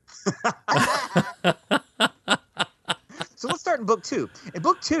 So let's start in book 2. In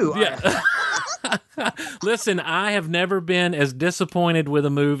book 2, Listen, I have never been as disappointed with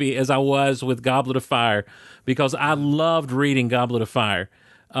a movie as I was with Goblet of Fire, because I loved reading Goblet of Fire.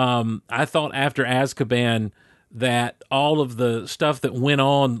 I thought after Azkaban that all of the stuff that went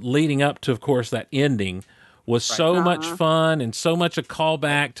on leading up to, of course, that ending was so much fun and so much a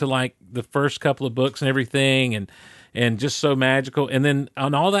callback to like the first couple of books and everything, and just so magical. And then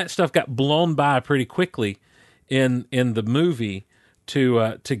all that stuff got blown by pretty quickly in the movie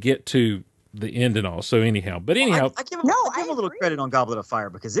to get to the end and all. So anyhow, I give him a little credit on Goblet of Fire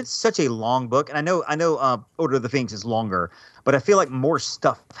because it's such a long book, and I know Order of the Phoenix is longer, but I feel like more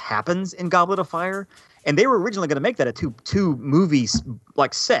stuff happens in Goblet of Fire. And they were originally going to make that a two movies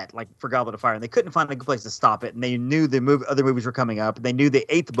like set like for Goblet of Fire, and they couldn't find a good place to stop it. And they knew other movies were coming up. They knew the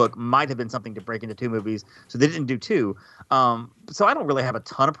 8th book might have been something to break into 2 movies, so they didn't do 2. So I don't really have a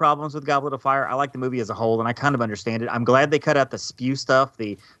ton of problems with Goblet of Fire. I like the movie as a whole, and I kind of understand it. I'm glad they cut out the spew stuff,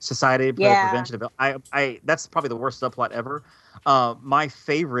 the Society for the Prevention of. I that's probably the worst subplot ever. My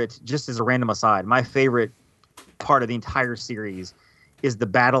favorite, just as a random aside, my favorite part of the entire series is the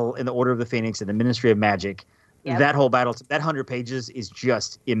battle in the Order of the Phoenix and the Ministry of Magic. Yep. That whole battle, that 100 pages is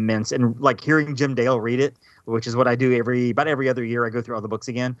just immense. And like hearing Jim Dale read it, which is what I do about every other year, I go through all the books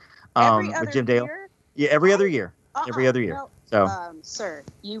again. With Jim Dale. Yeah, every other year. Every other year. No, sir,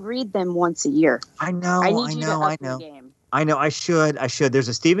 you read them once a year. I know. I know. I should. There's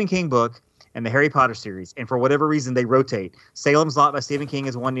a Stephen King book and the Harry Potter series, and for whatever reason they rotate. Salem's Lot by Stephen King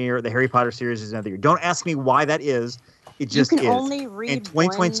is 1 year. The Harry Potter series is another year. Don't ask me why that is. It just is. Only read and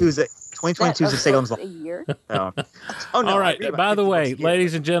 2022 2022 is Salem's a year. Oh no! All right. By the way,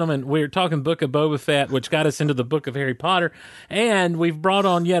 ladies and gentlemen, we're talking Book of Boba Fett, which got us into the Book of Harry Potter, and we've brought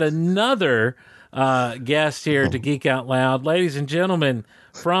on yet another guest here to Geek Out Loud, ladies and gentlemen,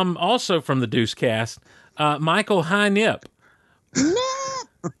 also from the Deucecast, Michael Hynip.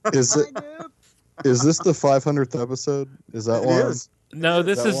 Is this the 500th episode? Is that one? No,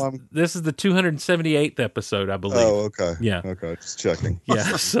 this is the 278th episode, I believe. Oh, okay. Yeah. Okay, just checking.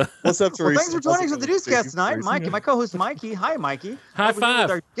 Yes. What's up, Teresa? Well, thanks for joining us with the Deucecast tonight, Mikey. My co-host Mikey. Hi, Mikey. High five.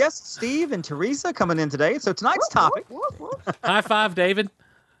 With our guests Steve and Teresa coming in today. So tonight's topic. High five, David.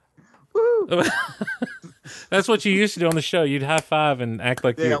 Woo. That's what you used to do on the show. You'd high five and act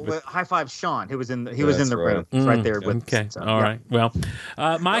like well, high five Sean, who was in the room. He's right there with okay. us, so, all right. Well,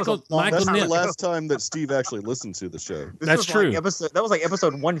 Michael that's the Nip. last time that Steve actually listened to the show. That's true. That was like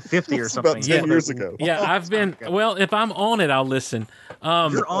episode 150 or something. About 10 years ago. Yeah, I've been. Well, if I'm on it, I'll listen.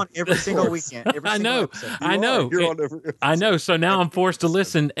 You're on every single weekend. I know. I know. You're on every episode. I know. So now I'm forced to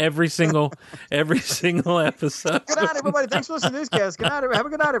listen every single episode. Good night, everybody. Thanks for listening to this cast. Good night. Have a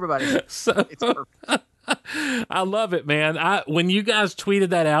good night, everybody. So, It's perfect. I love it, man. When you guys tweeted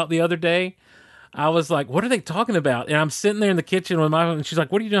that out the other day, I was like, what are they talking about? And I'm sitting there in the kitchen with my, and she's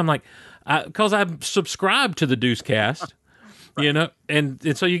like, what are you doing? I'm like, because I'm subscribed to the Deucecast, you know,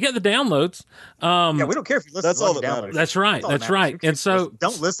 and so you get the downloads. Yeah, we don't care if you listen. That's all that matters. That's right. That's right. And so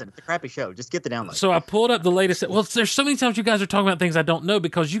don't listen. It's a crappy show. Just get the download. So I pulled up the latest. Well, there's so many times you guys are talking about things I don't know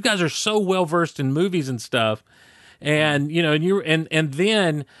because you guys are so well versed in movies and stuff, and you know, and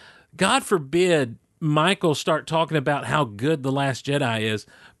then, God forbid, Michael start talking about how good The Last Jedi is.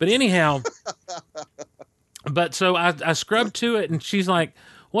 But anyhow, so I scrubbed to it, and she's like,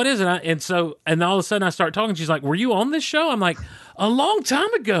 what is it? And all of a sudden I start talking. She's like, were you on this show? I'm like, a long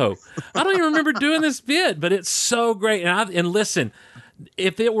time ago. I don't even remember doing this bit, but it's so great. And listen,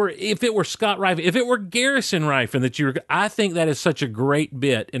 if it were Scott Ryfun, if it were Garrison Ryfun I think that is such a great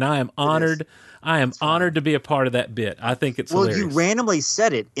bit, and I am honored. I am honored to be a part of that bit. I think it's hilarious. You randomly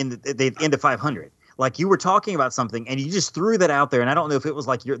said it in the end of 500. Like you were talking about something and you just threw that out there. And I don't know if it was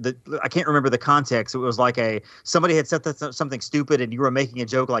like I can't remember the context. It was like somebody had said something stupid and you were making a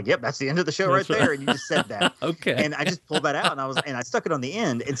joke like, yep, that's the end of the show right there. And you just said that. Okay. And I just pulled that out and I stuck it on the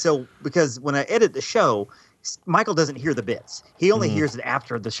end. And so, because when I edit the show, Michael doesn't hear the bits. He only hears it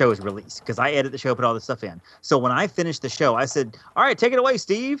after the show is released because I edit the show, put all this stuff in. So when I finished the show, I said, all right, take it away,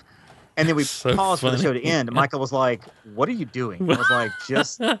 Steve. And then we paused for the show to end. Michael was like, "What are you doing?" I was like,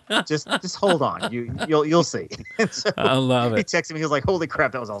 "Just hold on. You'll see." So I love it. He texted me. He was like, "Holy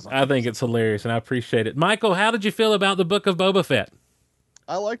crap, that was awesome." I think it's hilarious, and I appreciate it. Michael, how did you feel about the Book of Boba Fett?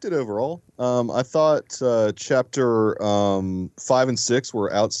 I liked it overall. I thought chapter 5 and 6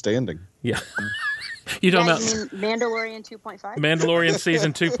 were outstanding. Yeah. You talking about You mean Mandalorian 2.5? Mandalorian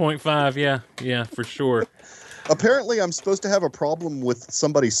season 2.5? Yeah, for sure. Apparently, I'm supposed to have a problem with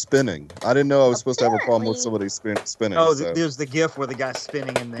somebody spinning. I didn't know I was supposed to have a problem with somebody spinning. Oh, so. there's the GIF where the guy's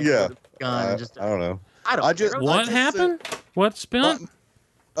spinning and then Yeah. the gun. I don't know. I don't care. What happened? What spin?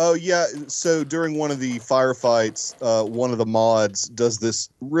 Oh, yeah. So during one of the firefights, one of the mods does this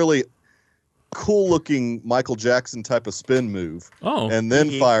really cool-looking Michael Jackson type of spin move. Oh. And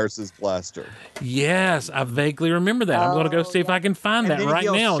then fires his blaster. Yes, I vaguely remember that. I'm going to go see if I can find that right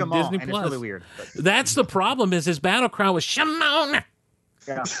now on Disney Plus. It's really weird. That's the problem is his battle cry was Shimon.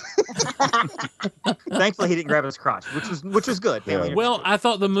 Yeah. Thankfully, he didn't grab his crotch, which was good. Yeah. Well, I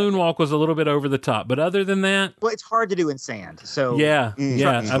thought the moonwalk was a little bit over the top, but other than that, well, it's hard to do in sand. So yeah. I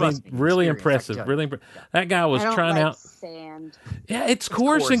mean, really experience, impressive. Really, that guy was I don't trying like out. sand. Yeah, it's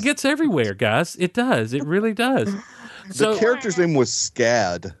coarse and gets everywhere, guys. It does. It really does. The character's name was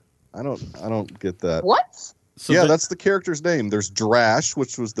Scad. I don't get that. What? So yeah, that's the character's name. There's Drash,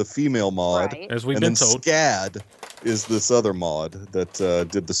 which was the female mod, Right. as we've and been then told. Scad is this other mod that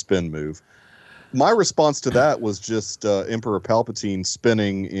did the spin move. My response to that was just Emperor Palpatine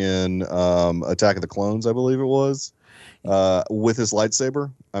spinning in Attack of the Clones, I believe it was, with his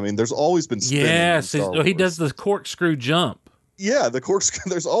lightsaber. I mean, there's always been spinning. Yes, in Star he Wars. does the corkscrew jump. Yeah, the corkscrew.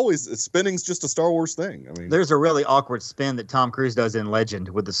 There's always spinning's just a Star Wars thing. I mean, there's a really awkward spin that Tom Cruise does in Legend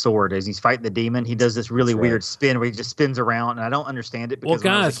with the sword as he's fighting the demon. He does this really weird spin where he just spins around, and I don't understand it because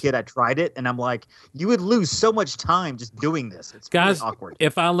when I was a kid, I tried it, and I'm like, you would lose so much time just doing this. It's really awkward.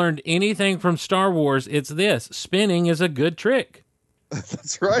 If I learned anything from Star Wars, it's this: spinning is a good trick.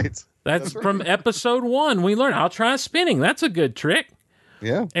 That's right. That's from episode 1. We learned, I'll try spinning. That's a good trick.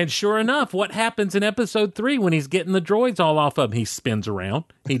 Yeah. And sure enough, what happens in episode 3 when he's getting the droids all off of him? He spins around.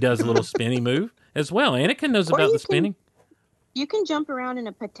 He does a little spinny move as well. Anakin knows about the spinning. You can jump around in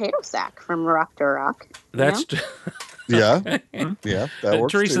a potato sack from rock to rock. That's Yeah. Yeah, that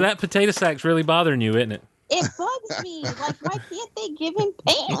works Teresa, too. that potato sack's really bothering you, isn't it? It bugs me. Like, why can't they give him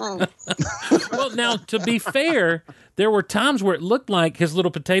pants? Well, now, to be fair, there were times where it looked like his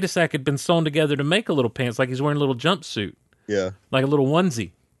little potato sack had been sewn together to make a little pants, like he's wearing a little jumpsuit. Yeah. Like a little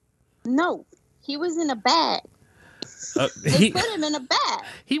onesie. No, he was in a bag. They put him in a bag.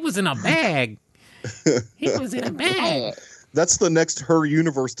 He was in a bag. He was in a bag. That's the next Her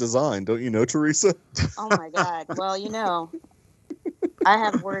Universe design, don't you know, Teresa? Oh my God. Well, I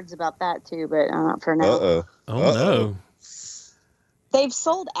have words about that too, but not for now. Uh-oh. Oh, no. They've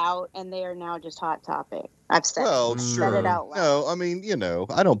sold out, and they are now just Hot Topic. I've said, said it out loud. No, I mean,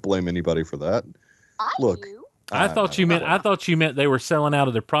 I don't blame anybody for that. Look, do. I thought you meant they were selling out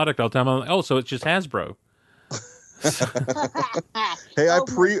of their product all the time. I'm like, oh, so it's just Hasbro. Hey, I Oh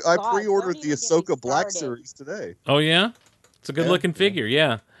my God, pre-ordered don't the even get me Ahsoka Black started. series today. Oh, yeah? It's a good looking figure,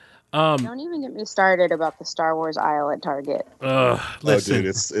 yeah. Don't even get me started about the Star Wars aisle at Target. Listen, Oh, dude,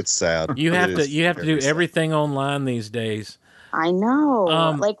 it's sad. you have It to is do very sad. everything online these days. I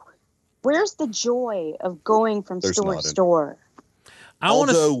know. Where's the joy of going from There's store not to any. store?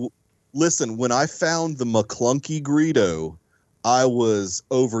 Although, listen, when I found the McClunky Greedo, I was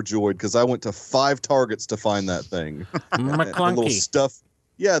overjoyed because I went to 5 Targets to find that thing. The little McClunky. stuff.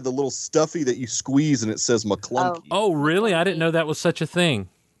 Yeah, the little stuffy that you squeeze and it says McClunky. Oh, really? I didn't know that was such a thing.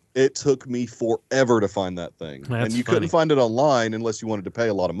 It took me forever to find that thing. That's and you funny. couldn't find it online unless you wanted to pay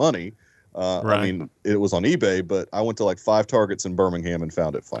a lot of money. Right. I mean, it was on eBay, but I went to like 5 Targets in Birmingham and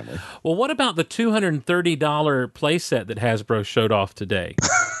found it finally. Well, what about the $230 playset that Hasbro showed off today?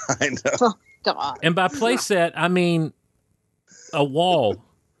 I know. Oh, God. And by playset, I mean a wall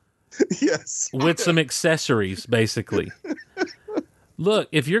Yes. with some accessories, basically. Look,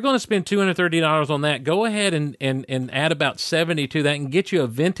 if you're going to spend $230 on that, go ahead and add about $70 to that and get you a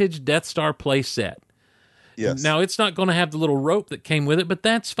vintage Death Star playset. Yes. Now, it's not going to have the little rope that came with it, but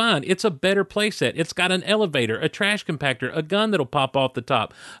that's fine. It's a better playset. It's got an elevator, a trash compactor, a gun that'll pop off the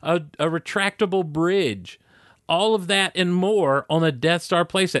top, a retractable bridge, all of that and more on a Death Star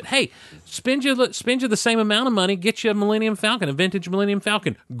playset. Hey, spend you the same amount of money, get you a Millennium Falcon, a vintage Millennium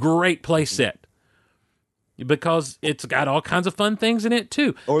Falcon. Great playset. Because it's got all kinds of fun things in it,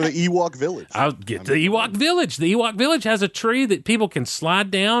 too. Or the Ewok Village. I'll get the Ewok Village. The Ewok Village has a tree that people can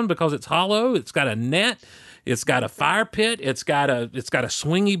slide down because it's hollow. It's got a net. It's got a fire pit. It's got a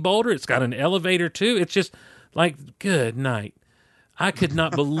swingy boulder. It's got an elevator, too. It's just like, good night. I could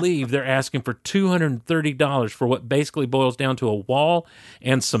not believe they're asking for $230 for what basically boils down to a wall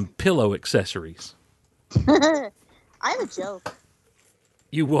and some pillow accessories. I have a joke.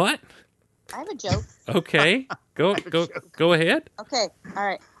 You what? I have a joke. Okay. Go ahead. Okay. All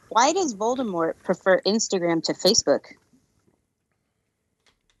right. Why does Voldemort prefer Instagram to Facebook?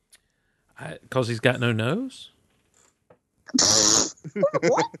 Because he's got no nose?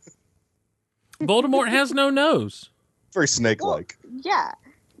 What? Voldemort has no nose. Very snake-like. Yeah.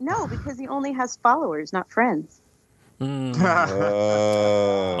 No, because he only has followers, not friends. All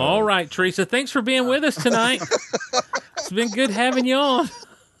right, Teresa. Thanks for being with us tonight. It's been good having you on.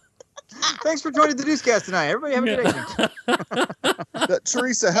 Thanks for joining the Deucecast tonight. Everybody have a good evening.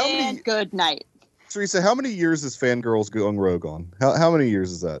 Teresa, good night. Teresa, how many years is Fangirls Going Rogue on? How many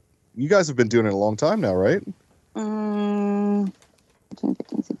years is that? You guys have been doing it a long time now, right? 14,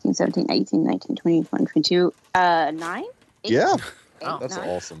 15, 16, 17, 18, 19, 20, 21, 22, 9? 8? Yeah. Eight, That's 9?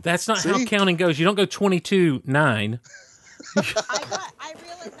 awesome. That's not how counting goes. You don't go 22, 9. I realized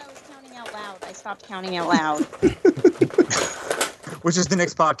I was counting out loud. I stopped counting out loud. Which is the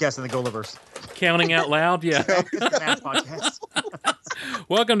next podcast in the Goliverse. Counting Out Loud, yeah. Math podcast.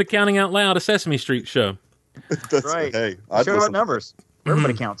 Welcome to Counting Out Loud, a Sesame Street show. That's Right. Hey, Show about numbers.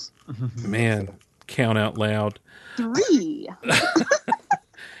 Everybody counts. Man, count out loud. 3.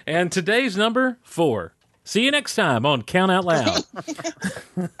 And today's number 4. See you next time on Count Out Loud.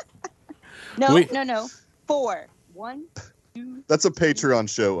 No. 4. 1, 2. That's a Patreon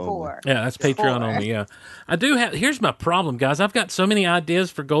show only. 4. Yeah, that's Patreon 4. only, yeah. I do have, here's my problem, guys. I've got so many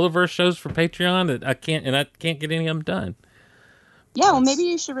ideas for Gulliverse shows for Patreon that I can't get any of them done. Yeah, well, maybe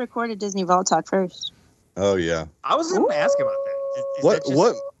you should record a Disney Vault Talk first. Oh yeah. I was going to ask about that. Is that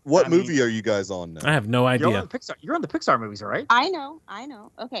just- What I mean, movie are you guys on now? I have no You're idea. on the Pixar. You're on the Pixar movies, all right? I know.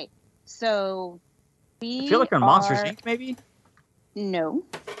 Okay, so we I feel like you're on Monsters Inc. Maybe. No,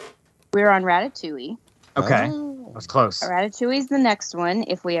 we're on Ratatouille. Okay, Oh. that was close. Ratatouille's the next one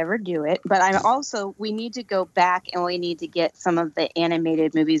if we ever do it. But we need to go back and we need to get some of the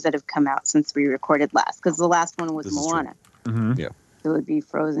animated movies that have come out since we recorded last, because the last one was This is Moana. Mm-hmm. Yeah. It would be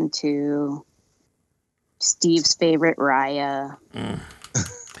Frozen 2, Steve's favorite Raya.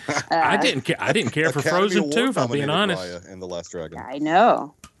 I didn't care for Academy Frozen Award 2, if I'm being nominated honest. Raya and the Last Dragon. I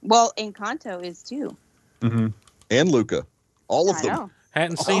know. Well, Encanto is too. Mm-hmm. And Luca. All of I them. know.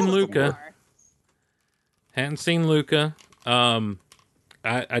 Hadn't All seen of them Luca. Hadn't seen Luca.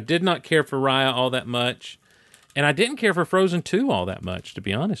 I did not care for Raya all that much. And I didn't care for Frozen 2 all that much, to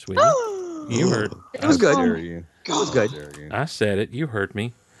be honest with you. You heard. It was good. You. It was good. I said it. You heard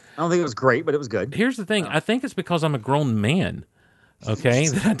me. I don't think it was great, but it was good. Here's the thing. I think it's because I'm a grown man. Okay,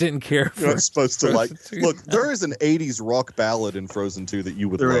 that I didn't care for. You're not supposed to Frozen 2. Look, there is an 80s rock ballad in Frozen 2 that you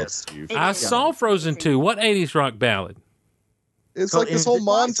would There love, is. Steve. I saw Frozen 2. What 80s rock ballad? It's like this whole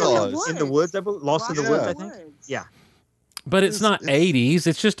montage. In the Woods, Lost in the Woods, I think. Woods. Yeah. But it's not 80s.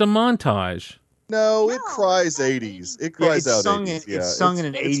 It's just a montage. No, it No, cries it's 80s. It cries out 80s. It's sung in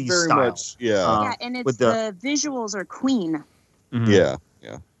an 80s very style. much, yeah. Yeah, and it's with the visuals are Queen. Mhm. Yeah.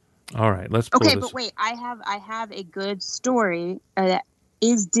 All right, let's pull Okay, this. but wait, I have a good story that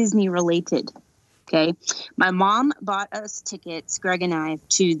is Disney related. Okay, my mom bought us tickets, Greg and I,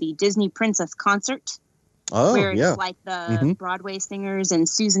 to the Disney Princess concert, Oh, where yeah. it's like the Broadway singers and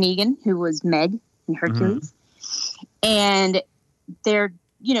Susan Egan, who was Meg in Hercules, and they're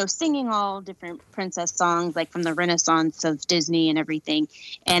singing all different princess songs, like from the Renaissance of Disney and everything.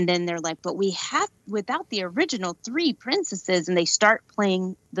 And then they're like, but we have without the original 3 princesses, and they start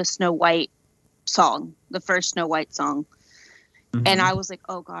playing the Snow White song, the first Snow White song. And I was like,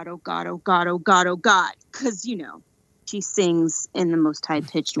 oh God, oh God, oh God, oh God, oh God. Because, she sings in the most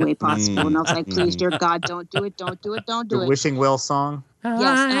high-pitched way possible. And I was like, please, dear God, don't do it, don't do it, don't do The it. Wishing Well song. Yes,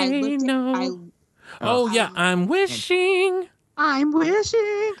 and I looked know. I'm wishing. I'm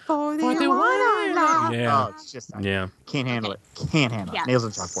wishing for the one I love. Yeah. Oh, it's just, Yeah. Can't handle it. Can't handle Yeah, it. Nails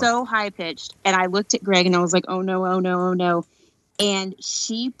on chalkboard. so high-pitched. And I looked at Greg and I was like, oh no, oh no, oh no. And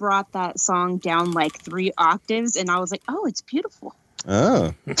she brought that song down like 3 octaves. And I was like, oh, it's beautiful.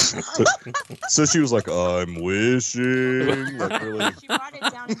 Ah. So she was like, I'm wishing. Like, really. She brought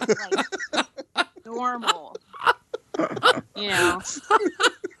it down to like normal.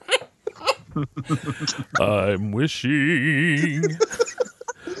 I'm wishing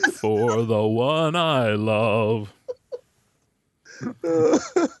for the one I love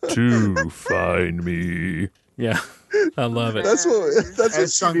to find me. Yeah, I love it. That's what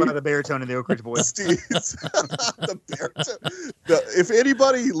As sung she by the baritone and the Oak Ridge Boys. Steve's. The baritone. If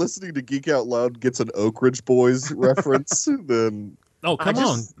anybody listening to Geek Out Loud gets an Oak Ridge Boys reference, then Oh, come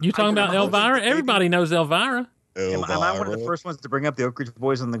on. You talking about Elvira? Everybody knows Elvira. Am I one of the first ones to bring up the Oak Ridge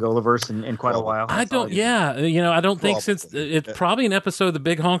Boys on the Golaverse in quite a while? I don't think since it's probably an episode of the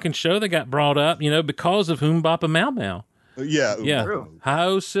Big Honkin' Show that got brought up, because of Whom Boppa Mau Mau. Yeah. True.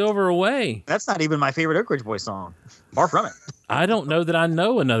 Hi-O Silver Away. That's not even my favorite Oak Ridge Boys song. Far from it. I don't know that I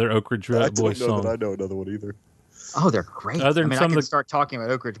know another Oak Ridge I Boys don't know song. that I know another one either. Oh, they're great. Other than I some of can the- start talking about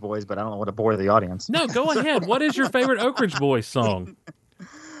Oak Ridge Boys, but I don't want to bore the audience. No, go ahead. What is your favorite Oak Ridge Boys song?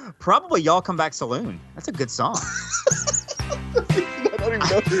 Probably Y'all Come Back Saloon. That's a good song. I don't even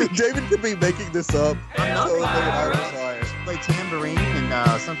know. David could be making this up. I'm not So, making it up. Irish. Play tambourine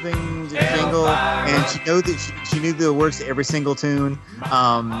and something jingle, and she knew the words to every single tune.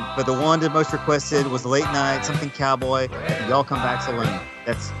 But the one that most requested was Late Night, something cowboy, Y'all Come Back Saloon.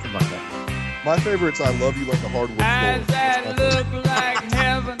 That's I love that. My favorite's I Love You Like a Hardwood Eyes Floor. that look like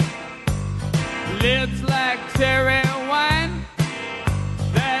heaven, lips like cherry wine.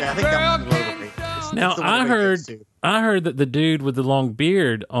 Yeah, I think that one's a little bit. Now, I heard that the dude with the long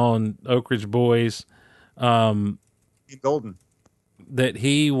beard on Oak Ridge Boys, Golden. that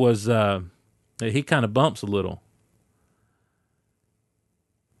he was, that he kind of bumps a little.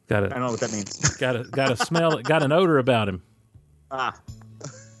 I don't know what that means. Got a smell, got an odor about him.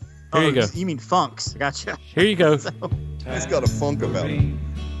 Here you go. You mean funks? Gotcha. Here you go. He's got a funk about him.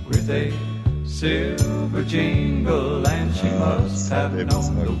 With a silver jingle, and she must have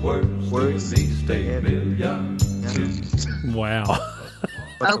known the words to at least 8 million. Wow.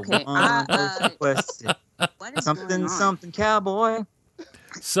 Okay, Requested. What is Something, going on? something cowboy.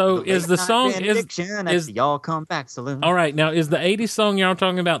 So is the song is Y'all Come Back Saloon? all right? Now is the '80s song y'all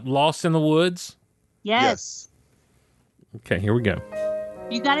talking about "Lost in the Woods"? Yes. Okay, here we go.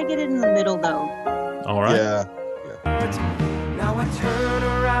 You got to get it in the middle, though. All right. Yeah. Now I turn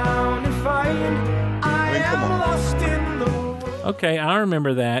around and find I mean, come am on. lost in the world. Okay, I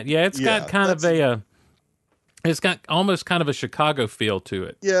remember that. Yeah, it's got kind of it's got almost kind of a Chicago feel to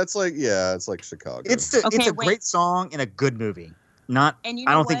it. Yeah, it's like Chicago. It's Okay, a wait. great song in a good movie. Not. And you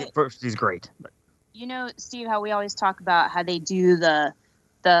I know don't think what? it first is great. But You know, Steve, how we always talk about how they do the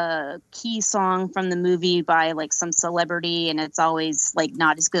key song from the movie by like some celebrity, and it's always like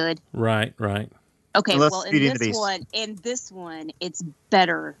not as good. Right. Okay, Unless well, Beauty and the Beast. in this one, it's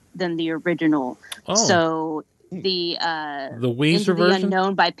better than the original. Oh. So the Weezer Into the version?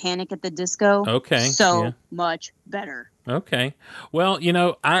 Unknown by Panic at the Disco. Okay, So yeah. much better. Okay. Well,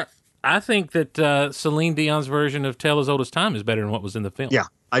 I think that Celine Dion's version of Tale as Old as Time is better than what was in the film. Yeah,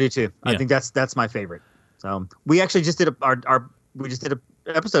 I do too. Yeah. I think that's my favorite. So we actually just did an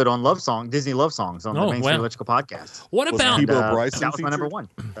episode on Disney love songs on the Main Street Electrical podcast. What about Peebo Bryson? That was my featured? number one.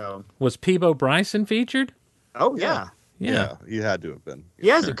 So, was Peebo Bryson featured? oh yeah. Yeah, he had to have been.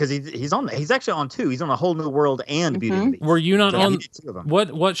 Yes, because he's on. He's actually on 2. He's on A Whole New World and Beauty and the Beast. Were you not So on? he did 2 of them.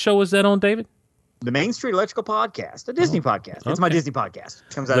 What show was that on, David? The Main Street Electrical podcast, a Disney podcast. It's my okay. Disney podcast.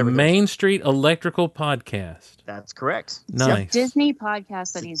 Comes out The every Main Street Electrical Podcast. That's correct. Nice. Disney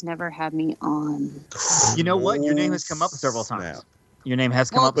podcast that he's never had me on. You know what? Your name has come up several times. Snap. Your name has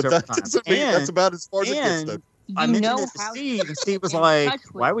come up But several that times. doesn't mean that's about as far as it gets. and Though. I You mentioned know it to how Steve, and Steve was in like, touch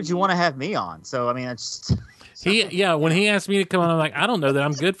with "Why would you me." want to have me on?" So I mean, I just When he asked me to come on, I'm like, I don't know that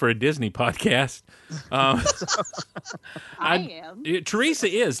I'm good for a Disney podcast. I am. Teresa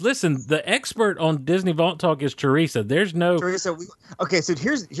is. Listen, the expert on Disney Vault Talk is Teresa. There's no. Teresa. Okay, so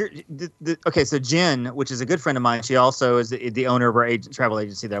okay, so Jen, which is a good friend of mine, she also is the owner of our travel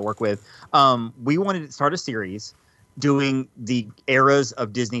agency that I work with. We wanted to start a series doing the eras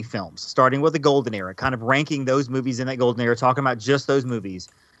of Disney films, starting with the golden era, kind of ranking those movies in that golden era, talking about just those movies.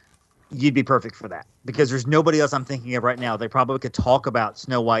 You'd be perfect for that because there's nobody else I'm thinking of right now. They probably could talk about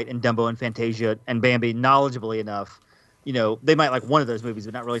Snow White and Dumbo and Fantasia and Bambi knowledgeably enough. They might like one of those movies,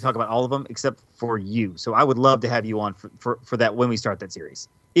 but not really talk about all of them except for you. So I would love to have you on for that when we start that series.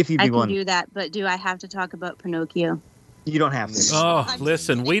 If you'd be I can willing. do that, but do I have to talk about Pinocchio? You don't have to. Oh,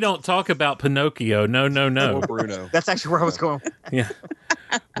 listen, we don't talk about Pinocchio. No. Or Bruno. That's actually where I was going. Yeah.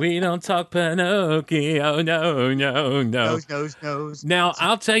 We don't talk Pinocchio. No. Nose. Now,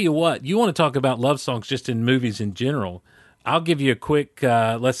 I'll tell you what. You want to talk about love songs just in movies in general. I'll give you a quick,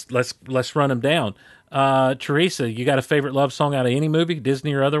 let's run them down. Teresa, you got a favorite love song out of any movie,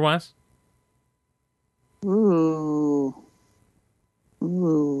 Disney or otherwise? Ooh.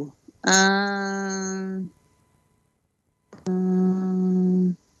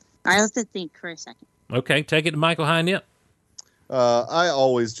 I have to think for a second. Okay, take it to Michael Hynett. I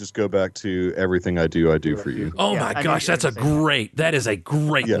always just go back to Everything I Do For You. Oh Yeah, my gosh, that is a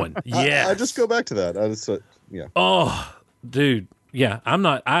great Yeah. one. Yeah. I just go back to that. Yeah. Oh, dude. Yeah, I'm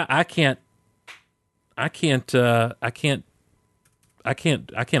not. I can't argue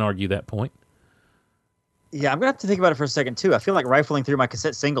that point. Yeah, I'm gonna have to think about it for a second too. I feel like rifling through my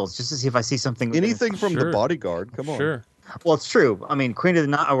cassette singles just to see if I see something. Anything from Sure. The Bodyguard. Come on. Sure. Well, it's true. I mean, Queen of the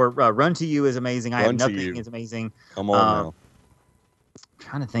Night or Run to You is amazing. I Have Run to Nothing You. is amazing. Come on now. I'm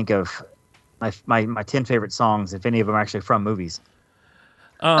trying to think of my 10 favorite songs, if any of them are actually from movies.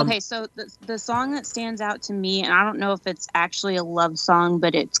 Okay, so the song that stands out to me, and I don't know if it's actually a love song,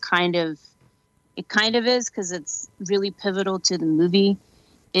 but it kind of is because it's really pivotal to the movie,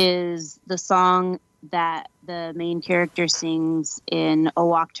 is the song that the main character sings in A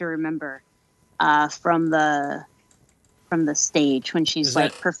Walk to Remember from the stage when she's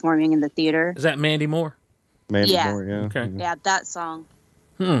performing in the theater. Is that Mandy Moore? Mandy yeah. Moore, yeah. Okay. Yeah, that song.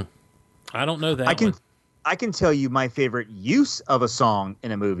 I don't know that one. I can tell you my favorite use of a song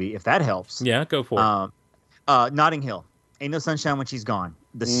in a movie, if that helps. Yeah, go for it. Notting Hill. Ain't No Sunshine When She's Gone.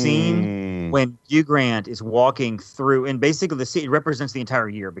 The scene when Hugh Grant is walking through, and basically the scene represents the entire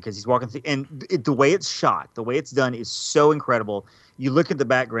year because he's walking through, and the way it's shot, the way it's done is so incredible. You look at the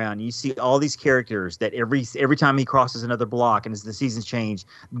background, you see all these characters that every time he crosses another block, and as the seasons change,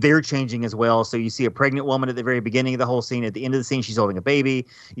 they're changing as well. So you see a pregnant woman at the very beginning of the whole scene. At the end of the scene, she's holding a baby.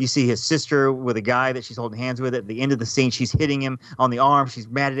 You see his sister with a guy that she's holding hands with. At the end of the scene, she's hitting him on the arm. She's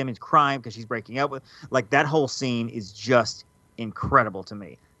mad at him and crying because she's breaking up with. Like, that whole scene is just incredible to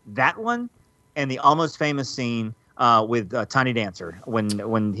me. That one and the Almost Famous scene with Tiny Dancer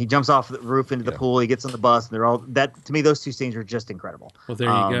when he jumps off the roof into the pool, he gets on the bus, and they're all that. To me, those two scenes are just incredible. Well, there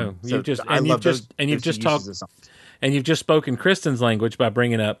you go. You've just spoken Kristen's language by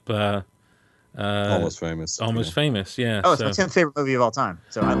bringing up Almost Famous. Almost Famous. Yeah. Oh, it's my 10th favorite movie of all time.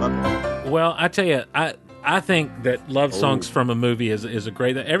 So I love it. Well, I tell you, I think that love songs from a movie is a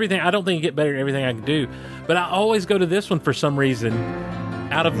great everything. I don't think you get better at everything I can do, but I always go to this one for some reason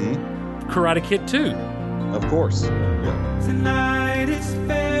out of Karate Kid 2. Of course. Yeah. Tonight it's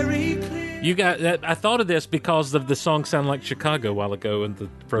very clear. You got that. I thought of this because of the song "Sound Like Chicago" a while ago in the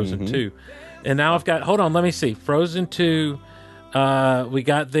Frozen 2, and now I've got. Hold on, let me see. Frozen 2. We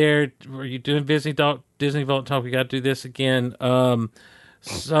got there. Were you doing Disney Vault Talk? We got to do this again.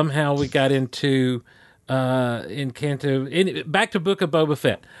 Somehow we got into Encanto. Back to Book of Boba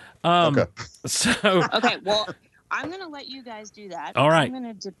Fett. Okay. So Okay, well, I'm going to let you guys do that. All right. I'm going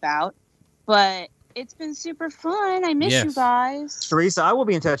to dip out, but it's been super fun. I miss you guys. Teresa, I will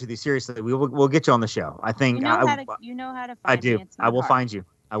be in touch with you. Seriously, we'll get you on the show. I think You know how to find I do. me. It's I not will hard. find you.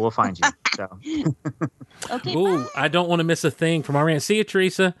 I will find you. So. Okay. Ooh, I don't want to miss a thing from our rant. See you,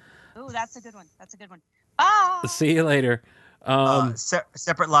 Teresa. Oh, that's a good one. Bye. See you later.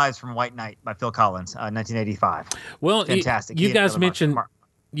 Separate Lives from White Knight by Phil Collins, 1985. Well, fantastic. You guys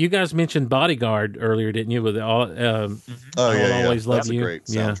mentioned Bodyguard earlier, didn't you? With all, Always Love That's You. A great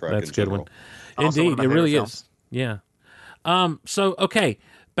soundtrack that's a good general. one. Also Indeed, one it of my really favorite is. Yeah. So okay,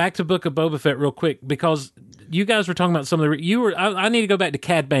 back to Book of Boba Fett real quick, because you guys were talking about some of the. I need to go back to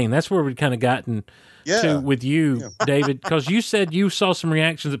Cad Bane. That's where we've kind of gotten to with you, David, because you said you saw some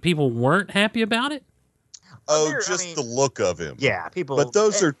reactions that people weren't happy about it. The look of him. Yeah, people. But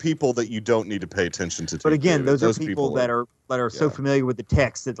those are people that you don't need to pay attention to. But again, those are people that are so familiar with the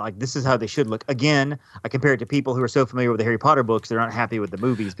text that like this is how they should look. Again, I compare it to people who are so familiar with the Harry Potter books they're not happy with the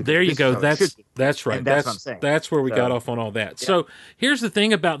movies. There you go. That's right. And that's what I'm saying. That's where we got off on all that. Yeah. So here's the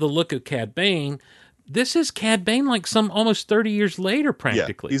thing about the look of Cad Bane. This is Cad Bane like some almost 30 years later,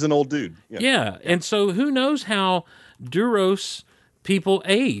 practically. Yeah, he's an old dude. Yeah. And so who knows how Duros people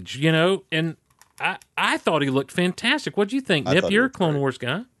age, and I thought he looked fantastic. What do you think, Nip? You're a Clone Wars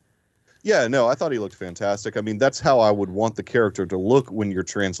guy. Yeah, no, I thought he looked fantastic. I mean, that's how I would want the character to look when you're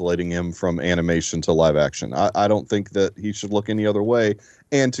translating him from animation to live action. I don't think that he should look any other way.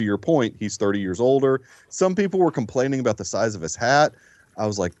 And to your point, he's 30 years older. Some people were complaining about the size of his hat. I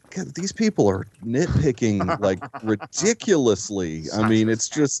was like, God, these people are nitpicking like ridiculously. I mean, it's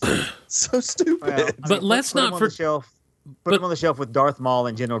just so stupid. But let's not Put him on the shelf with Darth Maul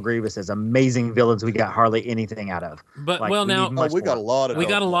and General Grievous as amazing villains we got hardly anything out of. But we got a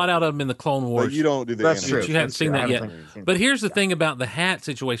lot out of them in the Clone Wars. But you don't do the That's true. You haven't seen that yet. But here's the thing about the hat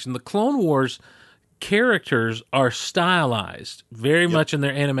situation. The Clone Wars characters are stylized very much in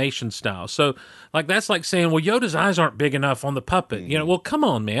their animation style. So like that's like saying, well, Yoda's eyes aren't big enough on the puppet. Well, come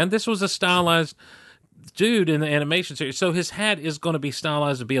on, man. This was a stylized dude in the animation series. So his hat is going to be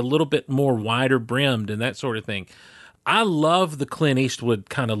stylized to be a little bit more wider brimmed and that sort of thing. I love the Clint Eastwood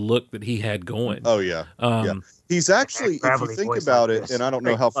kind of look that he had going. Oh, yeah. He's actually, if you think about it, and I don't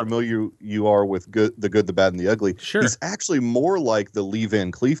know how familiar you are with The Good, the Bad, and the Ugly, he's actually more like the Lee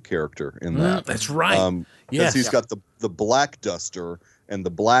Van Cleef character in that. That's right. Because he's got the black duster and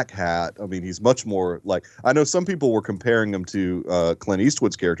the black hat. I mean, he's much more like, I know some people were comparing him to Clint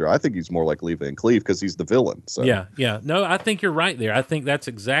Eastwood's character. I think he's more like Lee Van Cleef because he's the villain. So. Yeah. No, I think you're right there. I think that's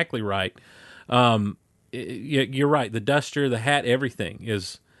exactly right. You're right. The duster, the hat, everything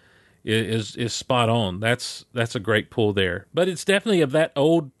is spot on. That's a great pull there. But it's definitely of that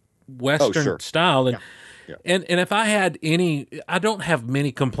old Western style. And and if I had I don't have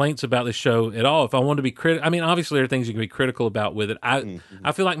many complaints about the show at all. If I wanted to be critical, I mean, obviously there are things you can be critical about with it.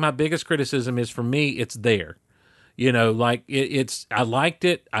 I feel like my biggest criticism is for me, it's there. Like it's I liked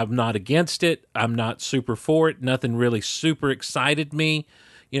it. I'm not against it. I'm not super for it. Nothing really super excited me.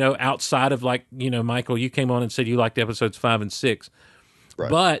 Outside of like, Michael, you came on and said you liked episodes 5 and 6, right.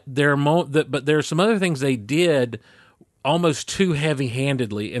 But there are some other things they did almost too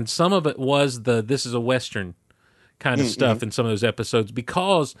heavy-handedly, and some of it was this is a Western kind of stuff in some of those episodes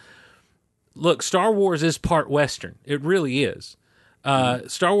because, look, Star Wars is part Western. It really is.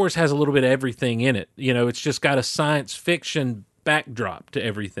 Star Wars has a little bit of everything in it. It's just got a science fiction backdrop to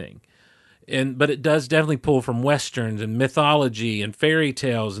everything. But it does definitely pull from Westerns and mythology and fairy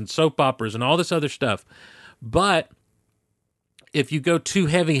tales and soap operas and all this other stuff. But if you go too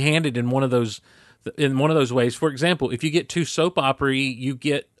heavy-handed in one of those ways, for example, if you get too soap opera-y, you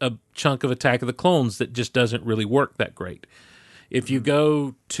get a chunk of Attack of the Clones that just doesn't really work that great. If you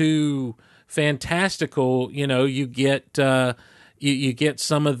go too fantastical, you get you get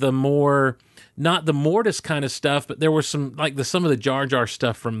some of the more. Not the Mortis kind of stuff, but there was some like some of the Jar Jar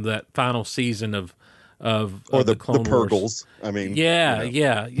stuff from that final season of the Clone Wars. Purgles. I mean, yeah,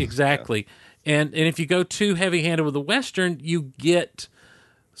 exactly. Yeah. And if you go too heavy-handed with the Western, you get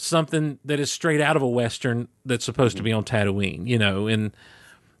something that is straight out of a Western that's supposed to be on Tatooine, and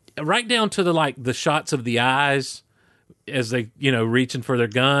right down to the shots of the eyes as they reaching for their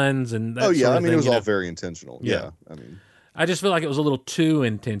guns and that sort of thing, it was all very intentional. Yeah, I mean. I just feel like it was a little too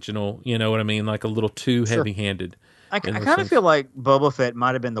intentional, you know what I mean? Like a little too heavy-handed. I kind of feel like Boba Fett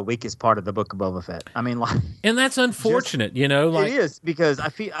might have been the weakest part of the Book of Boba Fett. I mean, and that's unfortunate, it is because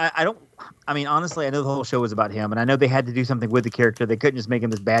I don't. I mean, honestly, I know the whole show was about him, and I know they had to do something with the character. They couldn't just make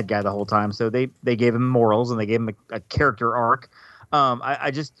him this bad guy the whole time, so they gave him morals and they gave him a character arc.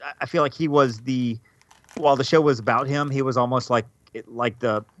 I feel like he was while the show was about him, he was almost like like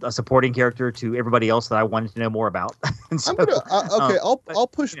a supporting character to everybody else that I wanted to know more about. And so, I'll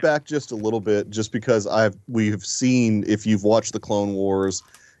push back just a little bit, just because we've seen, if you've watched the Clone Wars,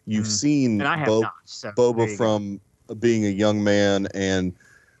 you've seen Boba from being a young man and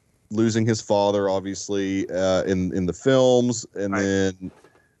losing his father, obviously, in the films, and then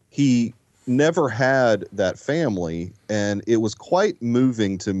he never had that family, and it was quite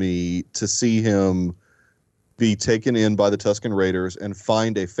moving to me to see him be taken in by the Tusken Raiders and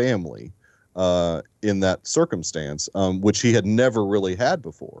find a family in that circumstance, which he had never really had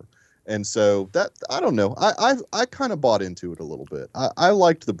before. And so that, I don't know, I kind of bought into it a little bit. I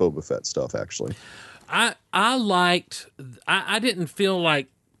liked the Boba Fett stuff, actually. I didn't feel like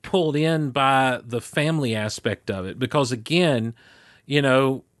pulled in by the family aspect of it, because again, you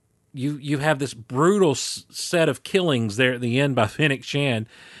know, you have this brutal set of killings there at the end by Fennec Shand,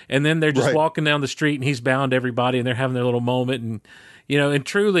 and then they're just walking down the street and he's bound everybody and they're having their little moment, and you know, and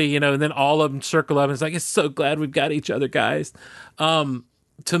truly, you know, and then all of them circle up and it's like, it's so glad we've got each other, guys.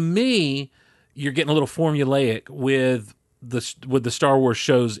 To me, you're getting a little formulaic with the Star Wars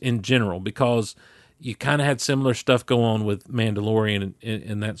shows in general, because you kind of had similar stuff go on with Mandalorian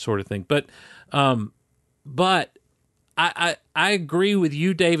and that sort of thing. But I agree with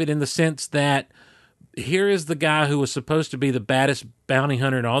you, David, in the sense that here is the guy who was supposed to be the baddest bounty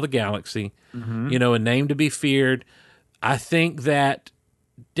hunter in all the galaxy, you know, a name to be feared. I think that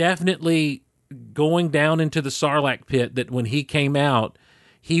definitely going down into the Sarlacc pit, that when he came out,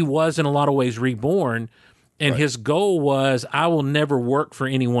 he was in a lot of ways reborn, and his goal was, I will never work for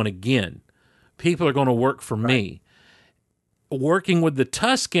anyone again. People are going to work for me. Working with the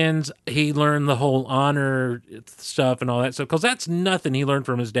Tuskens, he learned the whole honor stuff and all that stuff, because that's nothing he learned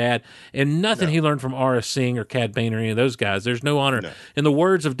from his dad, and nothing he learned from Aura Singh or Cad Bane or any of those guys. There's no honor. No. In the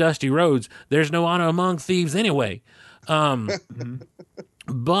words of Dusty Rhodes, there's no honor among thieves anyway.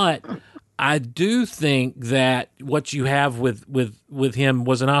 But I do think that what you have with him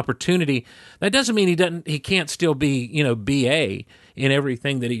was an opportunity. That doesn't mean he can't still be, you know, BA in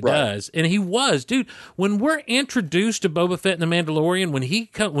everything that he does. And he was, dude, when we're introduced to Boba Fett and the Mandalorian,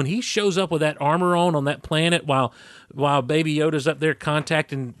 when he shows up with that armor on that planet while Baby Yoda's up there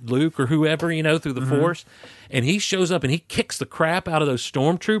contacting Luke or whoever, you know, through the Force, and he shows up and he kicks the crap out of those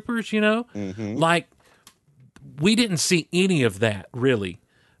stormtroopers, you know, like, we didn't see any of that really.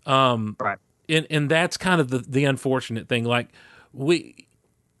 And that's kind of the unfortunate thing. Like,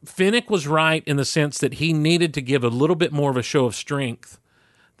 Fennec was right in the sense that he needed to give a little bit more of a show of strength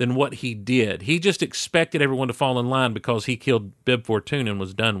than what he did. He just expected everyone to fall in line because he killed Bib Fortuna and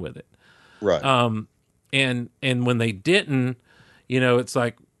was done with it. Right. And when they didn't, you know, it's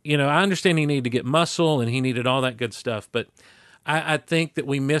like, you know, I understand he needed to get muscle and he needed all that good stuff, but I think that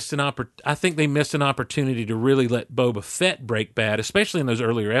I think they missed an opportunity to really let Boba Fett break bad, especially in those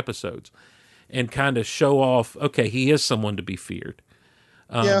earlier episodes, and kind of show off, okay, he is someone to be feared.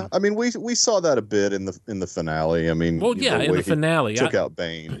 Yeah, I mean, we saw that a bit in the finale. I mean, well, yeah, in the finale, took out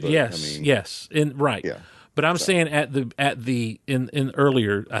Bane. But, yes, right. Yeah, but I'm saying in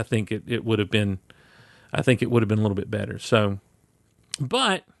earlier, I think it would have been, a little bit better. So,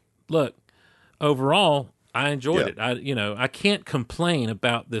 but look, overall, I enjoyed it. I can't complain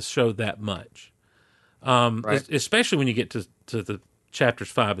about this show that much, especially when you get to the chapters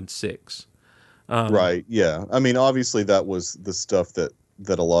 5 and 6. Right. Yeah. I mean, obviously that was the stuff that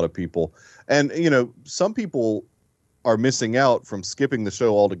a lot of people, and you know, some people are missing out from skipping the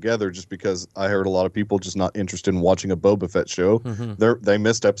show altogether just because I heard a lot of people just not interested in watching a Boba Fett show. They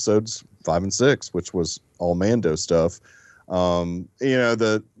missed episodes 5 and 6, which was all Mando stuff. You know,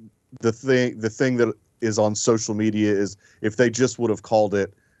 the thing that is on social media is, if they just would have called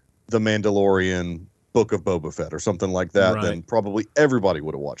it The Mandalorian Book of Boba Fett or something like that, then probably everybody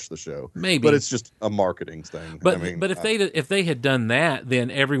would have watched the show. Maybe, but it's just a marketing thing. But I mean, but if they had done that, then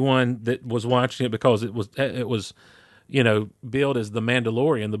everyone that was watching it, because it was you know, billed as The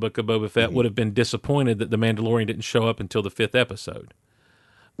Mandalorian, the Book of Boba Fett, would have been disappointed that the Mandalorian didn't show up until the 5th episode.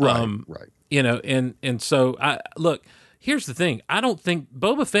 Right. You know, and so look. Here's the thing. I don't think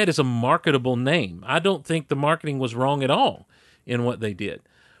Boba Fett is a marketable name. I don't think the marketing was wrong at all in what they did.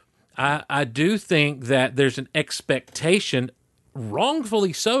 I do think that there's an expectation,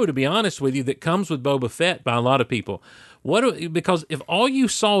 wrongfully so, to be honest with you, that comes with Boba Fett by a lot of people. Because if all you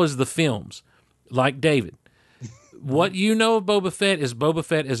saw is the films, like David, what you know of Boba Fett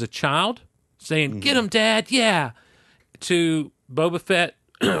as a child saying, "Get him, Dad, yeah," to Boba Fett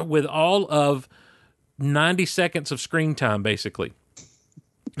with all of 90 seconds of screen time, basically,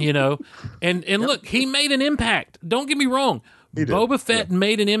 you know, and look, he made an impact. Don't get me wrong. Boba Fett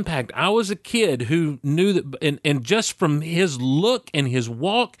made an impact. I was a kid who knew that, and just from his look and his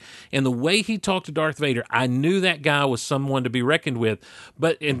walk and the way he talked to Darth Vader, I knew that guy was someone to be reckoned with.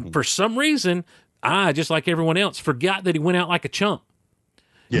 But for some reason, I, just like everyone else, forgot that he went out like a chump.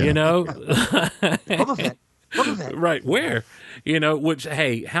 Yeah. You know? Boba Fett. Boba Fett. Right. Where? You know, which,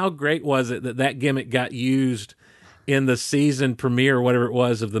 hey, how great was it that gimmick got used in the season premiere or whatever it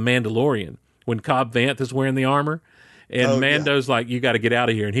was of The Mandalorian when Cobb Vanth is wearing the armor and Mando's like, you got to get out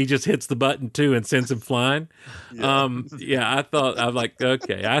of here. And he just hits the button too and sends him flying. I thought, I'm like,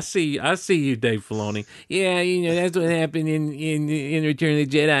 okay, I see you, Dave Filoni. Yeah, you know, that's what happened in Return of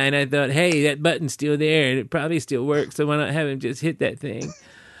the Jedi. And I thought, hey, that button's still there and it probably still works. So why not have him just hit that thing?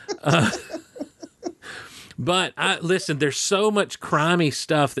 But listen, there's so much crimey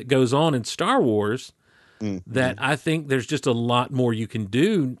stuff that goes on in Star Wars that I think there's just a lot more you can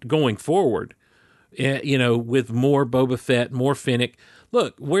do going forward. You know, with more Boba Fett, more Fennec.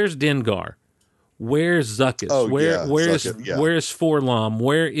 Look, where's Dengar? Where's Zuckuss? Where's Forlom?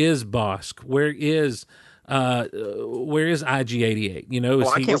 Where is Bosk? Where is IG-88? You know,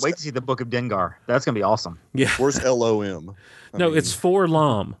 I can't wait to see the Book of Dengar. That's gonna be awesome. Yeah. Where's LOM? It's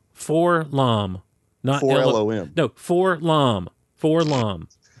Forlom. Forlom. Not 4LOM. No, Forlom. Forlom.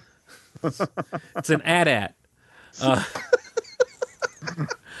 It's an AT-AT.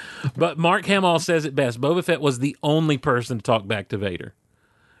 But Mark Hamill says it best. Boba Fett was the only person to talk back to Vader.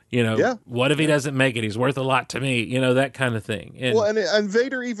 You know, what if he doesn't make it? He's worth a lot to me. You know, that kind of thing. And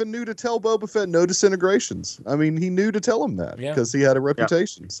Vader even knew to tell Boba Fett no disintegrations. I mean, he knew to tell him that because he had a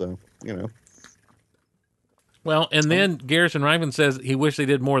reputation. So, you know. Well, and then Garrison Ryfun says he wished they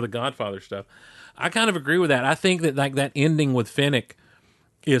did more of the Godfather stuff. I kind of agree with that. I think that like that ending with Fennec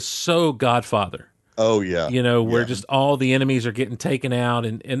is so Godfather. Oh, yeah. You know, where just all the enemies are getting taken out.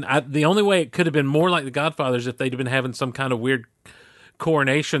 And the only way it could have been more like the Godfather is if they'd been having some kind of weird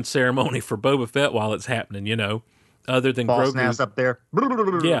coronation ceremony for Boba Fett while it's happening, you know, other than Boss Grogu. Nass up there.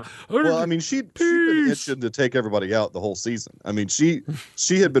 Yeah. Well, I mean, she'd been itching to take everybody out the whole season. I mean, she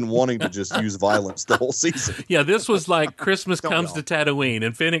had been wanting to just use violence the whole season. Yeah, this was like Christmas comes to Tatooine,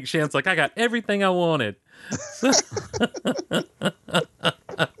 and Fennec Shan's like, I got everything I wanted.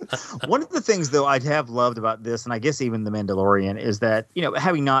 One of the things, though, I have loved about this, and I guess even The Mandalorian, is that, you know,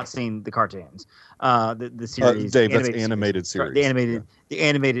 having not seen the cartoons, the series, Dave, that's animated series. The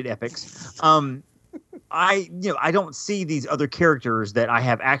animated epics. I don't see these other characters that I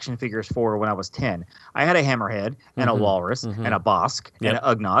have action figures for when I was 10. I had a Hammerhead and a Walrus and a Bosk and an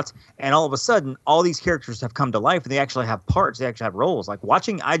Ugnaught, and all of a sudden, all these characters have come to life, and they actually have parts. They actually have roles. Like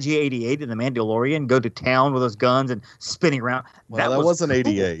watching IG-88 in The Mandalorian go to town with those guns and spinning around. Well, that wasn't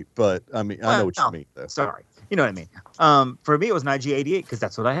 88, but I mean, I know what you mean, though. Sorry. You know what I mean? For me, it was an IG-88 because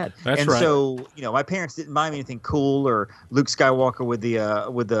that's what I had. That's and right. So, you know, my parents didn't buy me anything cool or Luke Skywalker with the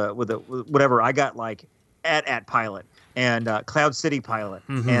whatever. I got like AT-AT pilot and Cloud City pilot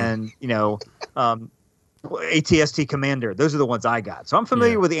and, you know, ATST commander. Those are the ones I got. So I'm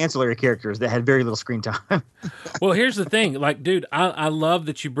familiar with the ancillary characters that had very little screen time. Well, here's the thing. Like, dude, I love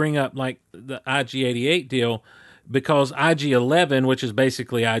that you bring up like the IG-88 deal. Because IG-11, which is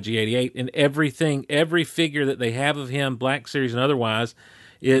basically IG-88, and everything, every figure that they have of him, Black Series and otherwise,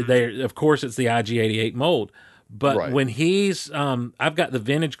 of course, it's the IG-88 mold. But when he's, I've got the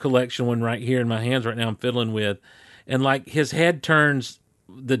vintage collection one right here in my hands right now I'm fiddling with, and like his head turns,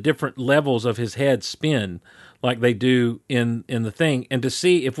 the different levels of his head spin like they do in the thing. And to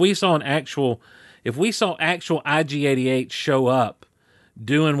see, if we saw actual IG-88 show up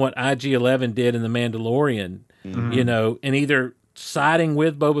doing what IG-11 did in The Mandalorian, you know, and either siding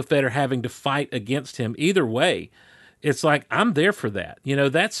with Boba Fett or having to fight against him, either way, it's like, I'm there for that. You know,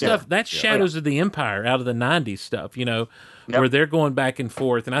 that stuff, that's Shadows of the Empire out of the 90s stuff, you know, where they're going back and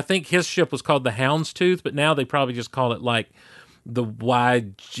forth. And I think his ship was called the Houndstooth, but now they probably just call it like the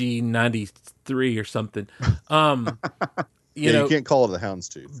YG-93 or something. You know, you can't call it the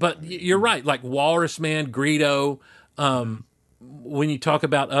Houndstooth. But you're right, like Walrus Man, Greedo, when you talk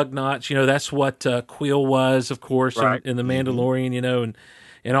about Ugnaughts, you know, that's what Quill was, of course, in The Mandalorian, you know,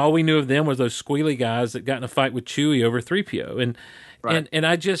 and all we knew of them was those squealy guys that got in a fight with Chewie over 3PO. And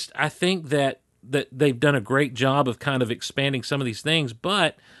I think that they've done a great job of kind of expanding some of these things,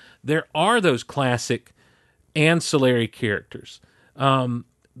 but there are those classic ancillary characters,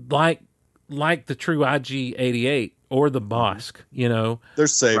 like the true IG-88 or the Bosk, you know. They're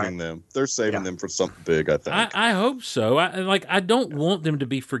saving them. They're saving them for something big, I think. I hope so. I don't want them to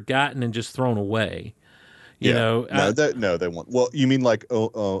be forgotten and just thrown away. You know. No, they won't. Well, you mean like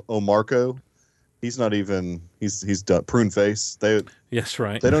Omarco? He's not even. He's done. Prune face. Yes,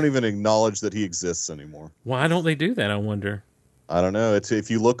 right. They don't even acknowledge that he exists anymore. Why don't they do that? I wonder. I don't know. It's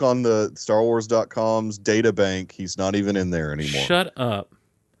if you look on the StarWars.com's data bank, he's not even in there anymore. Shut up.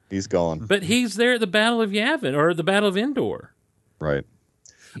 He's gone. But he's there at the Battle of Yavin or the Battle of Endor. Right.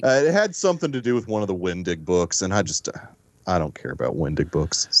 It had something to do with one of the Wendig books, and I don't care about Wendig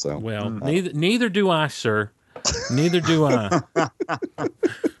books. So neither do I, sir. Neither do I.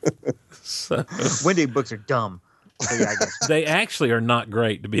 So, Wendig books are dumb. So yeah, I guess. They actually are not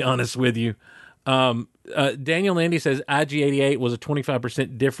great, to be honest with you. Daniel Landy says IG-88 was a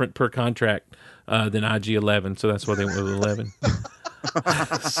 25% different per contract than IG-11, so that's why they went with 11.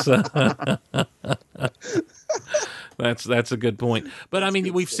 So, that's a good point. But I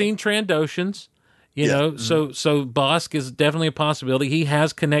mean, we've seen Trandoshans, you know, so Bosk is definitely a possibility. He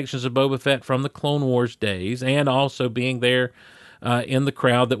has connections to Boba Fett from the Clone Wars days, and also being there in the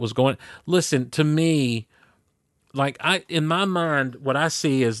crowd that was going. Listen, to me, like in my mind, what I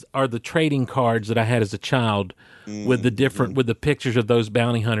see are the trading cards that I had as a child with the pictures of those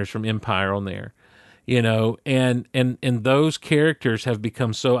bounty hunters from Empire on there. You know, and those characters have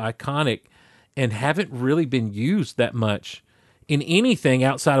become so iconic and haven't really been used that much in anything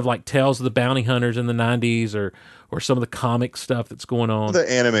outside of like Tales of the Bounty Hunters in the 90s or some of the comic stuff that's going on. The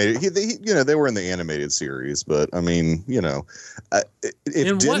animated, they were in the animated series, but I mean, if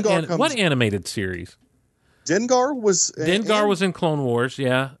what animated series? Dengar was in Clone Wars,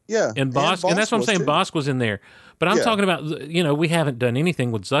 yeah. And Bosk, and that's what I'm saying. Too. Bosk was in there. But I'm talking about, we haven't done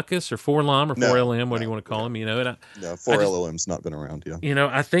anything with Zuckuss or 4-LOM or 4LM, what do you want to call him? And 4LM's not been around, yeah.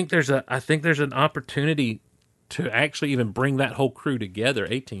 I think there's an opportunity to actually even bring that whole crew together,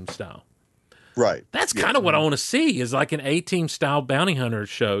 A-Team style. Right. That's kind of what I want to see is like an A-Team style bounty hunter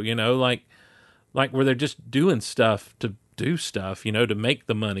show, like where they're just doing stuff to do stuff, to make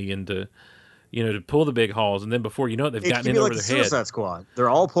the money and to pull the big hauls, and then before you know it, they've gotten in over their head. Suicide Squad. They're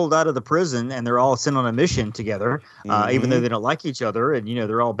all pulled out of the prison, and they're all sent on a mission together, even though they don't like each other, and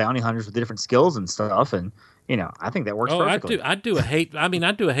they're all bounty hunters with different skills and stuff, and I think that works perfectly. I'd do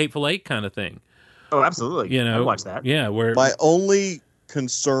a Hateful Eight kind of thing. Oh, absolutely. I'd watch that. Yeah, where my only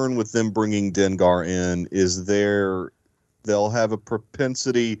concern with them bringing Dengar in is they'll have a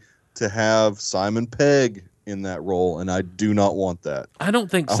propensity to have Simon Pegg in that role, and I do not want that. I don't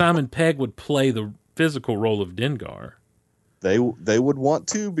think Simon Pegg would play the physical role of Dengar. They would want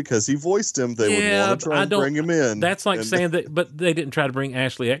to because he voiced him. They would want to try and bring him in. That's like saying that, but they didn't try to bring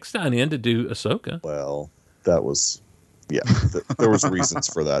Ashley Eckstein in to do Ahsoka. Well, that was, there was reasons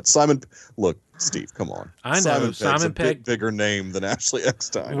for that. Look, Steve, come on. I know Simon Pegg, bigger name than Ashley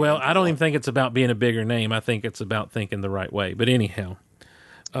Eckstein. Well, I don't even think it's about being a bigger name. I think it's about thinking the right way. But anyhow.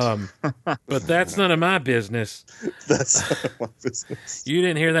 But that's none of my business. That's none of my business. You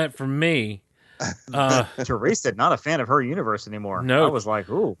didn't hear that from me. Teresa, not a fan of her universe anymore. No, I was like,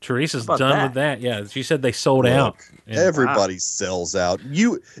 ooh, Teresa's done with that. Yeah, she said they sold out. Everybody sells out.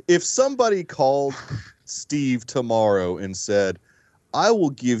 If somebody called Steve tomorrow and said, "I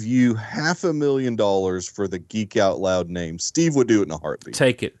will give you $500,000 for the Geek Out Loud name," Steve would do it in a heartbeat.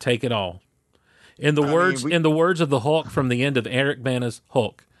 Take it all. In the words of the Hulk from the end of Eric Bana's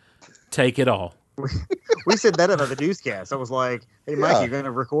Hulk, take it all. We said that about the Deucecast. I was like, "Hey, Mike, you're going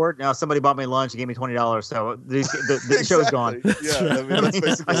to record?" Now somebody bought me lunch and gave me $20, so the show's gone. Yeah, that's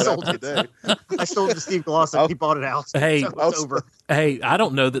basically I sold it today. I sold it to Steve Glosson. He bought it out. Hey, so it's over. Hey, I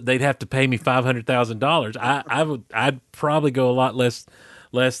don't know that they'd have to pay me $500,000. I'd probably go a lot less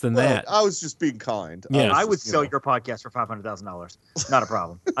than that. I was just being kind. Yeah. I would sell your podcast for $500,000. Not a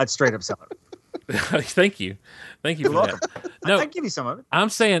problem. I'd straight up sell it. Thank you for that. No, I'd give you some of it. I'm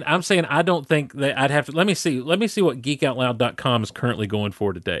saying I don't think that I'd have to. Let me see what geekoutloud.com is currently going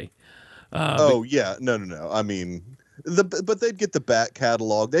for today. No. I mean, but they'd get the back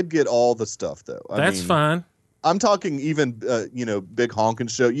catalog. They'd get all the stuff though. That's fine. I'm talking even Big Honkin'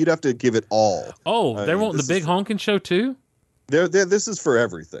 Show. You'd have to give it all. Oh, they're wanting the Big Honkin' Show too? This is for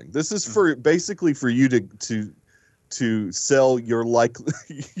everything. This is for basically for you to sell your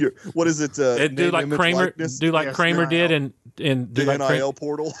what is it? Do like Kramer did and do the like NIL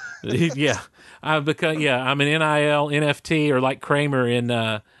portal. Yeah, I'm an NIL NFT or like Kramer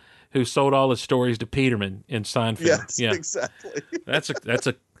in who sold all his stories to Peterman in Seinfeld. Yes, yeah, exactly.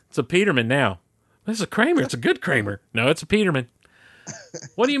 It's a Peterman now. This is a Kramer. It's a good Kramer. No, it's a Peterman.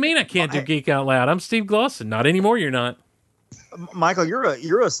 What do you mean I can't do Geek Out Loud? I'm Steve Glosson. Not anymore. You're not. Michael,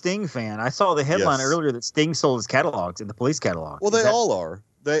 you're a Sting fan. I saw the headline earlier that Sting sold his catalogs in the police catalog. Well, all are.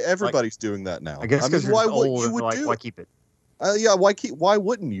 Everybody's doing that now. I guess because why old, you would why keep it? Why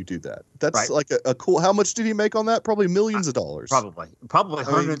wouldn't you do that? That's like a cool. How much did he make on that? Probably millions of dollars. Probably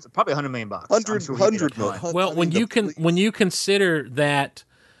hundreds. Probably $100 million. $100 million. Well, when you consider that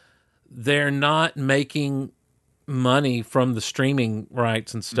they're not making money from the streaming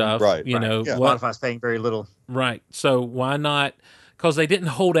rights and stuff. Right. You know, Yeah. Spotify's paying very little. Right. So why not? Because they didn't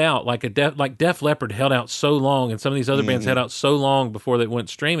hold out like Def Leppard held out so long, and some of these other bands held out so long before they went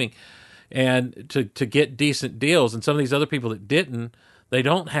streaming, and to get decent deals. And some of these other people that didn't, they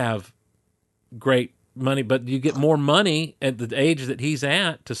don't have great money, but you get more money at the age that he's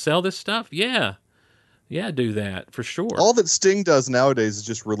at to sell this stuff. Yeah, do that for sure. All that Sting does nowadays is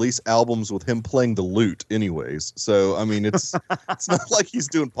just release albums with him playing the lute anyways. So, I mean, it's not like he's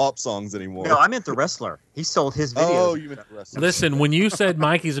doing pop songs anymore. No, I meant the wrestler. He sold his videos. Oh, you meant the wrestler. Listen, when you said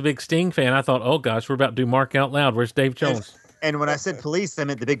Mikey's a big Sting fan, I thought, oh gosh, we're about to do Mark Out Loud. Where's Dave Jones? And when I said police, I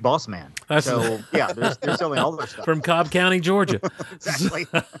meant the big boss man. That's so, yeah, they're selling all their stuff. From Cobb County, Georgia. Exactly.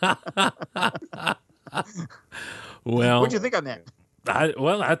 Well, What'd you think I meant?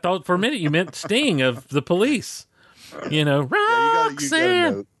 I thought for a minute you meant Sting of the Police. You know, Yeah,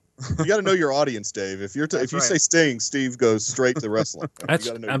 Roxanne. you got to know your audience, Dave. If you say Sting, Steve goes straight to wrestling.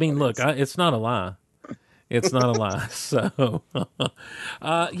 Look, it's not a lie. It's not a lie. So,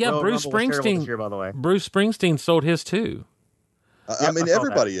 Bruce Springsteen. Year, by the way. Bruce Springsteen sold his too. I mean,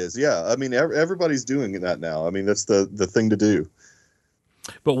 everybody is. Yeah, I mean, everybody's doing that now. I mean, that's the thing to do.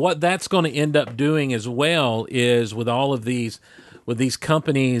 But what that's going to end up doing as well is with all of these, with these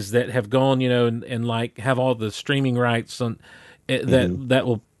companies that have gone, you know, and like have all the streaming rights on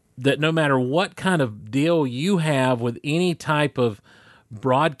that no matter what kind of deal you have with any type of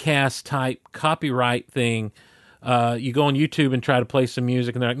broadcast type copyright thing, you go on YouTube and try to play some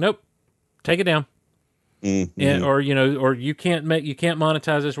music, and they're like, nope, take it down. And, or you can't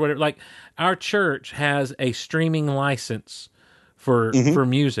monetize this or whatever. Like our church has a streaming license for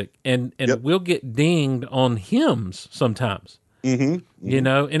music, and we'll get dinged on hymns sometimes. You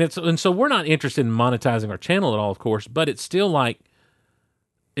know, and so we're not interested in monetizing our channel at all, of course, but it's still like,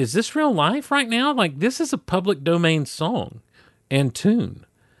 is this real life right now? Like, this is a public domain song and tune.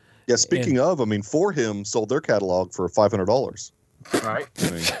 Yeah, speaking of, I mean, For Him sold their catalog for $500. Right.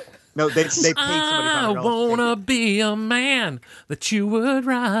 I mean, no, they paid somebody $500. I wanna be a man that you would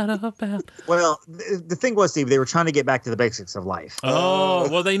write about. Well, the thing was, Steve, they were trying to get back to the basics of life. Oh,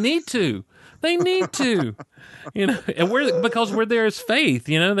 well, they need to. They need to. You know, and because where there is faith,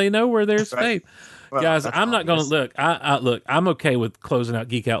 you know, they know where there's faith. Well, guys, I'm not going to look. Look, I'm okay with closing out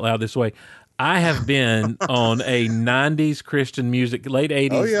Geek Out Loud this way. I have been on a 90s Christian music, late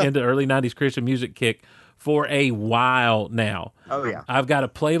 80s into early 90s Christian music kick for a while now. Oh yeah, I've got a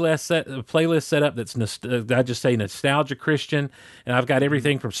playlist set up that's I just say nostalgia Christian, and I've got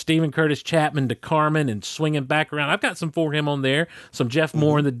everything from Stephen Curtis Chapman to Carmen and swinging back around. I've got some For Him on there, some Jeff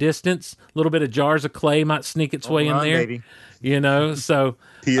Moore in the distance, a little bit of Jars of Clay might sneak its way in there, baby. You know, so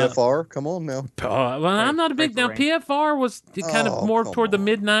PFR, come on now. Well, I'm not a big now. PFR was kind of more toward the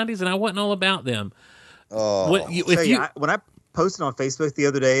mid '90s, and I wasn't all about them. When I posted on Facebook the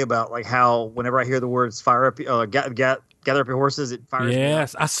other day about like how whenever I hear the words "fire up," gather up your horses, it fires me up.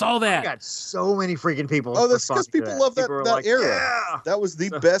 Yes, I saw that. I got so many freaking people. Oh, that's because people love that like, era. Yeah. That was the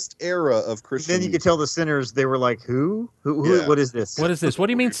best era of Christian. Then you could tell the sinners, they were like, "Who? What is this? What is this? What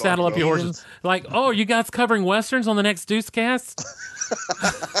do you mean saddle up your horses? Like, oh, are you guys covering westerns on the next Deucecast?"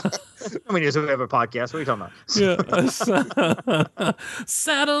 I mean, we have a podcast. What are you talking about? Yeah.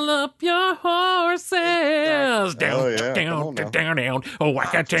 Saddle up your horses. Down. Oh,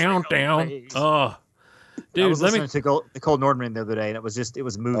 whack it down. Oh, dude, I was listening to Nicole Nordman the other day, and it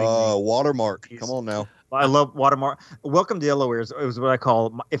was moving. Watermark. Come on now. I love Watermark. Welcome to Delaware is what I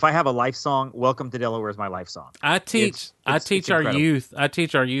call, if I have a life song, Welcome to Delaware is my life song. I teach our youth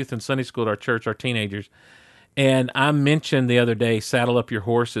in Sunday school at our church, our teenagers. And I mentioned the other day, saddle up your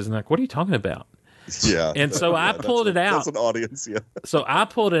horses, and like, what are you talking about? Yeah. And so I pulled it out. That's an audience, yeah. So I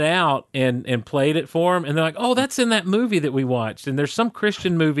pulled it out and played it for them, and they're like, oh, that's in that movie that we watched. And there's some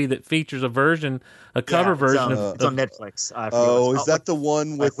Christian movie that features a cover version of... It's on Netflix. Is that the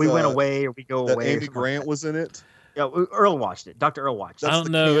one with... Like We Went Away or We Go that Away? Andy Grant was in it? Yeah, Earl watched it. Dr. Earl watched it. I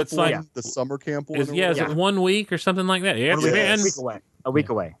don't know. It's like... the summer camp one? Is it 1 week or something like that? Yeah, A week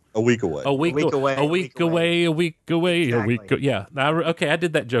away. Yeah. I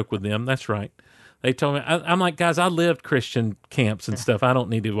did that joke with them. That's right. They told me, I'm like, guys, I lived Christian camps and stuff. I don't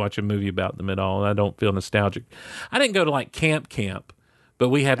need to watch a movie about them at all. I don't feel nostalgic. I didn't go to like camp, but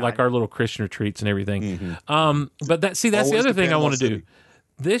we had like our little Christian retreats and everything. But that's the other thing I want to do.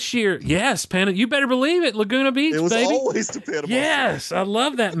 This year, yes, you better believe it, Laguna Beach, it was baby. always to Panama. Yes, I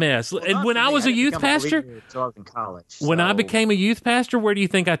love that mess. And when I was a youth pastor, in college, when I became a youth pastor, where do you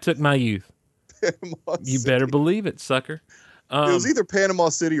think I took my youth? You better believe it, sucker. It was either Panama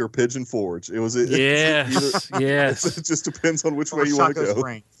City or Pigeon Forge. Yes. Yes. It just depends on which way you want to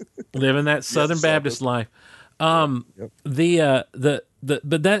go. Living that Southern Baptist life.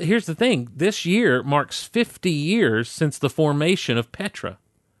 But that here's the thing. This year marks 50 years since the formation of Petra.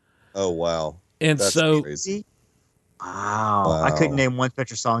 Oh wow! And That's so crazy. Wow. I couldn't name one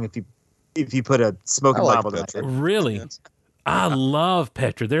Petra song if you put a Smoking Bible to my Petra. head. really, I love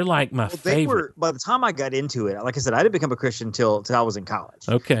Petra. They're like my favorite. By the time I got into it, like I said, I didn't become a Christian until I was in college.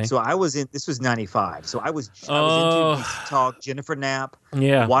 Okay. So this was 95. So I was into DC Talk, Jennifer Knapp,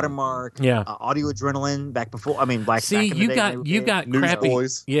 Yeah. Watermark, Yeah. Audio Adrenaline back back See, in the day you got crappy.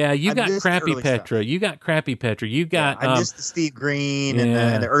 Newsboys. Yeah, you I got missed the crappy early Petra. stuff. You got crappy Petra. You got. I missed the Steve Green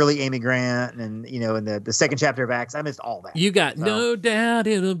and the early Amy Grant and the second chapter of Acts. I missed all that. You got So, no doubt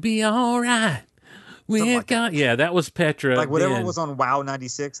it'll be all right. Like that. Yeah, that was Petra. like whatever then. was on WoW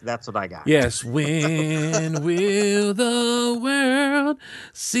 96. That's what I got. Yes, when will the world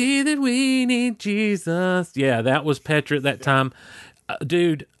see that we need Jesus? Yeah, that was Petra at that time.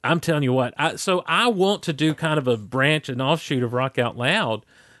 Dude, I'm telling you what. So I want to do kind of a branch, an offshoot of Rock Out Loud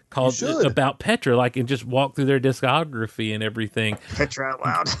called about Petra, and just walk through their discography and everything. Petra Out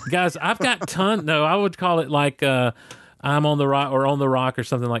Loud. Guys, I've got No, I would call it like I'm on the rock or on the rock or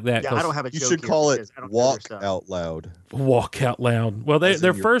something like that. Yeah, I don't have a You joke should here call it because I don't know Walk their stuff. Out Loud. Walk Out Loud. Well, As in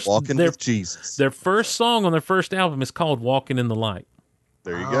their you're first walking their, with Jesus. their first song on their first album is called Walking in the Light.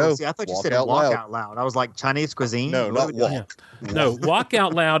 There you Oh, go. See, I thought you Walk said out Walk loud. Out Loud. I was like Chinese cuisine. No, What not are we doing? walk. No, Walk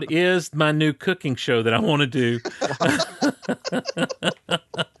Out Loud is my new cooking show that I want to do.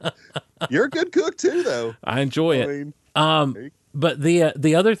 You're a good cook too, though. I enjoy it. mean, But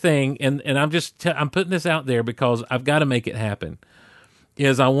the other thing, and I'm putting this out there because I've got to make it happen,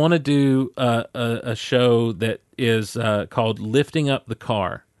 is I want to do a show that is called Lifting Up the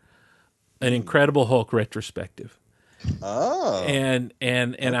Car, an Incredible Hulk retrospective. oh, And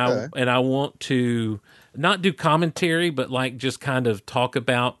Okay. I want to not do commentary, but just kind of talk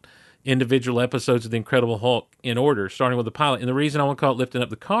about individual episodes of the Incredible Hulk in order, starting with the pilot. And the reason I want to call it Lifting Up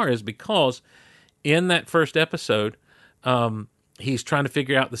the Car is because in that first episode, he's trying to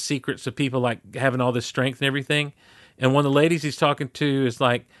figure out the secrets of people having all this strength and everything. And one of the ladies he's talking to is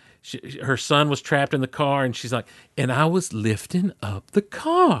her son was trapped in the car, and she's like, and I was lifting up the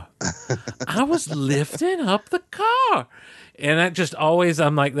car. I was lifting up the car. And that just always,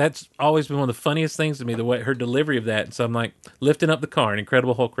 I'm like, that's always been one of the funniest things to me, the way her delivery of that. And so I'm like, Lifting Up the Car, an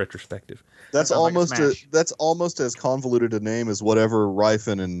Incredible Hulk retrospective. that's Sounds like a almost smash. that's almost as convoluted a name as whatever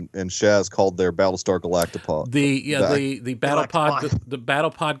Ryfun and Shaz called their Battlestar Galactica. The Battle Pod, the Battle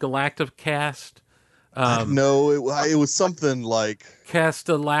Pod Galacticast. No, it was something like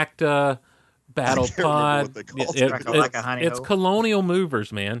Castalacta Battle I can't remember Pod. what they called it. Like a It's Colonial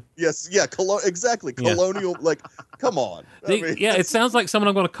Movers, man. yes, yeah, exactly, Yeah. colonial. Like, come on. It sounds like someone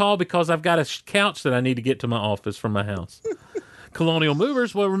I'm going to call because I've got a couch that I need to get to my office from my house. Colonial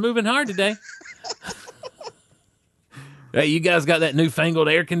Movers, well, we're moving hard today. Hey, you guys got that newfangled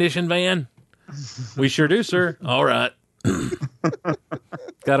air-conditioned van? We sure do, sir. All right.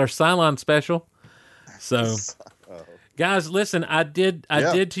 Got our Cylon special. So, guys, listen, I did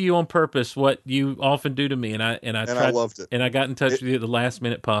to you on purpose what you often do to me, and I I loved it. and I got in touch with you at the last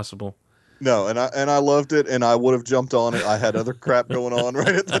minute possible. No, and I loved it, and I would have jumped on it. I had other crap going on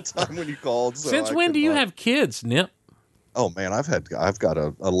right at the time when you called. So Since I when could do you not- have kids, Nip? Oh man, I've got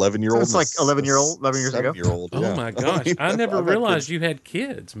a 11-year-old. It's like 11 years ago. 7-year-old. Oh yeah. my gosh, I never I've had realized kids. you had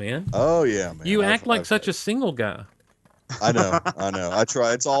kids, man. Oh yeah, man. You act like I've such had- a single guy. I know. I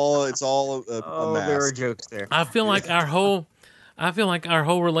try. It's all a Oh, mask. there were jokes there. I feel like our whole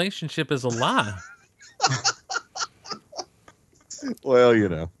relationship is a lie. Well,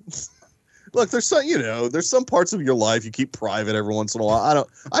 look, there's some parts of your life you keep private every once in a while.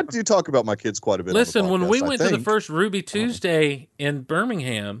 I do talk about my kids quite a bit. Listen, on the when we podcast, went I to the think. first Ruby Tuesday in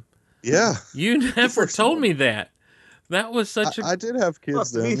Birmingham, yeah, you never first told one. me that. That was such a. I did have kids Well,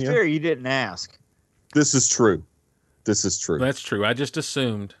 to then. be Yeah. fair, you didn't ask. This is true. This is true. That's true. I just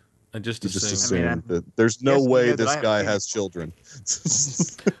assumed. You just assumed. assumed that there's no Yes, you way know that this I have guy kids. has children.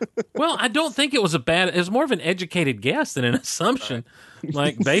 Well, I don't think it was it was more of an educated guess than an assumption.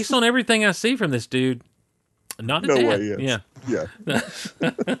 Like, based on everything I see from this dude, not a No dad. way, yes. Yeah.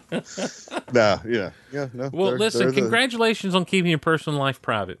 Nah, yeah. No. Well, listen, they're congratulations on keeping your personal life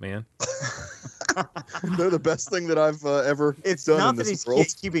private, man. They're the best thing that I've ever It's done not in that this he's world.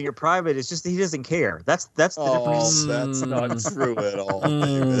 keeping it private. It's just that he doesn't care. That's the difference. Oh, that's not true at all.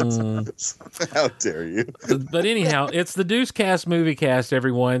 Mm. How dare you? But anyhow, it's the Deucecast movie cast,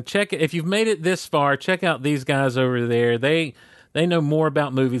 everyone. Check it. If you've made it this far, check out these guys over there. They know more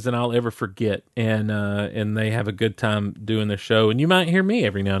about movies than I'll ever forget, and they have a good time doing their show. And you might hear me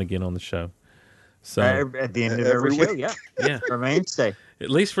every now and again on the show. So At the end of every show, week. yeah. yeah. Our mainstay. At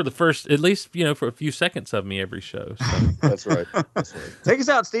least for for a few seconds of me every show. So. That's right. That's right. Take us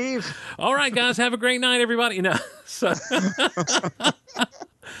out, Steve. All right, guys, have a great night, everybody. No, so.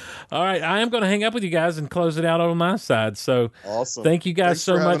 All right, I am going to hang up with you guys and close it out on my side. So, awesome. Thank you guys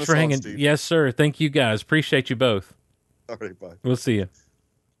so much for hanging. Steve. Yes, sir. Thank you guys. Appreciate you both. All right, bye. We'll see you.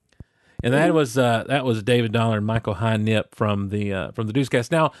 And that was David Dollar and Michael High Nip from the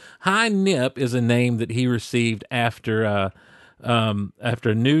Deucecast. Now, High Nip is a name that he received after a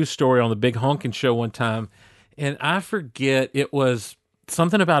news story on the Big Honkin' Show one time, and I forget, it was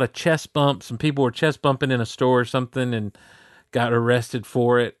something about a chest bump. Some people were chest bumping in a store or something, and got arrested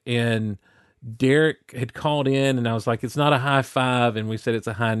for it. And Derek had called in, and I was like, "It's not a high five," and we said it's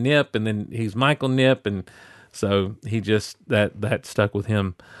a high nip, and then he's Michael Nip, and so he just that stuck with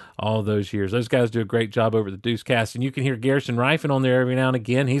him all those years. Those guys do a great job over the Deucecast, and you can hear Garrison Ryfun on there every now and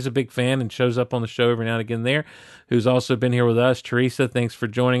again. He's a big fan and shows up on the show every now and again there, who's also been here with us. Teresa, thanks for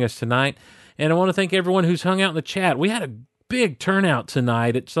joining us tonight. And I want to thank everyone who's hung out in the chat. We had a big turnout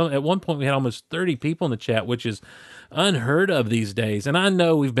tonight. At one point, we had almost 30 people in the chat, which is unheard of these days. And I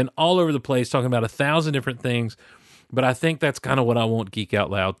know we've been all over the place talking about 1,000 different things, but I think that's kind of what I want Geek Out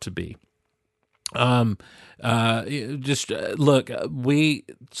Loud to be. Look, we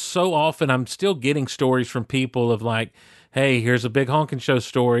so often, I'm still getting stories from people of like, hey, here's a Big Honkin' Show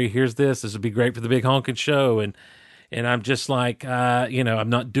story. Here's this would be great for the Big Honkin' Show. And I'm just like, I'm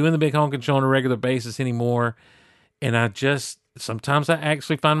not doing the Big Honkin' Show on a regular basis anymore. And sometimes I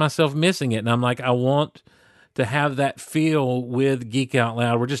actually find myself missing it. And I'm like, I want to have that feel with Geek Out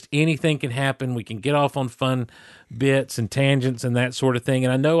Loud where just anything can happen. We can get off on fun bits and tangents and that sort of thing.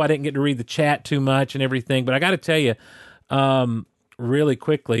 And I know I didn't get to read the chat too much and everything, but I got to tell you, really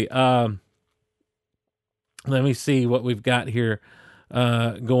quickly, let me see what we've got here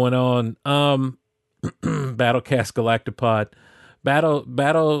going on. Battlecast Galactopod.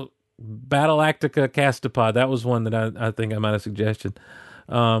 Battlelactica Castopod. That was one that I think I might have suggested.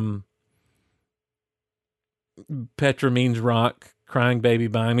 Petra means rock. Crying baby,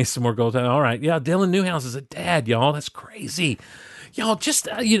 buying me some more gold. All right, yeah. Dylan Newhouse is a dad, y'all. That's crazy, y'all. Just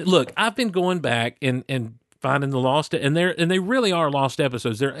look. I've been going back and finding the lost, and they really are lost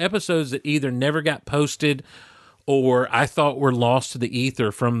episodes. They're episodes that either never got posted, or I thought were lost to the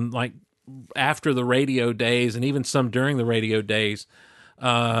ether from like after the radio days, and even some during the radio days.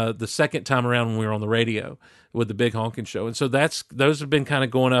 The second time around when we were on the radio with the Big Honkin' Show. And so those have been kind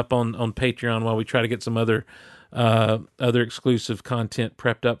of going up on Patreon while we try to get some other exclusive content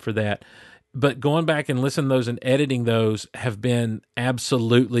prepped up for that. But going back and listening to those and editing those have been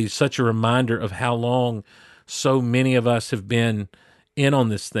absolutely such a reminder of how long so many of us have been in on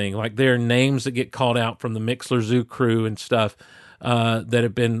this thing. Like there are names that get called out from the Mixler Zoo crew and stuff that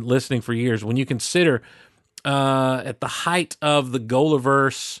have been listening for years. When you consider at the height of the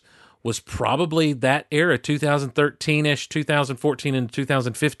Golaverse was probably that era, 2013-ish, 2014 and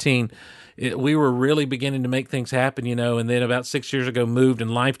 2015. We were really beginning to make things happen, and then about 6 years ago moved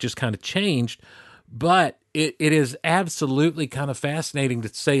and life just kind of changed. But it is absolutely kind of fascinating to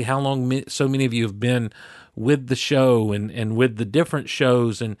say how long so many of you have been with the show and with the different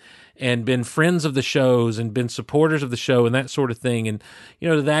shows and been friends of the shows and been supporters of the show and that sort of thing. And,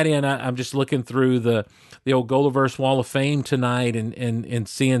 to that end, I'm just looking through the old Golaverse Wall of Fame tonight and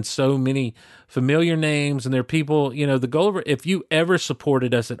seeing so many familiar names. And there are people, the Golaverse, if you ever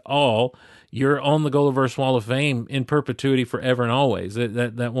supported us at all, you're on the Golaverse Wall of Fame in perpetuity forever and always.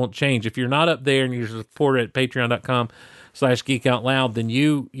 That won't change. If you're not up there and you're supported at patreon.com/geekoutloud, then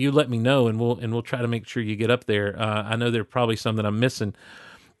you let me know and we'll try to make sure you get up there. I know there are probably some that I'm missing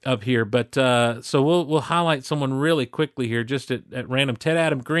up here, but so we'll highlight someone really quickly here, just at random. Ted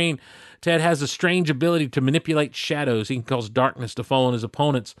Adam Green. Ted has a strange ability to manipulate shadows. He can cause darkness to fall on his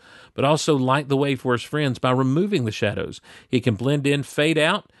opponents, but also light the way for his friends by removing the shadows. He can blend in, fade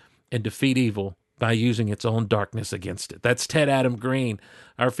out, and defeat evil by using its own darkness against it. That's Ted Adam Green,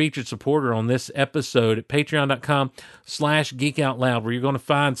 our featured supporter on this episode at patreon.com/geekoutloud, where you're going to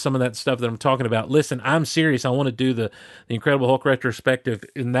find some of that stuff that I'm talking about. Listen, I'm serious. I want to do the Incredible Hulk retrospective,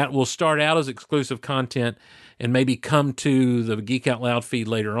 and that will start out as exclusive content and maybe come to the Geek Out Loud feed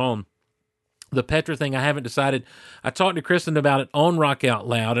later on. The Petra thing, I haven't decided. I talked to Kristen about it on Rock Out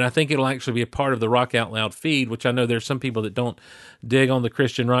Loud, and I think it'll actually be a part of the Rock Out Loud feed, which I know there's some people that don't dig on the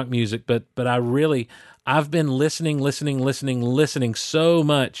Christian rock music, but I've been listening so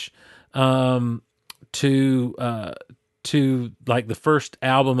much to like the first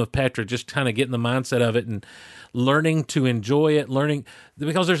album of Petra, just kind of getting the mindset of it and learning to enjoy it,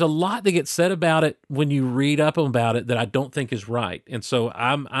 because there's a lot that gets said about it when you read up about it that I don't think is right. And so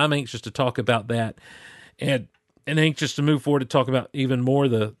I'm anxious to talk about that. And anxious to move forward to talk about even more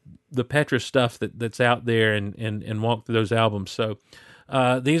the Petra stuff that's out there and walk through those albums. So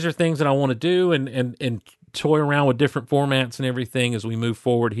these are things that I want to do and toy around with different formats and everything as we move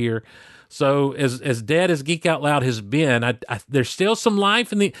forward here. So as dead as Geek Out Loud has been, there's still some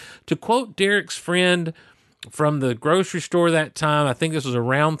life in the, to quote Derek's friend from the grocery store that time, I think this was a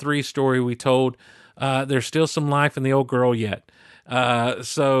round 3 story we told, there's still some life in the old girl yet.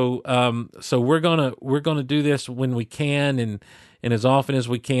 So we're gonna do this when we can and as often as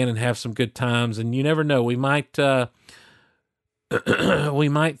we can and have some good times. And you never know, we might we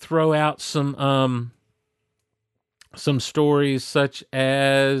might throw out some stories such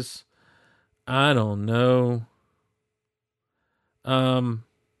as, I don't know,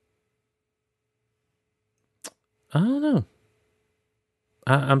 I don't know.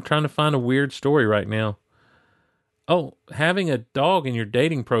 I'm trying to find a weird story right now. Oh, having a dog in your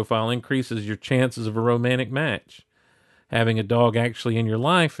dating profile increases your chances of a romantic match. Having a dog actually in your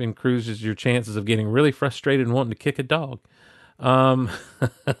life increases your chances of getting really frustrated and wanting to kick a dog. Man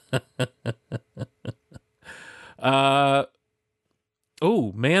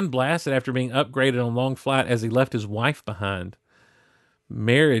blasted after being upgraded on long flight as he left his wife behind.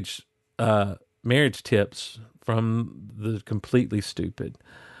 Marriage tips from the completely stupid.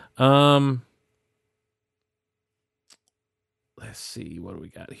 Let's see, what do we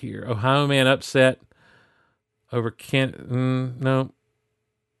got here? Ohio man upset over no.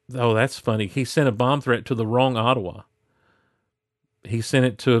 Oh, that's funny. He sent a bomb threat to the wrong Ottawa. He sent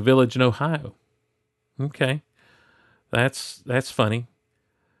it to a village in Ohio. Okay. That's funny.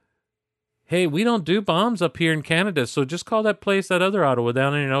 Hey, we don't do bombs up here in Canada, so just call that place that other Ottawa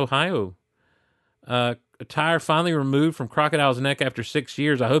down in Ohio. A tire finally removed from crocodile's neck after 6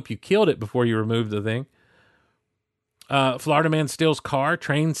 years. I hope you killed it before you removed the thing. Florida man steals car,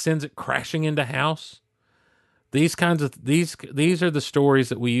 train sends it crashing into house. These are the stories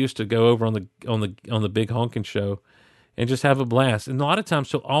that we used to go over on the Big Honkin' Show and just have a blast. And a lot of times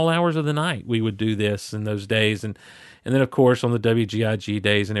till all hours of the night we would do this in those days, and then of course on the WGIG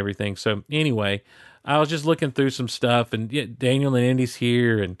days and everything. So anyway, I was just looking through some stuff, and Daniel and Indy's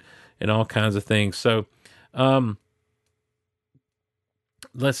here and all kinds of things. So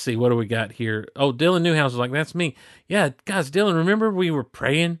let's see, what do we got here? Oh, Dylan Newhouse is like, that's me. Yeah, guys, Dylan, remember we were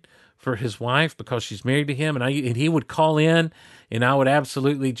praying for his wife because she's married to him, and he would call in, and I would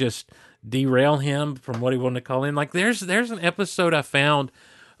absolutely just derail him from what he wanted to call in. Like there's an episode I found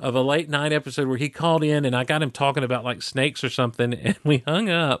of a late night episode where he called in, and I got him talking about like snakes or something, and we hung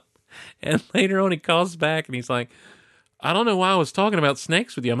up. And later on he calls back, and he's like, I don't know why I was talking about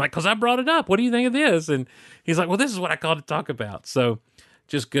snakes with you. I'm like, because I brought it up. What do you think of this? And he's like, well, this is what I called to talk about. So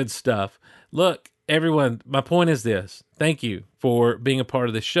just good stuff. Look, everyone, my point is this. Thank you for being a part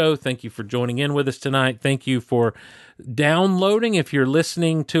of the show. Thank you for joining in with us tonight. Thank you for downloading. If you're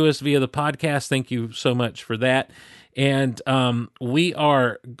listening to us via the podcast, thank you so much for that. And we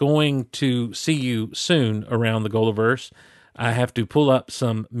are going to see you soon around the Golaverse. I have to pull up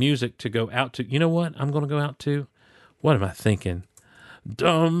some music to go out to. You know what I'm going to go out to? What am I thinking?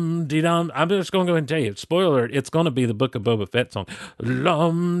 Dum-de-dum. I'm just going to go ahead and tell you. Spoiler alert, it's going to be the Book of Boba Fett song.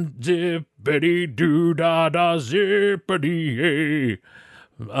 Lum-zippity-doo-da-da-zippity-hey.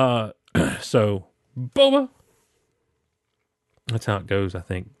 So, Boba. That's how it goes, I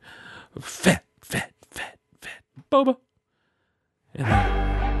think. Fett, Boba. And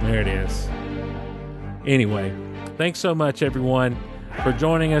there it is. Anyway, thanks so much, everyone, for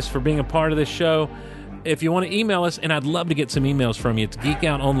joining us, for being a part of this show. If you want to email us, and I'd love to get some emails from you, it's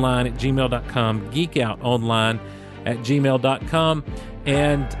geekoutonline@gmail.com, geekoutonline@gmail.com,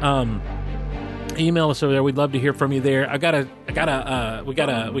 and email us over there. We'd love to hear from you there. We got an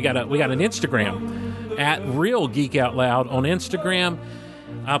Instagram at Real Geek Out Loud on Instagram.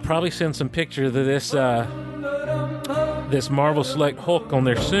 I'll probably send some pictures of this Marvel Select Hulk on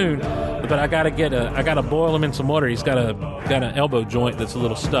there soon, but I gotta boil him in some water. He's got an elbow joint that's a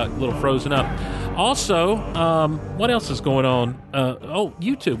little stuck, a little frozen up. Also, what else is going on?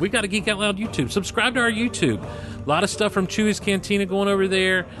 YouTube. We've got a Geek Out Loud YouTube. Subscribe to our YouTube. A lot of stuff from Chewy's Cantina going over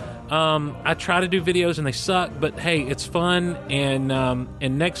there. I try to do videos and they suck, but hey, it's fun. And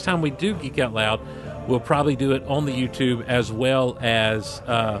next time we do Geek Out Loud, we'll probably do it on the YouTube as well as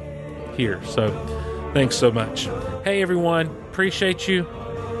here. So thanks so much. Hey, everyone. Appreciate you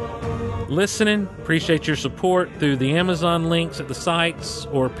listening. Appreciate your support through the Amazon links at the sites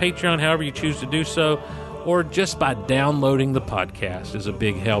or Patreon, however you choose to do so, or just by downloading the podcast is a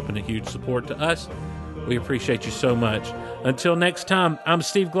big help and a huge support to us. We appreciate you so much. Until next time, I'm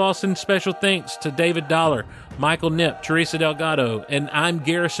Steve Glosson. Special thanks to David Dollar, Michael Nipp, Teresa Delgado, and I'm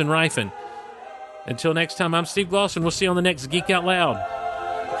Garrison Ryfun. Until next time, I'm Steve Glosson. We'll see you on the next Geek Out Loud.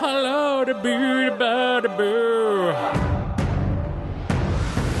 Hello, da boo, da ba, da boo.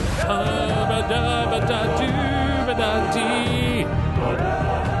 Ba da ba da doo, ba da dee.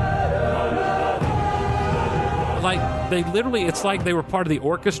 Like, they literally, it's like they were part of the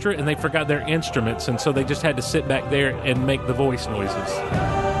orchestra and they forgot their instruments, and so they just had to sit back there and make the voice noises.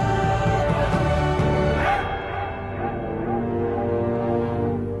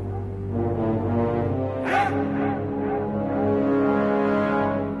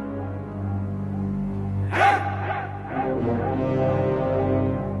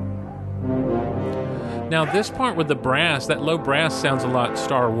 Now, this part with the brass, that low brass sounds a lot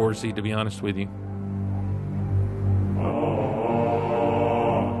Star Wars-y, to be honest with you.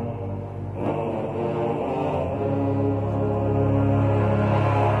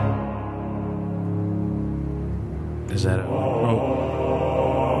 Is that a... Oh.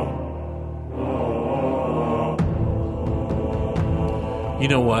 You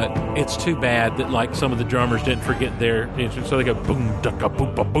know what? It's too bad that, like, some of the drummers didn't forget their instruments, so they go boom, ducka,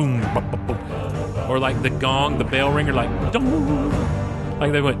 boom, ba, boom, ba, ba, boom. Or like the gong, the bell ringer, like dong.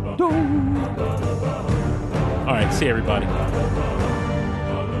 Like they went dong. All right, see everybody.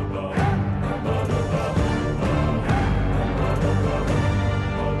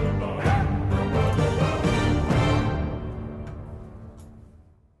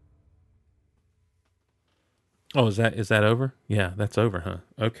 Oh, is that over? Yeah, that's over, huh?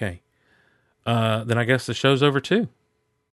 Okay. Then I guess the show's over too.